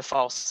they did the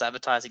false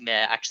advertising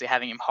there, actually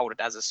having him hold it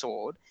as a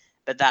sword,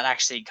 but that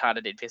actually kind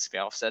of did piss me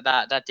off. So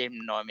that did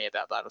annoy me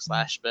about Battle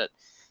Slash, but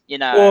you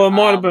know. Well, it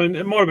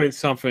might have been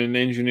something in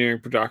engineering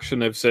production.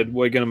 They've said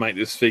we're going to make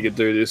this figure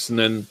do this, and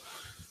then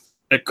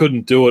it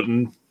couldn't do it,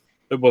 and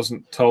it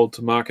wasn't told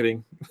to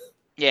marketing.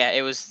 Yeah,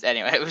 it was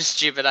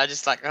stupid. I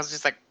was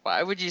just like,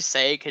 why would you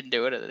say it can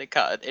do it and it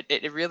can't?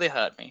 It really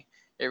hurt me.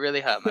 It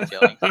really hurt my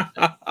feelings.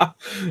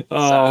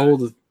 All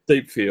the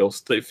deep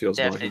feels.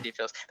 Definitely deep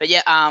feels. But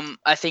yeah,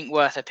 I think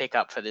worth a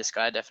pickup for this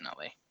guy,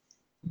 definitely.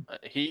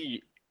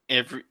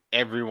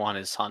 Everyone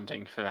is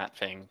hunting for that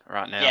thing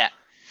right now. Yeah.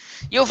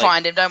 You'll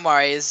find him, don't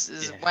worry.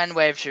 When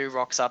Wave 2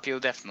 rocks up, you'll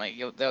be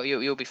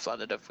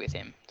flooded with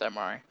him. Don't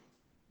worry.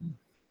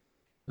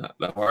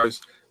 No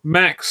worries.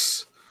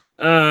 Max,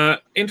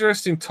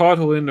 interesting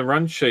title in the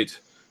run sheet.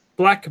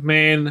 Black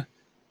Man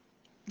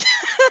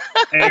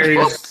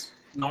Ares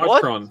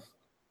Nitron.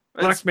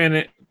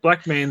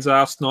 Black Man's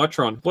ass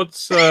Nitron.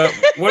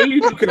 What are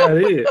you looking at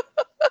here?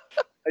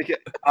 Okay.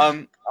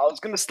 I was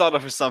going to start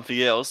off with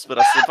something else, but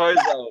I suppose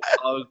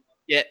I'll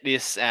get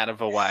this out of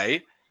the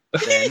way.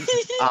 Then,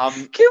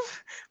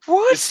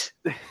 what?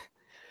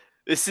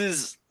 This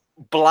is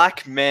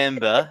Black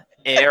Mamba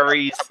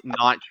Ares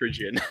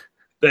Nitrogen.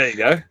 There you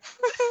go.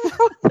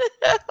 What the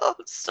hell?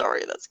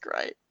 Sorry, that's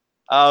great.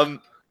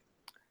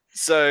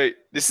 So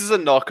this is a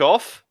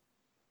knockoff.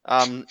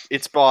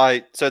 It's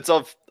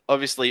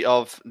obviously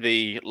of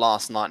the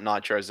Last Night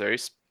Nitro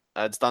Zeus.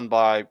 It's done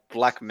by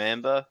Black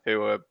Mamba, who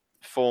were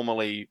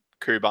formerly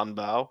Kuban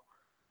Bao.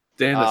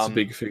 Damn, that's a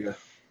big figure.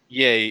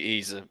 Yeah,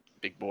 he's a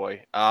big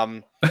boy.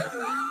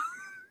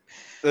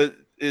 There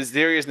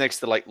he is next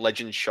to like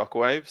Legend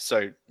Shockwave.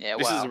 So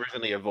this is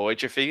originally a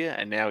Voyager figure,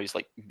 and now he's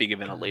like bigger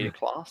than a leader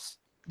class,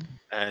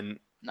 and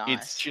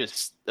it's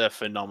just a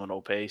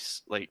phenomenal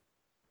piece. Like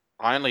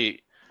I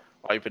only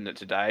opened it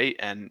today,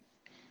 and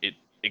it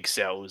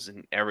excels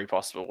in every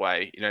possible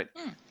way. You know,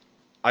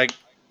 I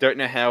don't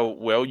know how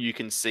well you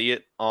can see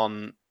it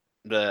on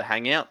the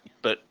Hangout,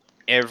 but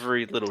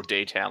every little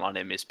detail on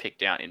him is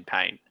picked out in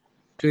paint.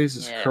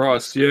 Jesus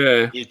Christ!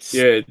 It's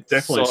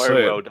definitely so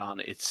well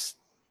done.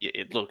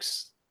 It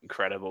looks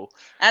incredible,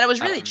 and it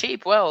was really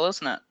cheap,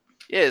 wasn't it?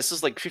 Yeah, this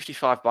is like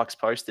 $55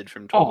 posted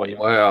from Toy.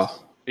 Oh wow!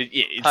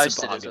 It's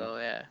posted a bargain. as well.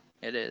 Yeah,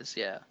 it is.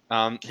 Yeah.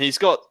 He's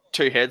got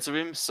 2 heads of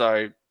him,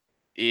 so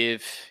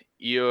if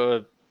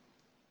you're,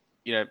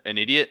 an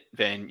idiot,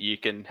 then you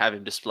can have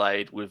him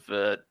displayed with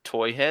a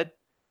toy head.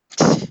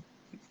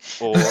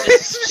 Or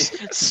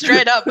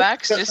straight up,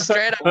 Max, just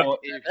straight up. Or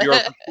if you're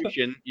a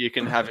proficient, you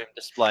can have him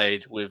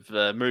displayed with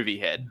the movie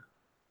head.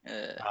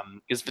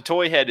 Because the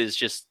toy head is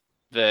just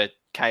the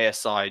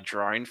KSI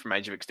drone from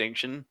Age of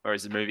Extinction,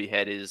 whereas the movie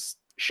head is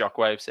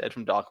Shockwave's head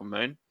from Dark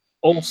Moon.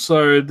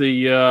 Also,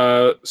 the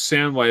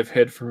Soundwave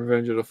head from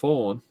Revenge of the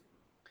Fallen.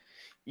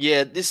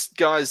 Yeah, this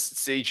guy's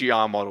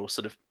CGI model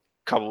sort of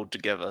cobbled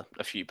together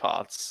a few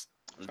parts.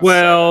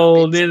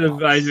 Well, then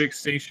of Age of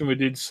Extinction, we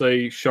did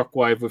see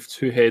Shockwave with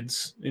 2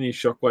 heads in his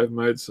Shockwave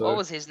mode. So what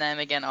was his name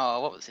again? Oh,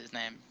 what was his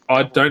name?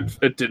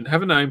 It didn't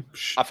have a name.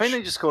 I think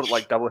they just called it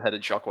like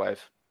double-headed Shockwave.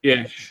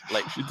 Yeah,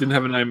 like it didn't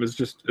have a name. It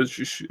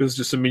was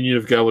just a minion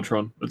of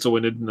Galvatron. That's all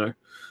we need to know.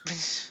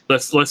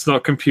 Let's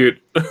not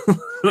compute.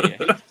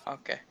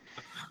 Okay.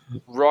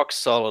 Rock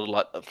solid.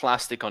 Like the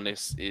plastic on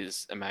this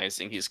is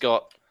amazing. He's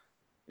got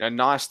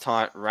nice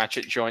tight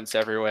ratchet joints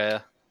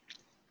everywhere.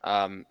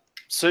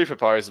 Super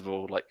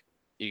posable. Like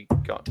you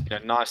got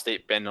nice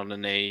deep bend on the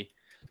knee.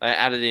 They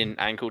added in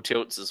ankle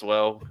tilts as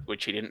well,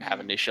 which he didn't have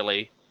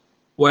initially.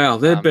 Wow,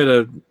 they're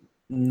better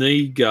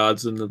knee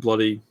guards than the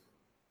bloody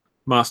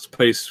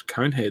Masterpiece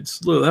cone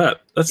heads. Look at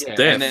that. That's death.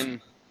 And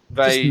then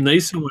they just knee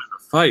someone in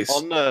the face.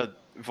 On the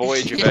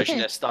Voyager version,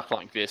 they're stuck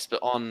like this, but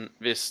on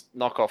this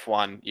knockoff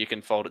one, you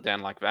can fold it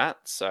down like that.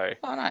 So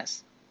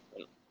nice.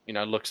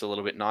 Looks a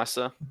little bit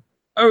nicer.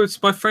 Oh,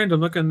 it's my friend. I'm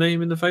not going to knee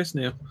him in the face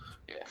now.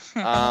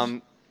 Yeah.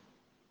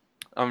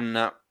 I'm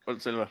not.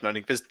 What's worth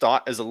noting? There's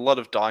a lot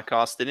of die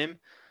cast in him.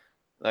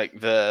 Like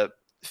the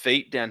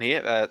feet down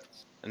here,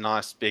 that's a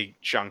nice big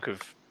chunk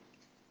of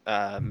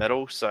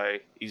metal. So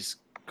he's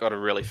got a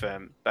really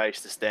firm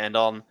base to stand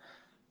on.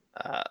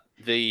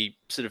 The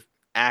sort of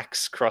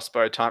axe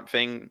crossbow type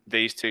thing,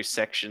 these 2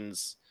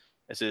 sections,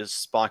 as a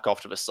spike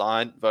off to the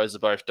side, those are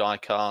both die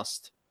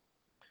cast.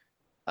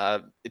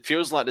 It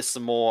feels like there's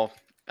some more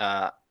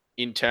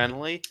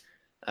internally,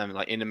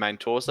 like in the main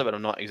torso, but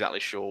I'm not exactly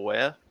sure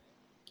where.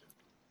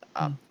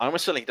 I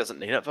almost feel like it doesn't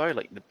need it though.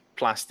 Like the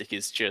plastic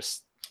is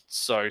just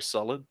so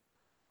solid.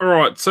 All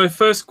right. So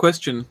first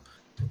question,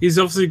 he's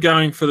obviously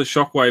going for the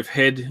Shockwave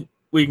head.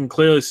 We can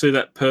clearly see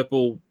that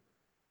purple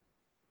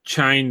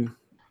chain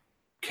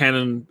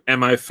cannon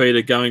ammo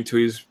feeder going to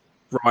his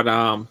right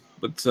arm,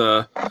 but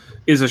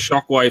is a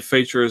Shockwave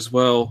feature as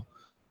well.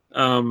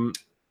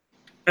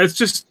 It's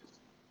just.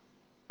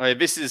 Oh, yeah,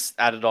 this is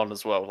added on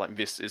as well. Like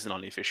this isn't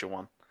on the official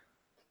one.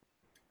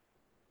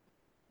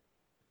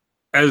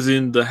 As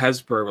in the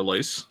Hasbro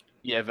release.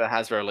 Yeah, the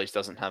Hasbro release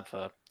doesn't have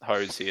a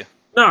hose here.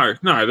 No.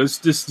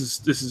 This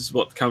is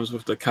what comes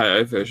with the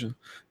KO version.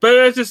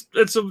 But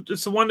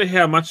it's a wonder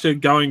how much they're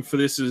going for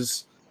this.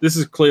 Is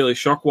clearly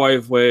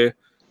Shockwave. Where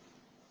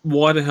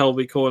why the hell are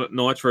we calling it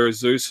Nitro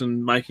Zeus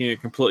and making a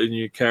completely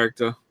new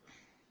character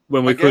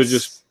when we could have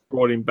just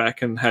brought him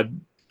back and had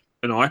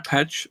an eye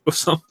patch or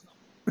something?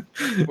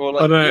 Well,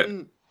 like,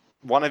 in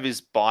one of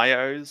his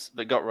bios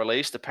that got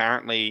released,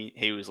 apparently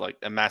he was like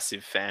a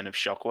massive fan of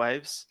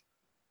Shockwaves,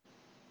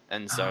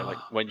 and so like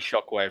when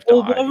Shockwave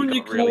died, he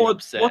got really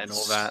upset and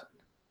all that.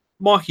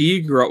 Mikey,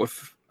 you grew up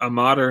with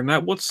Armada and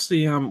that. What's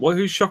the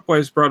who's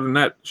Shockwave's brother in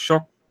that?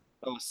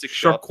 Shockquake? Six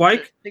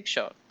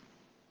Shot.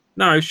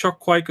 No,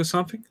 Shockquake or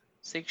something.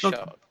 Six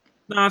Shot.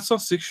 No, it's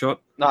not Six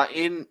Shot. No,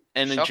 in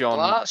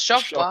Energon,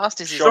 Shock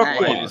Blast is his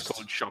Shockwave name. is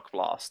called Shock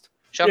Blast.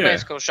 Shockwave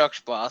is called Shock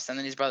Blast, and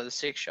then his brother's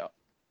Six Shot.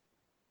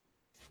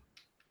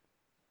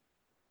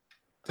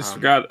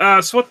 Disregard.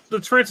 So what the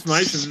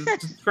transformation?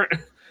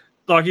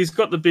 Like he's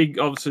got the big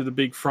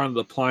front of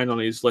the plane on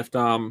his left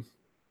arm.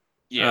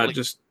 Yeah,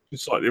 just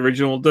like the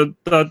original.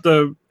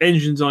 The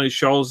engines on his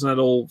shoulders and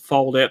that all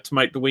fold out to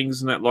make the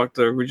wings and that like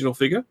the original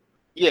figure.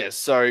 Yeah.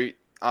 So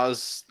I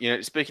was,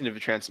 speaking of the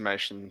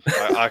transformation,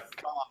 I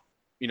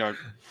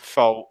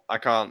can't, I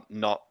can't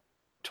not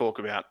talk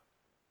about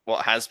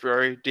what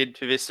Hasbro did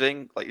to this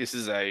thing. Like this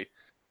is a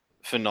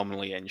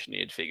phenomenally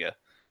engineered figure.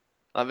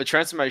 The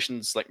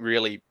transformation's like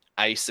really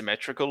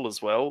asymmetrical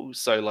as well.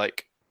 So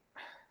like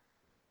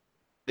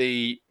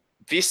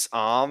this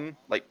arm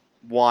like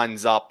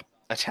winds up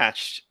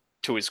attached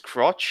to his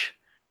crotch,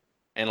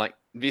 and like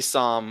this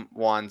arm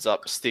winds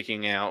up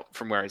sticking out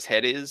from where his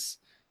head is,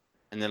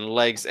 and then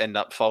legs end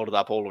up folded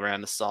up all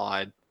around the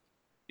side.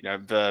 You know,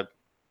 the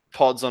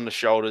pods on the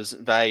shoulders,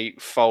 they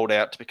fold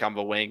out to become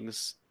the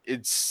wings.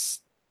 It's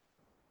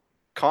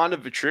kind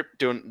of a trip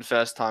doing it the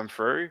first time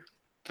through,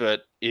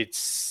 but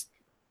it's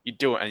you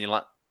do it and you're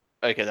like,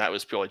 okay, that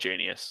was pure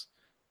genius.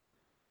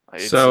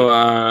 It's So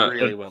a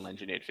really well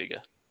engineered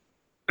figure.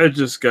 it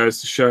just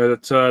goes to show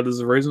that there's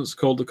a reason it's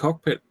called the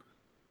cockpit.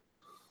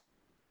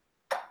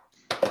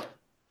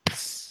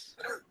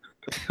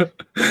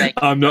 Thank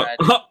you, I'm not.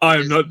 Brad.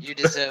 I'm not. You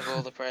deserve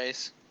all the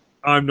praise.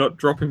 I'm not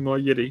dropping my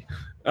Yeti.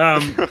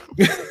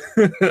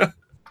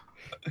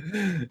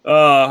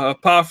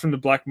 Apart from the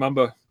Black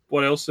Mamba,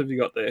 what else have you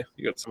got there?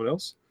 You got someone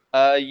else?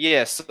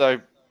 Yeah,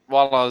 so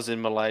while I was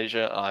in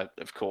Malaysia, I,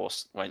 of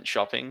course, went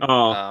shopping.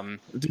 Oh.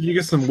 Did you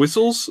get some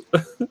whistles?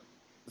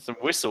 Some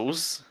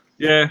whistles.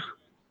 Yeah,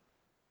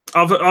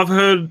 I've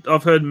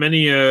heard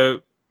many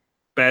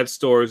bad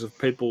stories of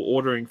people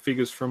ordering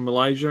figures from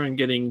Malaysia and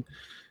getting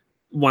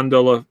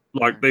 $1,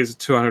 like these are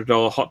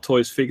 $200 Hot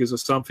Toys figures or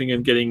something,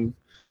 and getting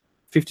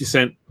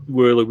 50-cent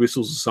whirly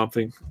whistles or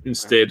something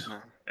instead,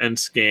 and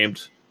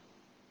scammed.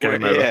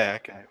 Game over. Yeah,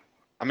 okay.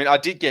 I mean, I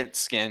did get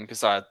scammed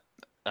because I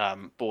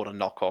bought a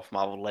knockoff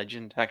Marvel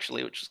Legend,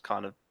 actually, which just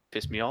kind of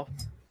pissed me off.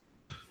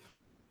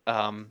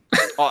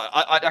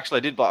 I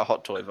actually did buy a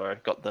Hot Toy, though.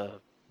 Got the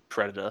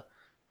Predator.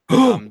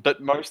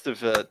 But most of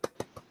the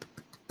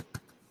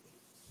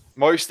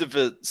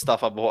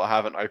stuff I bought I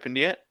haven't opened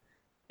yet,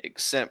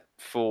 except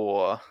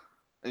for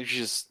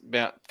just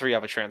about 3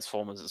 other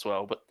Transformers as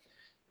well, but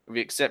with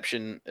the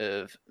exception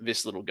of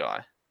this little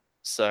guy.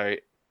 So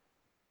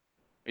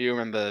you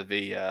remember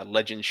the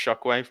Legends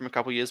Shockwave from a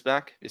couple years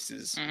back? This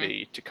is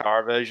the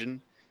Takara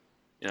version.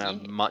 You know,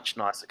 much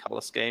nicer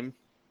color scheme.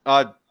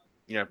 I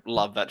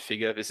love that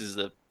figure. This is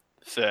the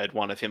 3rd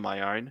one of him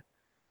I own.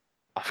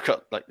 I've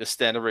got like the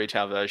standard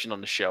retail version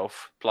on the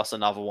shelf, plus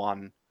another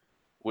one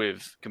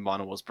with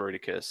Combinables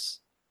Bruticus,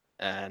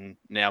 and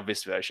now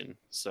this version.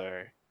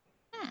 So,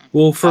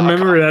 well, from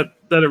memory,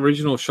 that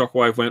original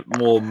Shockwave went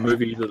more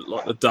movie,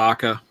 like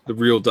the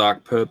real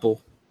dark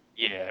purple.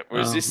 Yeah,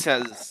 whereas this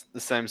has the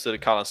same sort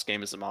of color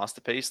scheme as the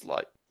Masterpiece,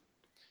 like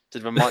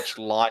sort of a much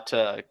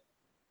lighter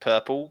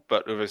purple,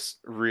 but with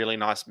a really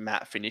nice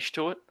matte finish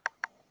to it,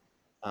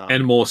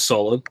 and more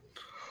solid.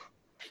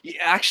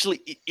 Yeah,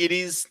 actually, it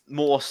is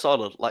more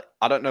solid. Like,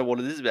 I don't know what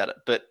it is about it,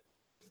 but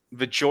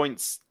the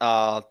joints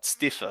are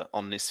stiffer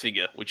on this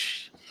figure,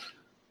 which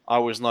I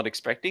was not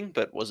expecting,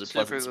 but was a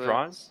pleasant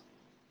surprise.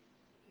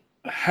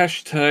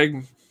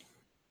 Hashtag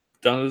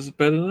done is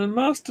better than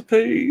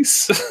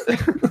Masterpiece.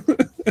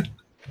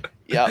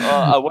 Yeah,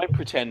 I won't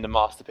pretend the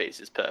Masterpiece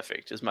is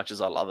perfect as much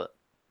as I love it.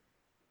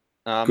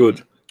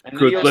 Good.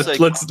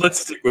 Let's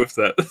stick with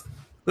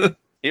that.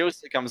 He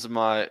also comes with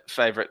my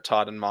favorite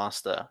Titan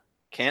Master,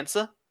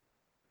 Cancer.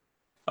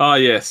 Oh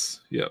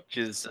yes, yep. Which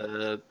is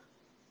the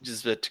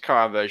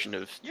Takara version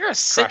of. You're a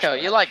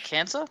sicko. You like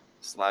Cancer?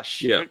 /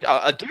 Yeah,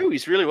 I do.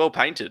 He's really well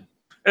painted.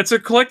 It's a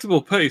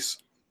collectible piece.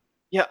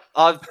 Yeah,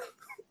 I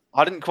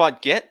didn't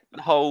quite get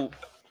the whole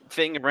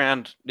thing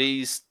around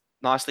these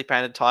nicely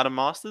painted Titan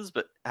Masters,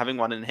 but having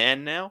one in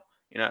hand now,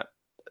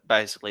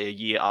 basically a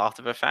year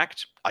after the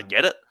fact, I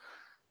get it.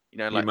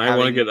 Like you may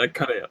want to get that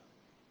cut out.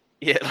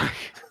 Yeah,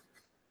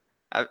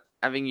 like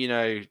having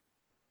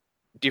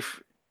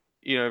different.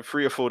 3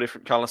 or 4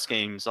 different color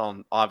schemes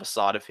on either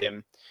side of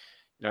him.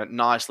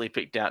 Nicely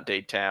picked out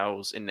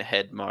details in the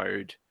head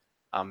mode,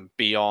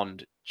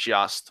 beyond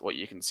just what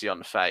you can see on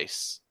the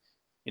face.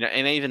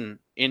 And even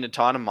in the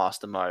Titan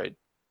Master mode,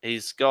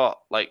 he's got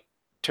like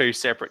 2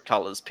 separate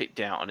colors picked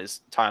out on his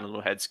tiny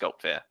little head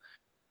sculpt there,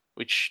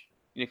 which,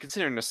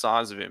 considering the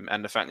size of him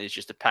and the fact that he's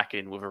just a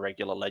pack-in with a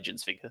regular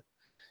Legends figure,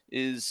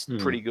 is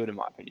pretty good in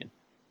my opinion.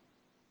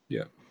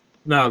 Yeah.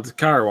 No, the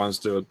Takara ones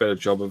do a better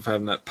job of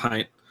having that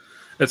paint.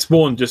 It's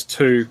more than just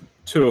two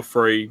or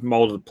 3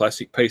 molded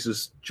plastic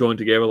pieces joined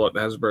together like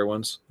the Hasbro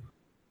ones.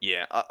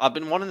 Yeah, I've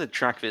been wanting to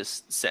track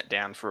this set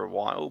down for a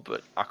while,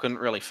 but I couldn't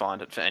really find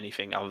it for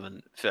anything other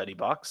than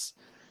 $30.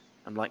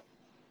 I'm like,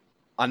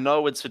 I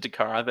know it's for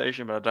Takara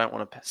version, but I don't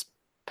want to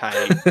pay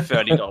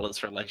 $30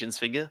 for a Legends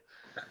figure.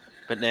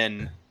 But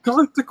then,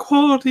 collect the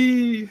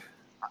quality.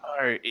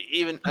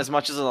 Even as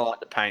much as I like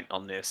the paint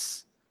on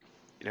this,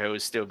 it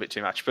was still a bit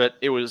too much. But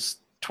it was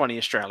 $20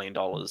 Australian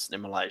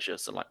in Malaysia,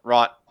 so like,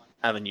 right.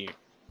 Avenue.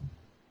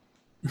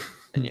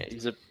 And yeah,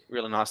 he's a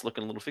really nice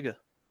looking little figure.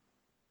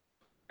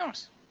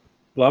 Nice.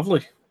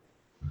 Lovely.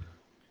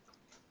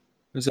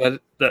 Is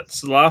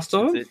that's the last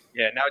of it?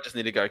 Yeah, now I just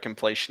need to go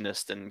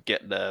completionist and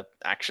get the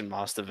Action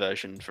Master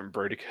version from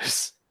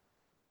Bruticus.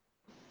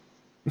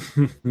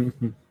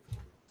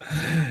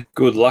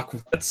 Good luck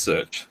with that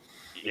search.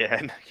 Yeah,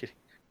 no kidding.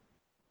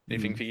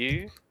 Anything for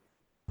you?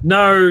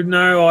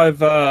 No,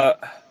 I've I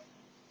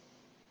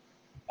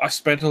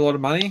spent a lot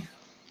of money.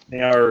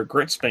 Now I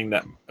regret spending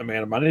that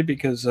amount of money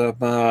because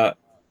I'm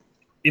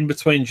in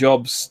between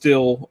jobs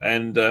still,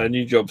 and a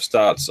new job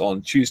starts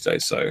on Tuesday.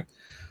 So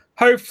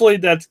hopefully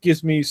that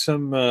gives me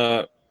some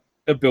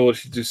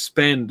ability to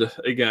spend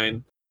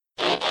again.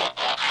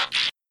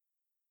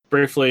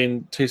 Briefly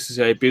in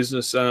TCCA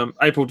business,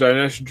 April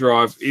donation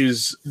drive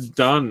is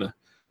done.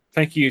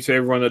 Thank you to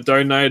everyone that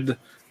donated.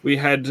 We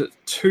had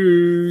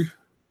 2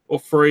 or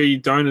 3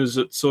 donors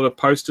that sort of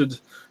posted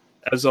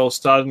as I was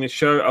starting the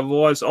show.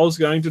 Otherwise, I was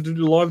going to do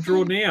the live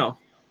draw now.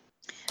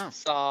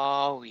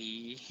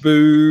 Sorry.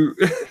 Boo.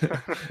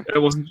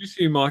 It wasn't just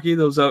you, Mikey.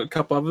 There was a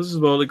couple others as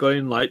well that got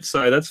in late,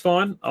 so that's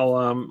fine.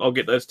 I'll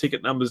get those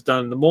ticket numbers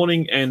done in the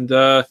morning. And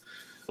Late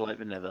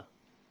but never.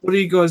 what are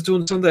you guys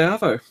doing Sunday,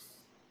 Arvo?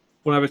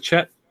 Want to have a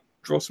chat?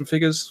 Draw some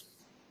figures?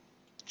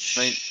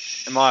 I mean,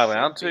 am I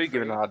allowed to,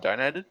 given that I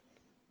donated?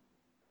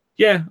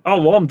 Yeah.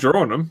 Oh, well, I'm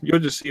drawing them. You're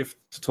just here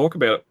to talk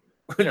about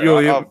it. Yeah,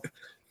 You'll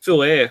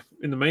fill air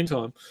in the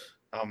meantime.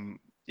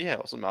 Yeah,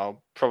 awesome.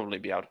 I'll probably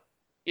be able to.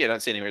 Yeah, I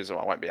don't see any reason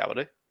why I won't be able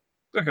to.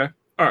 Okay.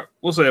 All right.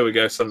 We'll see how we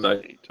go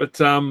Sunday. But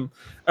a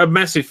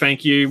massive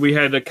thank you. We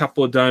had a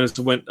couple of donors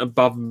that went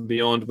above and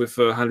beyond with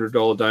a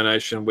 $100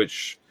 donation,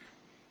 which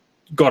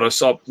got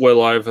us up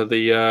well over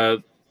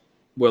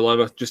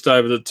just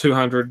over the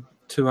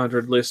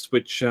 200 list,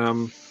 which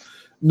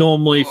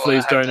normally for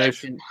these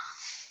donations,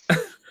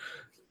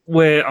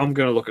 where I'm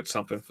going to look at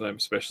something for them,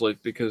 especially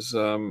because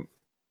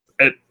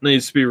it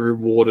needs to be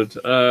rewarded.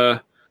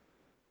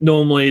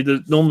 Normally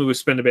we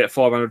spend about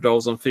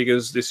 $500 on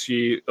figures this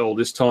year, or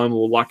this time.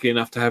 We're lucky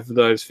enough to have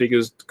those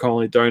figures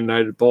kindly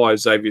donated by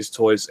Xavier's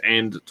Toys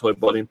and Toy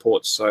Bot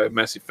Imports. So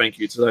massive thank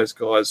you to those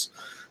guys.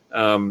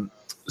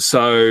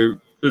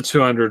 So the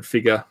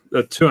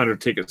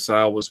 200 ticket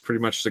sale was pretty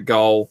much the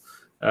goal.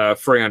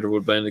 300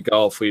 would have been the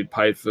goal if we had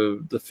paid for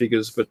the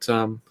figures, but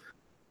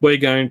we're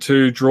going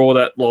to draw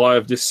that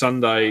live this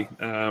Sunday.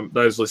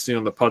 Those listening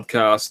on the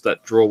podcast,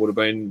 that draw would have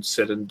been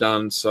said and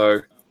done.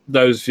 So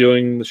those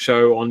viewing the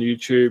show on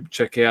YouTube,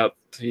 check out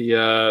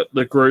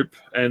the group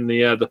and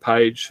the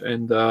page,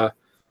 and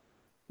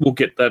we'll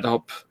get that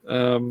up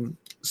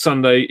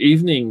Sunday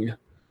evening.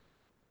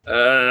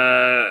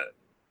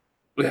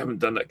 We haven't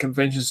done that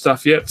convention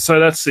stuff yet, so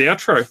that's the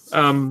outro.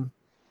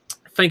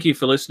 Thank you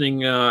for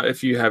listening.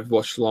 If you have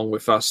watched along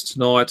with us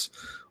tonight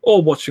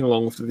or watching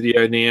along with the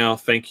video now,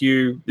 thank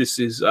you. This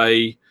is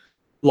a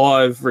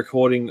live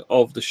recording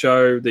of the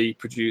show. The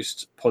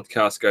produced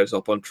podcast goes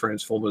up on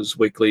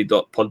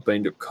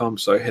transformersweekly.podbean.com,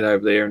 so head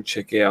over there and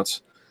check out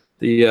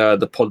the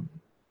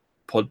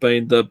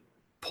Podbean, the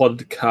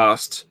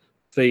podcast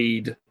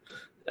feed.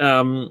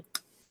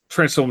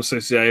 Transformers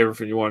CCA,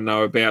 everything you want to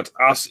know about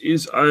us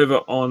is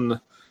over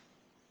on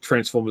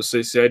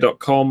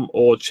transformerscca.com,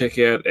 or check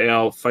out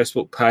our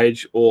Facebook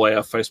page or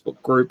our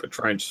Facebook group at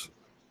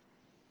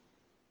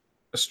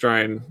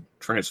Australian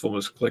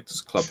Transformers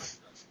Collectors Club.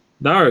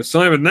 No, it's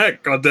not even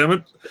that,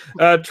 goddammit.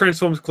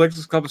 Transformers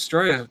Collectors Club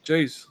Australia.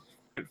 Jeez,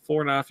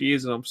 4.5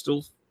 years and I'm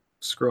still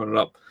screwing it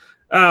up.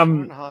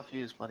 4.5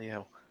 years, bloody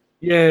hell.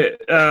 Yeah,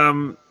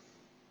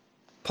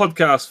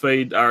 podcast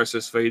feed,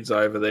 RSS feeds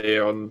over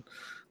there on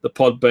the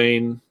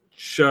Podbean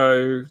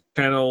show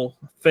channel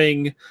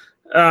thing.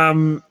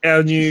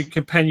 Our new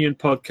companion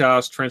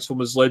podcast,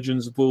 Transformers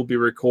Legends, will be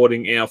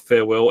recording our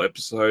farewell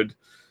episode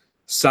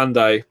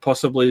Sunday,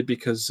 possibly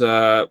because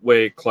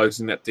we're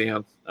closing that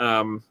down.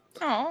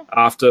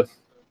 After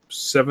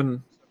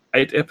 7-8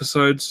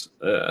 episodes,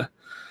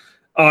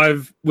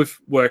 with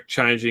work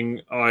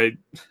changing,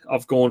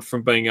 I've gone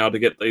from being able to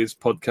get these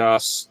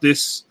podcasts,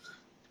 this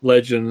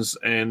Legends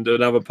and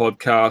another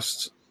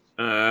podcast,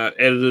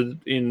 edited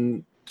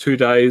in 2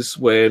 days,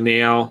 where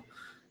now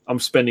I'm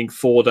spending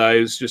 4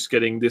 days just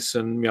getting this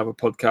and the other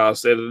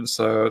podcast edited.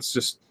 So it's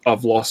just,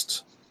 I've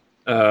lost.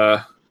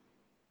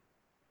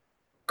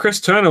 Chris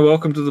Turner,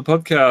 welcome to the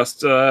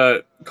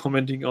podcast.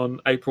 Commenting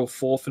on April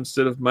 4th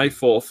instead of May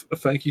 4th.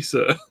 Thank you,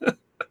 sir.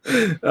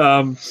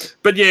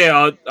 But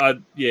yeah, I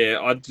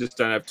just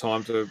don't have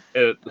time to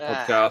edit the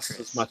podcast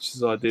as much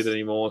as I did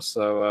anymore.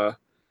 So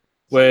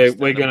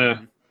we're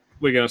gonna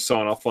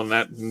sign off on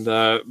that and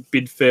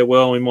bid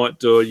farewell. We might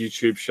do a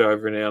YouTube show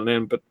every now and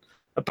then, but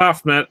apart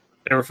from that,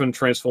 everything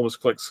Transformers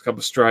Collectors Club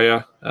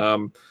Australia.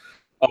 I've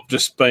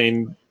just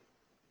been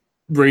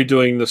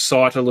redoing the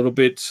site a little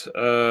bit.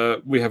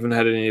 We haven't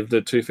had any of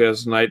the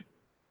 2008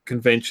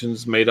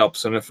 conventions,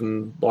 meetups, and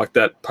anything like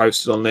that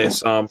posted on there,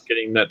 so I'm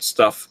getting that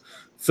stuff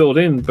filled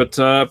in. But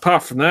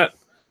apart from that,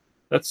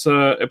 that's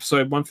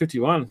episode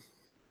 151.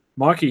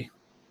 Mikey.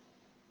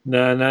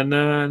 Na na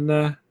na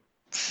na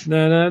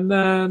na na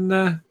na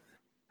na.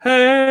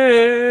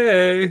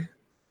 Hey.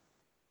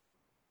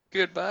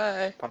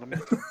 Goodbye. Pardon me.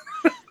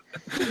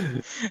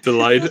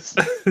 Delayed.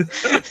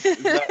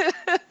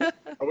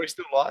 Are we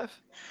still live?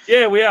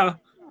 Yeah, we are.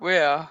 We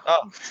are.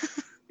 Oh,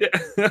 Yeah.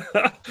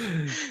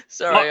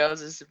 Sorry, I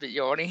was just a bit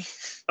yawny.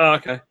 Oh,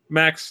 okay.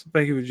 Max,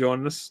 thank you for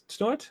joining us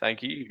tonight.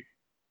 thank you.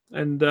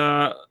 And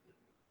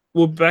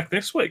we'll be back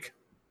next week.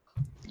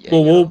 Yeah,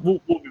 Well,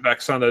 we'll be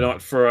back Sunday night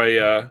for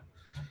a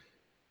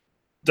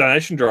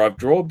donation drive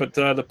draw, but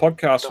the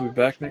podcast will be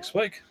back next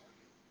week.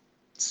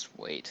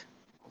 Sweet.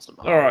 Awesome.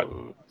 All right.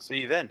 See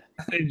you then.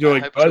 Enjoy, I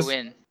hope guys. to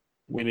win.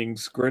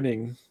 Winning's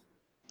grinning.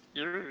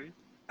 Yeah.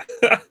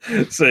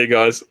 See you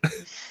guys.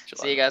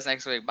 See you guys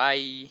next week.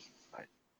 Bye.